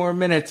 20 more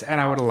minutes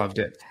and I would have loved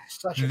it.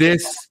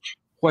 This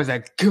was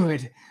a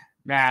good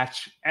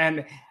match.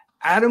 And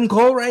Adam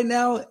Cole right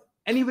now,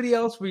 anybody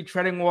else would be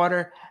treading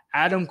water.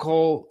 Adam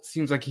Cole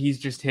seems like he's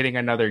just hitting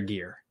another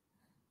gear.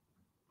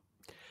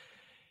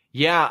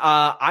 Yeah,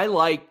 I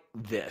like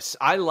this.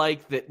 I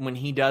like that when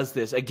he does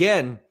this,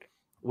 again,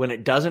 when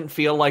it doesn't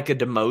feel like a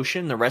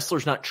demotion, the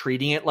wrestler's not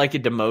treating it like a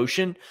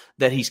demotion,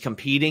 that he's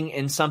competing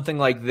in something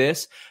like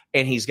this,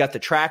 and he's got the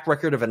track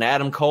record of an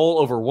Adam Cole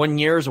over 1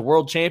 year as a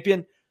world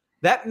champion,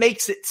 that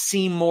makes it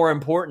seem more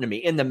important to me.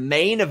 In the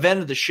main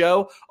event of the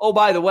show, oh,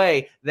 by the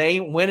way, they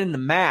ain't winning the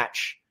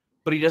match,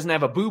 but he doesn't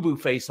have a boo-boo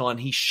face on.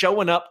 He's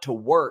showing up to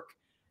work.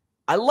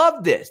 I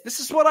love this. This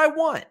is what I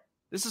want.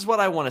 This is what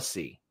I want to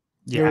see.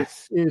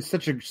 Yes, it was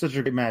such a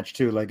great match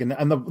too. Like, and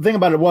the thing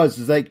about it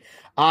is like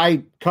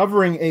I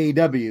covering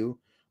AEW,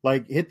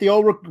 like hit the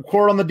old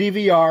record on the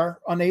DVR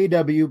on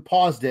AEW,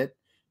 paused it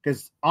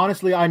because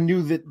honestly I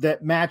knew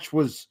that match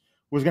was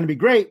going to be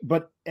great,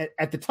 but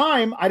at the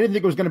time I didn't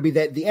think it was going to be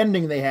the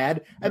ending they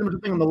had, and there was a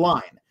thing on the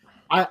line.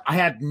 I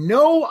had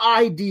no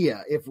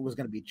idea if it was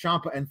going to be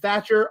Ciampa and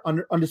Thatcher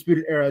under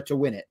Undisputed Era to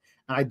win it,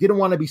 and I didn't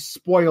want to be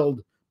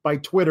spoiled by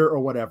Twitter or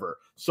whatever,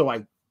 so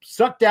I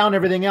shut down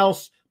everything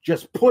else.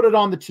 Just put it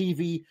on the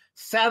TV,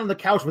 sat on the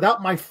couch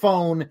without my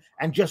phone,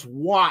 and just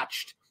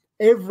watched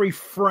every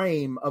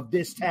frame of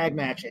this tag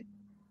match. And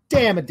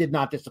damn, it did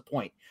not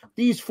disappoint.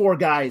 These four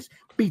guys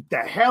beat the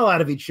hell out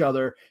of each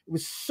other. It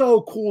was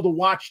so cool to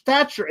watch.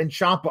 Thatcher and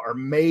Ciampa are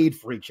made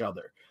for each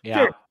other. Yeah.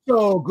 They're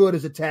so good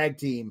as a tag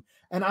team.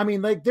 And I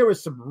mean, like, there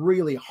was some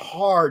really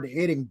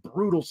hard-hitting,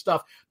 brutal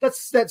stuff.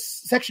 That's that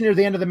section near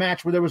the end of the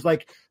match where there was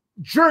like,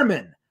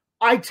 German,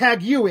 I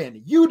tag you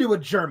in, you do a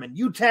German,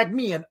 you tag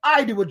me in,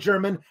 I do a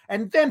German,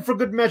 and then for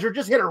good measure,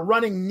 just hit a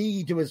running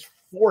knee to his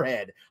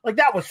forehead. Like,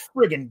 that was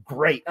friggin'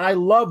 great. And I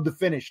love the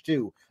finish,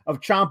 too, of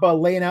Ciampa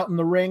laying out in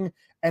the ring,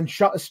 and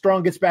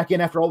Strong gets back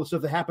in after all the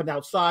stuff that happened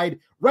outside,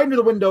 right into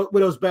the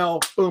Widow's Bell,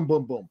 boom,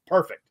 boom, boom.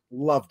 Perfect.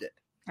 Loved it.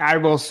 I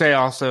will say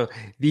also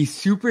the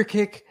super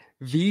kick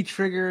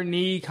V-trigger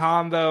knee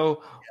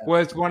combo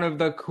was one of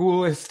the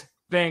coolest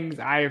things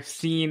I have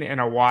seen in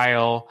a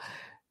while.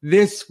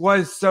 This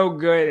was so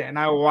good, and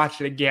I will watch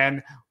it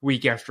again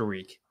week after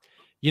week.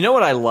 You know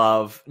what I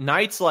love?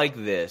 Nights like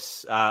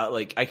this,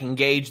 like I can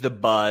gauge the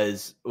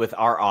buzz with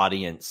our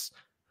audience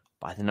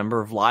by the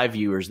number of live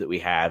viewers that we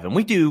have. And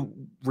we do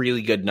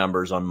really good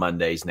numbers on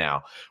Mondays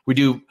now. We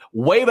do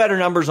way better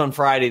numbers on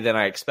Friday than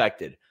I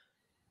expected.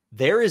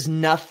 There is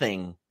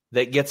nothing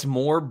that gets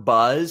more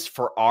buzz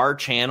for our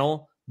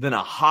channel than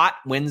a hot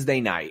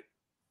Wednesday night.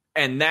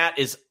 And that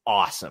is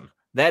awesome.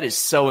 That is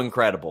so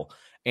incredible.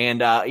 And,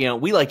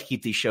 we like to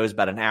keep these shows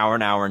about an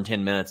hour and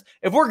 10 minutes.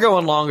 If we're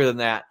going longer than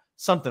that,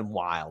 something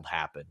wild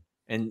happened.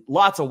 And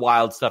lots of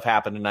wild stuff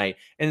happened tonight.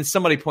 And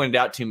somebody pointed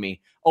out to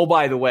me, oh,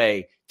 by the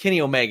way, Kenny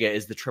Omega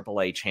is the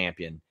AAA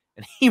champion.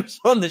 And he was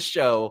on the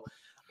show,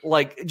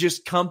 like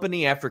just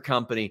company after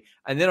company.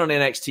 And then on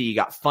NXT, you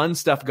got fun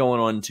stuff going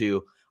on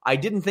too. I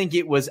didn't think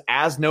it was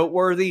as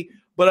noteworthy,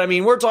 but I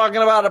mean, we're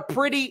talking about a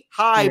pretty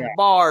high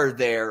bar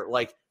there.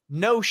 Like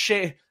no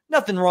shade,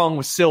 nothing wrong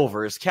with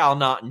Silver, as Cal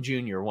Naughton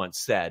Jr. once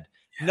said.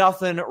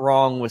 Nothing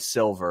wrong with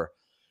Silver.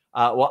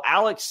 Well,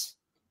 Alex,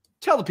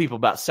 tell the people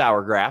about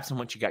Sour Graps and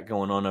what you got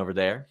going on over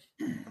there.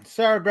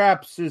 Sour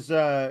Graps is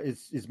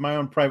my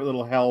own private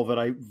little hell that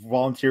I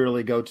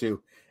voluntarily go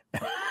to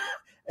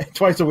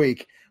twice a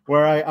week,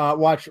 where I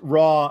watch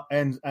Raw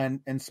and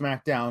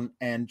SmackDown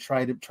and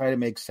try to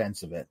make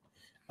sense of it.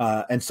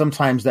 And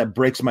sometimes that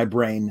breaks my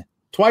brain.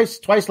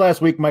 Twice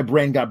last week, my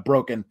brain got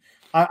broken.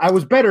 I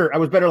was better. I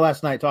was better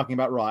last night talking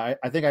about Raw.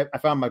 I think I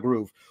found my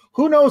groove.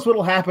 Who knows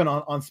what'll happen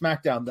on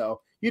SmackDown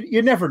though?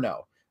 You never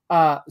know.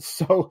 On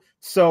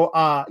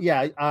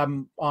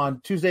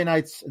Tuesday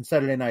nights and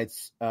Saturday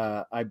nights,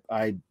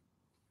 I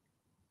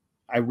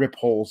rip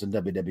holes in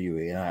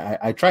WWE, and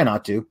I try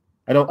not to.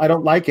 I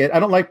don't like it. I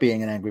don't like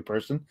being an angry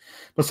person,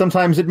 but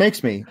sometimes it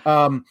makes me.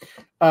 And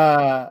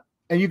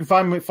you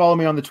can follow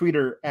me on the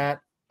Twitter at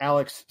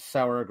Alex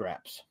Sour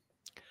Graps.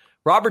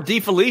 Robert D.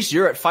 Felice,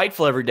 you're at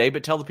Fightful every day,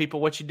 but tell the people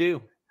what you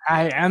do.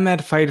 I am at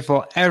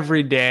Fightful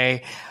every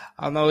day.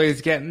 I'm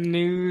always getting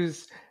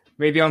news.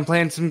 Maybe I'm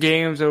playing some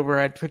games over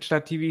at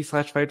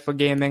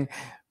twitch.tv/FightfulGaming.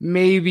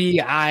 Maybe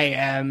I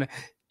am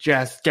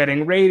just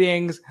getting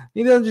ratings.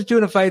 Maybe I'm just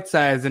doing a fight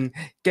size and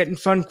getting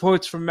fun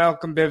quotes from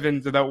Malcolm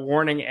Bivens about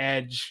Warning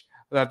Edge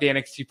about the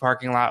NXT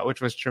parking lot,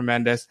 which was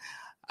tremendous.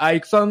 You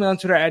can follow me on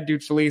Twitter at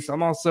DudeFelice.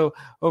 I'm also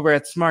over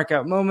at Smart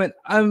Out Moment.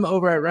 I'm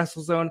over at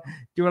WrestleZone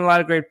doing a lot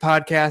of great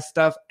podcast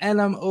stuff.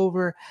 And I'm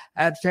over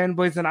at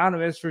Fanboys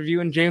Anonymous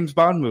reviewing James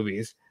Bond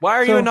movies. Why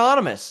are you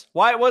anonymous?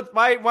 Why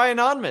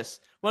anonymous?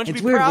 Why don't you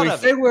be proud of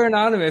it? We say we're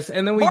anonymous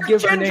and then we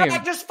give our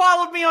name. Just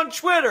followed me on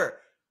Twitter.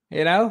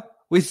 You know?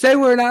 We say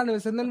we're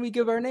anonymous and then we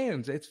give our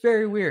names. It's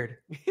very weird.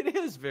 It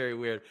is very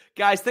weird.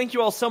 Guys, thank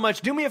you all so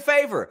much. Do me a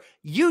favor.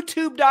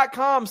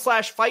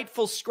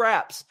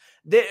 YouTube.com/FightfulScraps.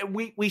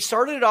 We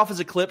started it off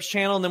as a clips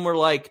channel, and then we're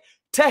like,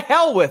 to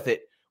hell with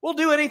it. We'll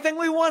do anything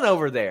we want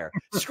over there.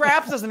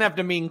 Scraps doesn't have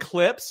to mean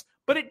clips,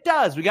 but it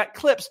does. We got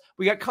clips.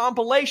 We got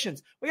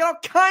compilations. We got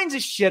all kinds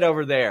of shit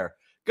over there.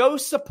 Go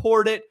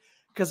support it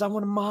because I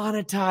want to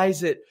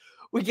monetize it.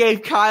 We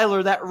gave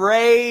Kyler that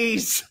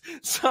raise,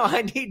 so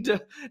I need to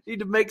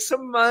make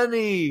some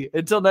money.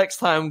 Until next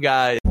time,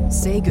 guys.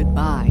 Say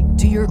goodbye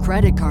to your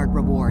credit card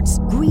rewards.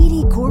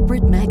 Greedy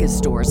corporate mega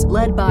stores,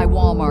 led by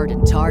Walmart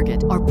and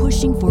Target, are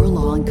pushing for a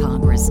law in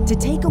Congress to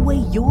take away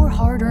your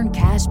hard-earned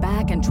cash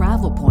back and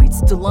travel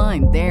points to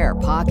line their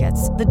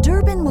pockets. The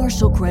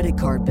Durbin-Marshall credit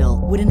card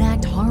bill would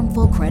enact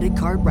harmful credit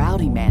card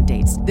routing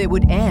mandates that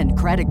would end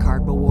credit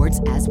card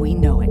rewards as we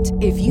know it.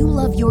 If you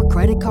love your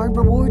credit card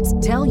rewards,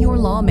 tell your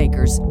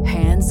lawmakers,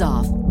 hands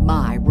off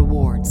my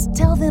rewards.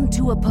 Tell them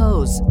to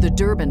oppose the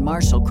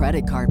Durbin-Marshall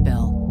credit card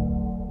bill.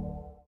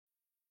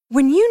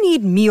 When you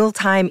need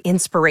mealtime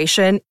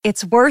inspiration,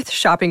 it's worth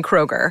shopping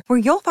Kroger, where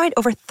you'll find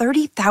over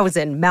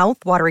 30,000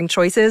 mouth-watering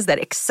choices that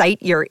excite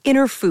your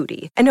inner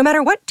foodie. And no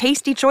matter what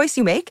tasty choice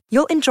you make,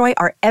 you'll enjoy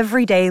our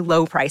everyday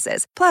low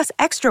prices, plus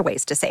extra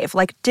ways to save,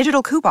 like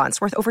digital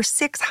coupons worth over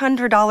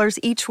 $600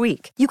 each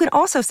week. You can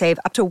also save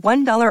up to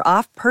 $1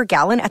 off per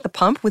gallon at the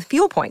pump with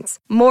fuel points.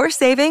 More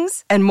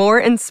savings and more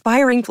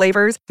inspiring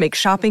flavors make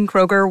shopping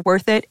Kroger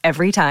worth it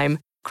every time.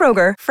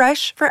 Kroger,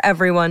 fresh for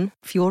everyone.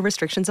 Fuel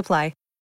restrictions apply.